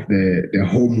some of the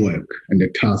homework and the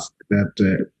task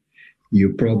that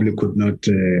you probably could not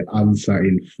answer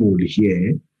in full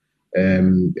here.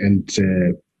 And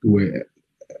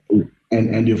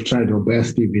you've tried your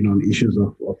best even on issues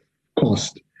of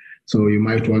cost. So you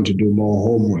might want to do more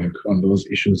homework on those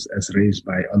issues as raised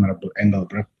by Honorable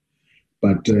Engelbrecht.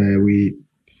 But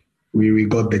we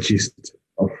got the gist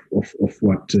of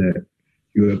what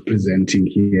you are presenting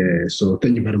here. So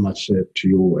thank you very much to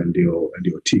you and your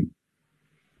team.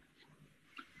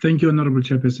 Thank you, Honorable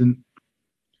Chairperson.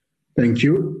 Thank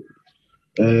you.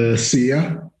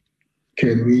 Sia,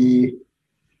 can we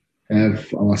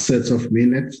have our sets of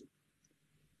minutes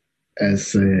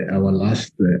as our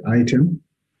last item?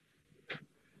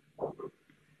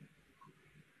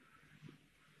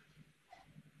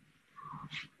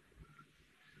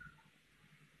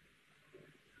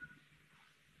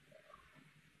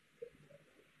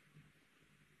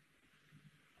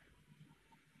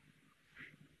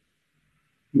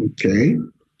 Okay.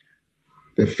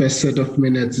 The first set of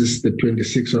minutes is the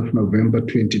 26th of November,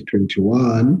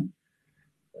 2021.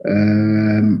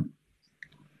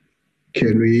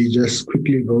 Can we just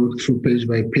quickly go through page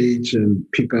by page and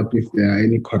pick up if there are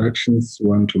any corrections you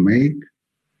want to make?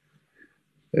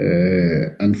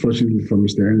 Unfortunately for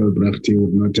Mr. Engelbrecht, he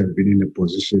would not have been in a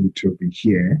position to be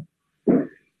here.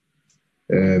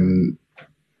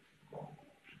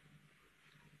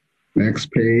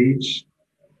 Next page.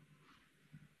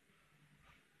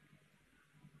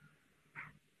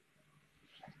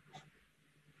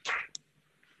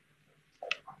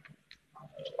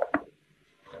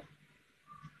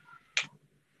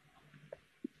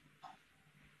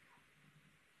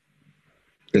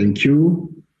 Thank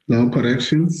you. No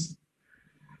corrections.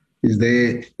 Is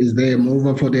there a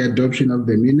mover for the adoption of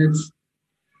the minutes?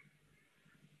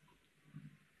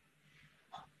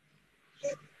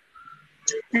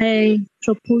 I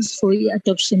propose for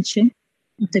adoption, Chair,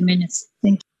 of the minutes.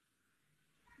 Thank you.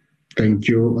 Thank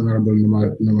you, Honorable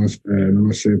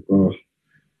Nomaseko.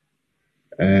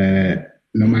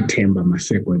 Nomathemba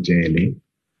Maseko Jele.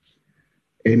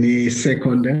 Any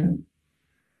seconder?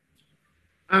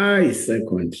 I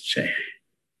second, Chair.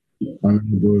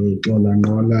 Honorable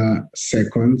Olangola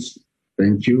seconds.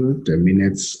 Thank you. The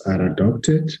minutes are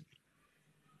adopted.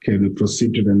 Can we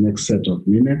proceed to the next set of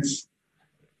minutes?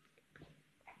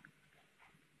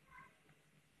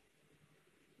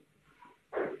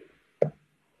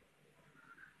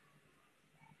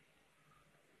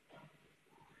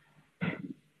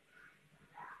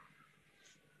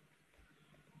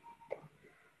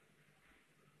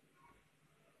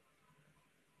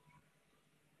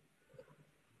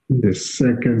 The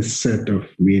second set of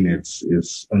minutes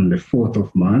is on the 4th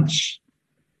of March,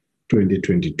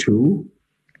 2022.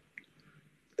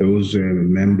 Those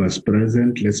members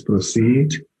present, let's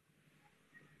proceed.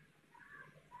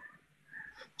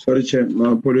 Sorry, Chair.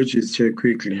 My apologies, Chair,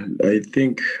 quickly. I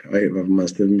think I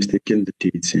must have mistaken the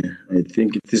dates here. I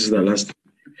think this is the last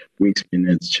week's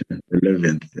minutes, Chair,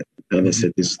 11th. The other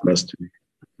set is last week.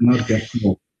 Not the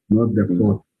 4th, not the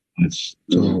 4th March.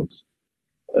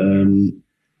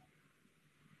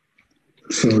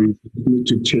 So you need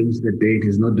to change the date.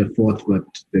 It's not the 4th, but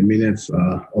the minutes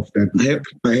are of that.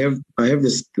 I have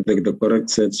this the correct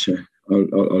set, Chair.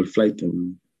 I'll flight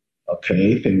them.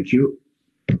 Okay, thank you.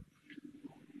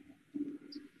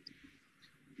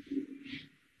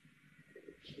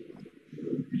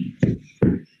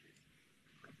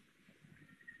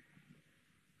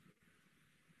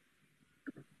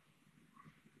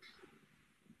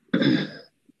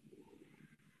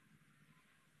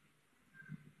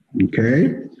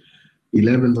 Okay,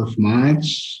 11th of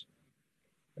March.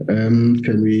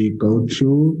 Can we go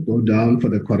down for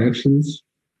the corrections?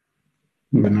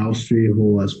 We now see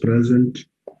who was present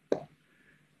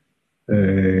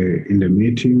in the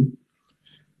meeting.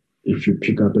 If you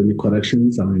pick up any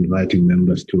corrections, I'm inviting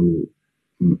members to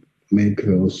make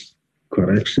those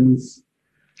corrections.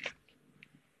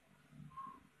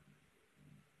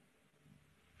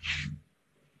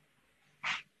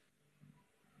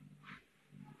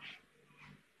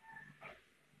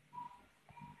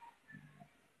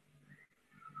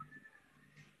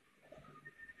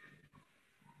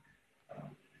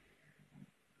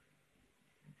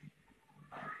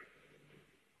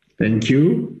 Thank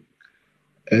you.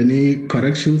 Any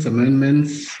corrections,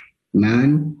 amendments?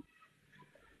 None.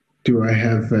 Do I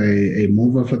have a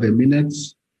mover for the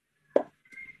minutes?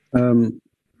 I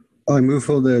move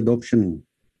for the adoption.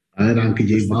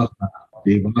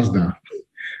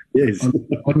 Yes.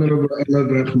 Honorable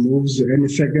Elbrecht moves. Any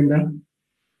seconder?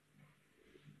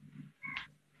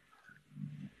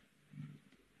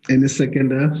 Any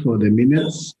seconder for the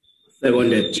minutes?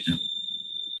 Seconded.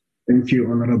 Thank you,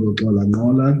 Honorable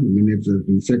Olangola. The minutes have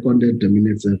been seconded. The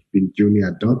minutes have been duly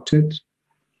adopted.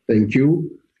 Thank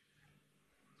you.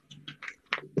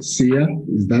 Sia,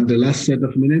 is that the last set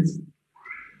of minutes?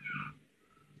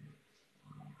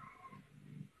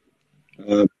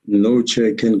 No, Chair.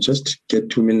 I can just get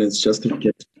 2 minutes just to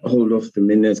get hold of the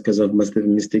minutes because I must have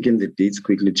mistaken the dates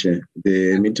quickly, Chair.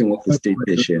 The meeting of the state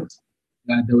patients.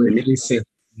 There were 3 sets of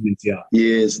minutes, yeah.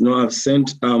 Yes, no, I've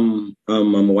sent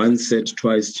one set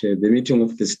twice, Chair. The meeting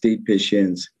of the state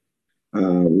patients. I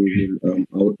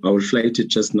will flight it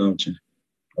just now, Chair.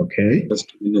 Okay. Just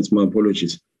 2 minutes. My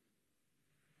apologies.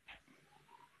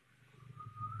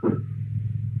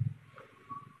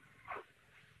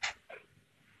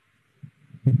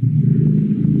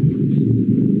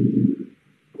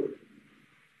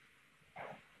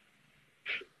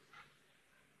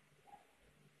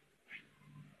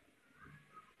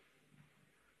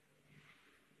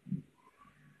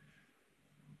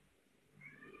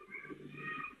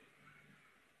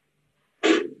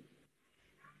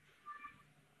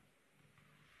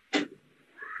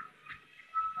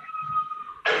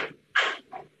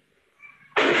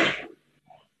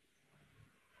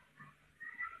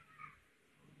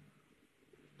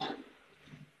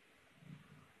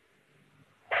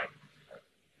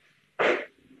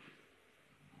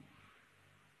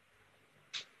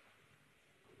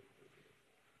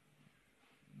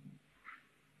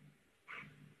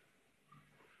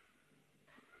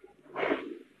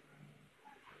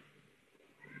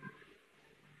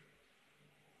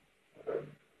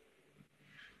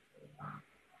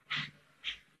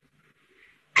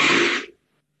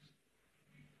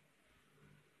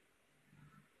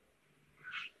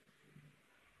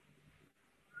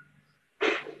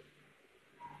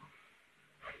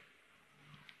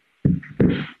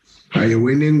 Are you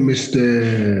winning,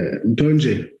 Mr.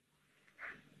 Ntonje?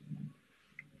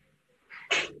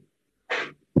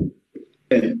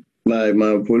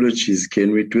 My apologies.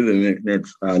 Can we do the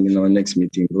next in our next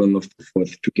meeting, one of the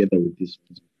 4th, together with this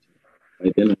one?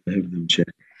 I don't have them, Chair.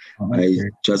 Okay. I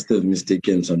just have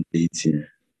mistaken some dates here.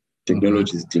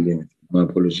 Technology is dealing with it. My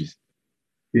apologies.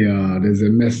 Yeah, there's a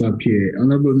mess up here.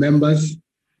 Honorable members,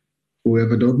 who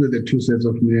have adopted the 2 sets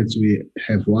of minutes, we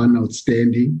have one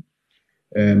outstanding.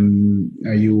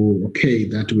 Are you okay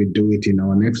that we do it in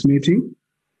our next meeting?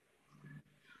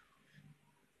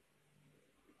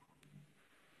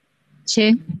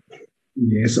 Chair.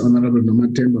 Yes, Honorable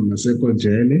Nomatemba Maseko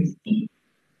Jele.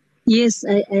 Yes,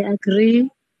 I agree.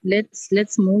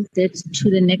 Let's move that to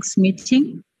the next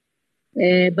meeting.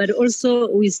 But also,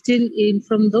 we still,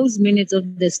 from those minutes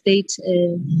of the state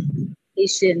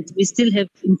patient, we still have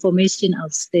information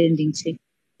outstanding, Chair.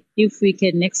 If we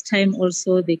can next time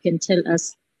also, they can tell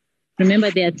us.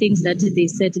 Remember, there are things that they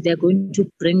said they're going to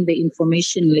bring the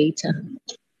information later.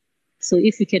 So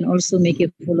if you can also make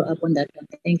a follow-up on that one.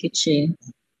 Thank you, Chair.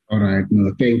 All right,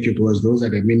 no, thank you, because those are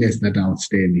the minutes that are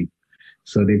outstanding.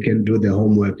 So they can do the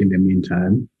homework in the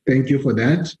meantime. Thank you for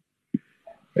that.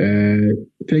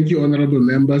 Thank you, honorable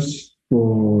members,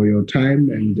 for your time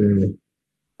and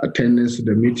attendance to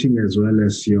the meeting, as well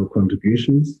as your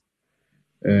contributions.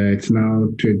 It's now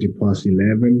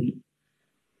 11:20.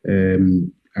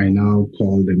 I now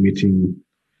call the meeting,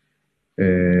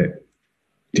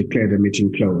 declare the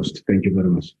meeting closed. Thank you very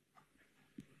much.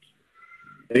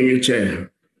 Thank you,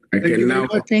 Chair. Thank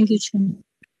you, Chair.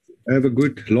 Have a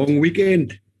good long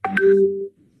weekend.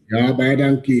 Ja, baie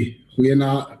dankie. Goeie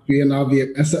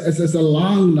naweek. Is 'n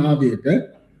lang naweek, hè?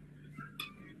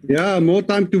 Yeah, more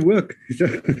time to work.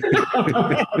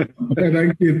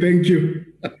 Thank you.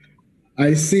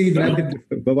 I see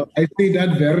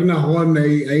that Werner Horn,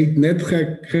 hy het net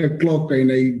geklok en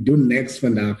hy doen niks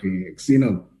vandag hier. Ek sien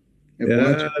hom.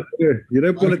 Yeah, you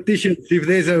know, politicians, if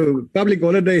there's a public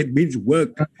holiday, it means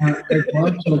work.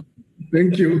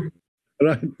 Thank you.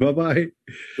 Right, bye-bye.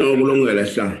 No, kulungile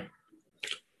sir.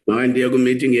 Manje ndiya ku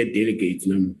meeting ye delegates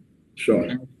nami.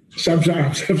 Sure. Sharp.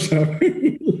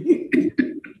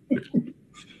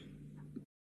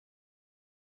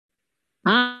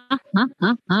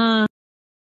 Ha.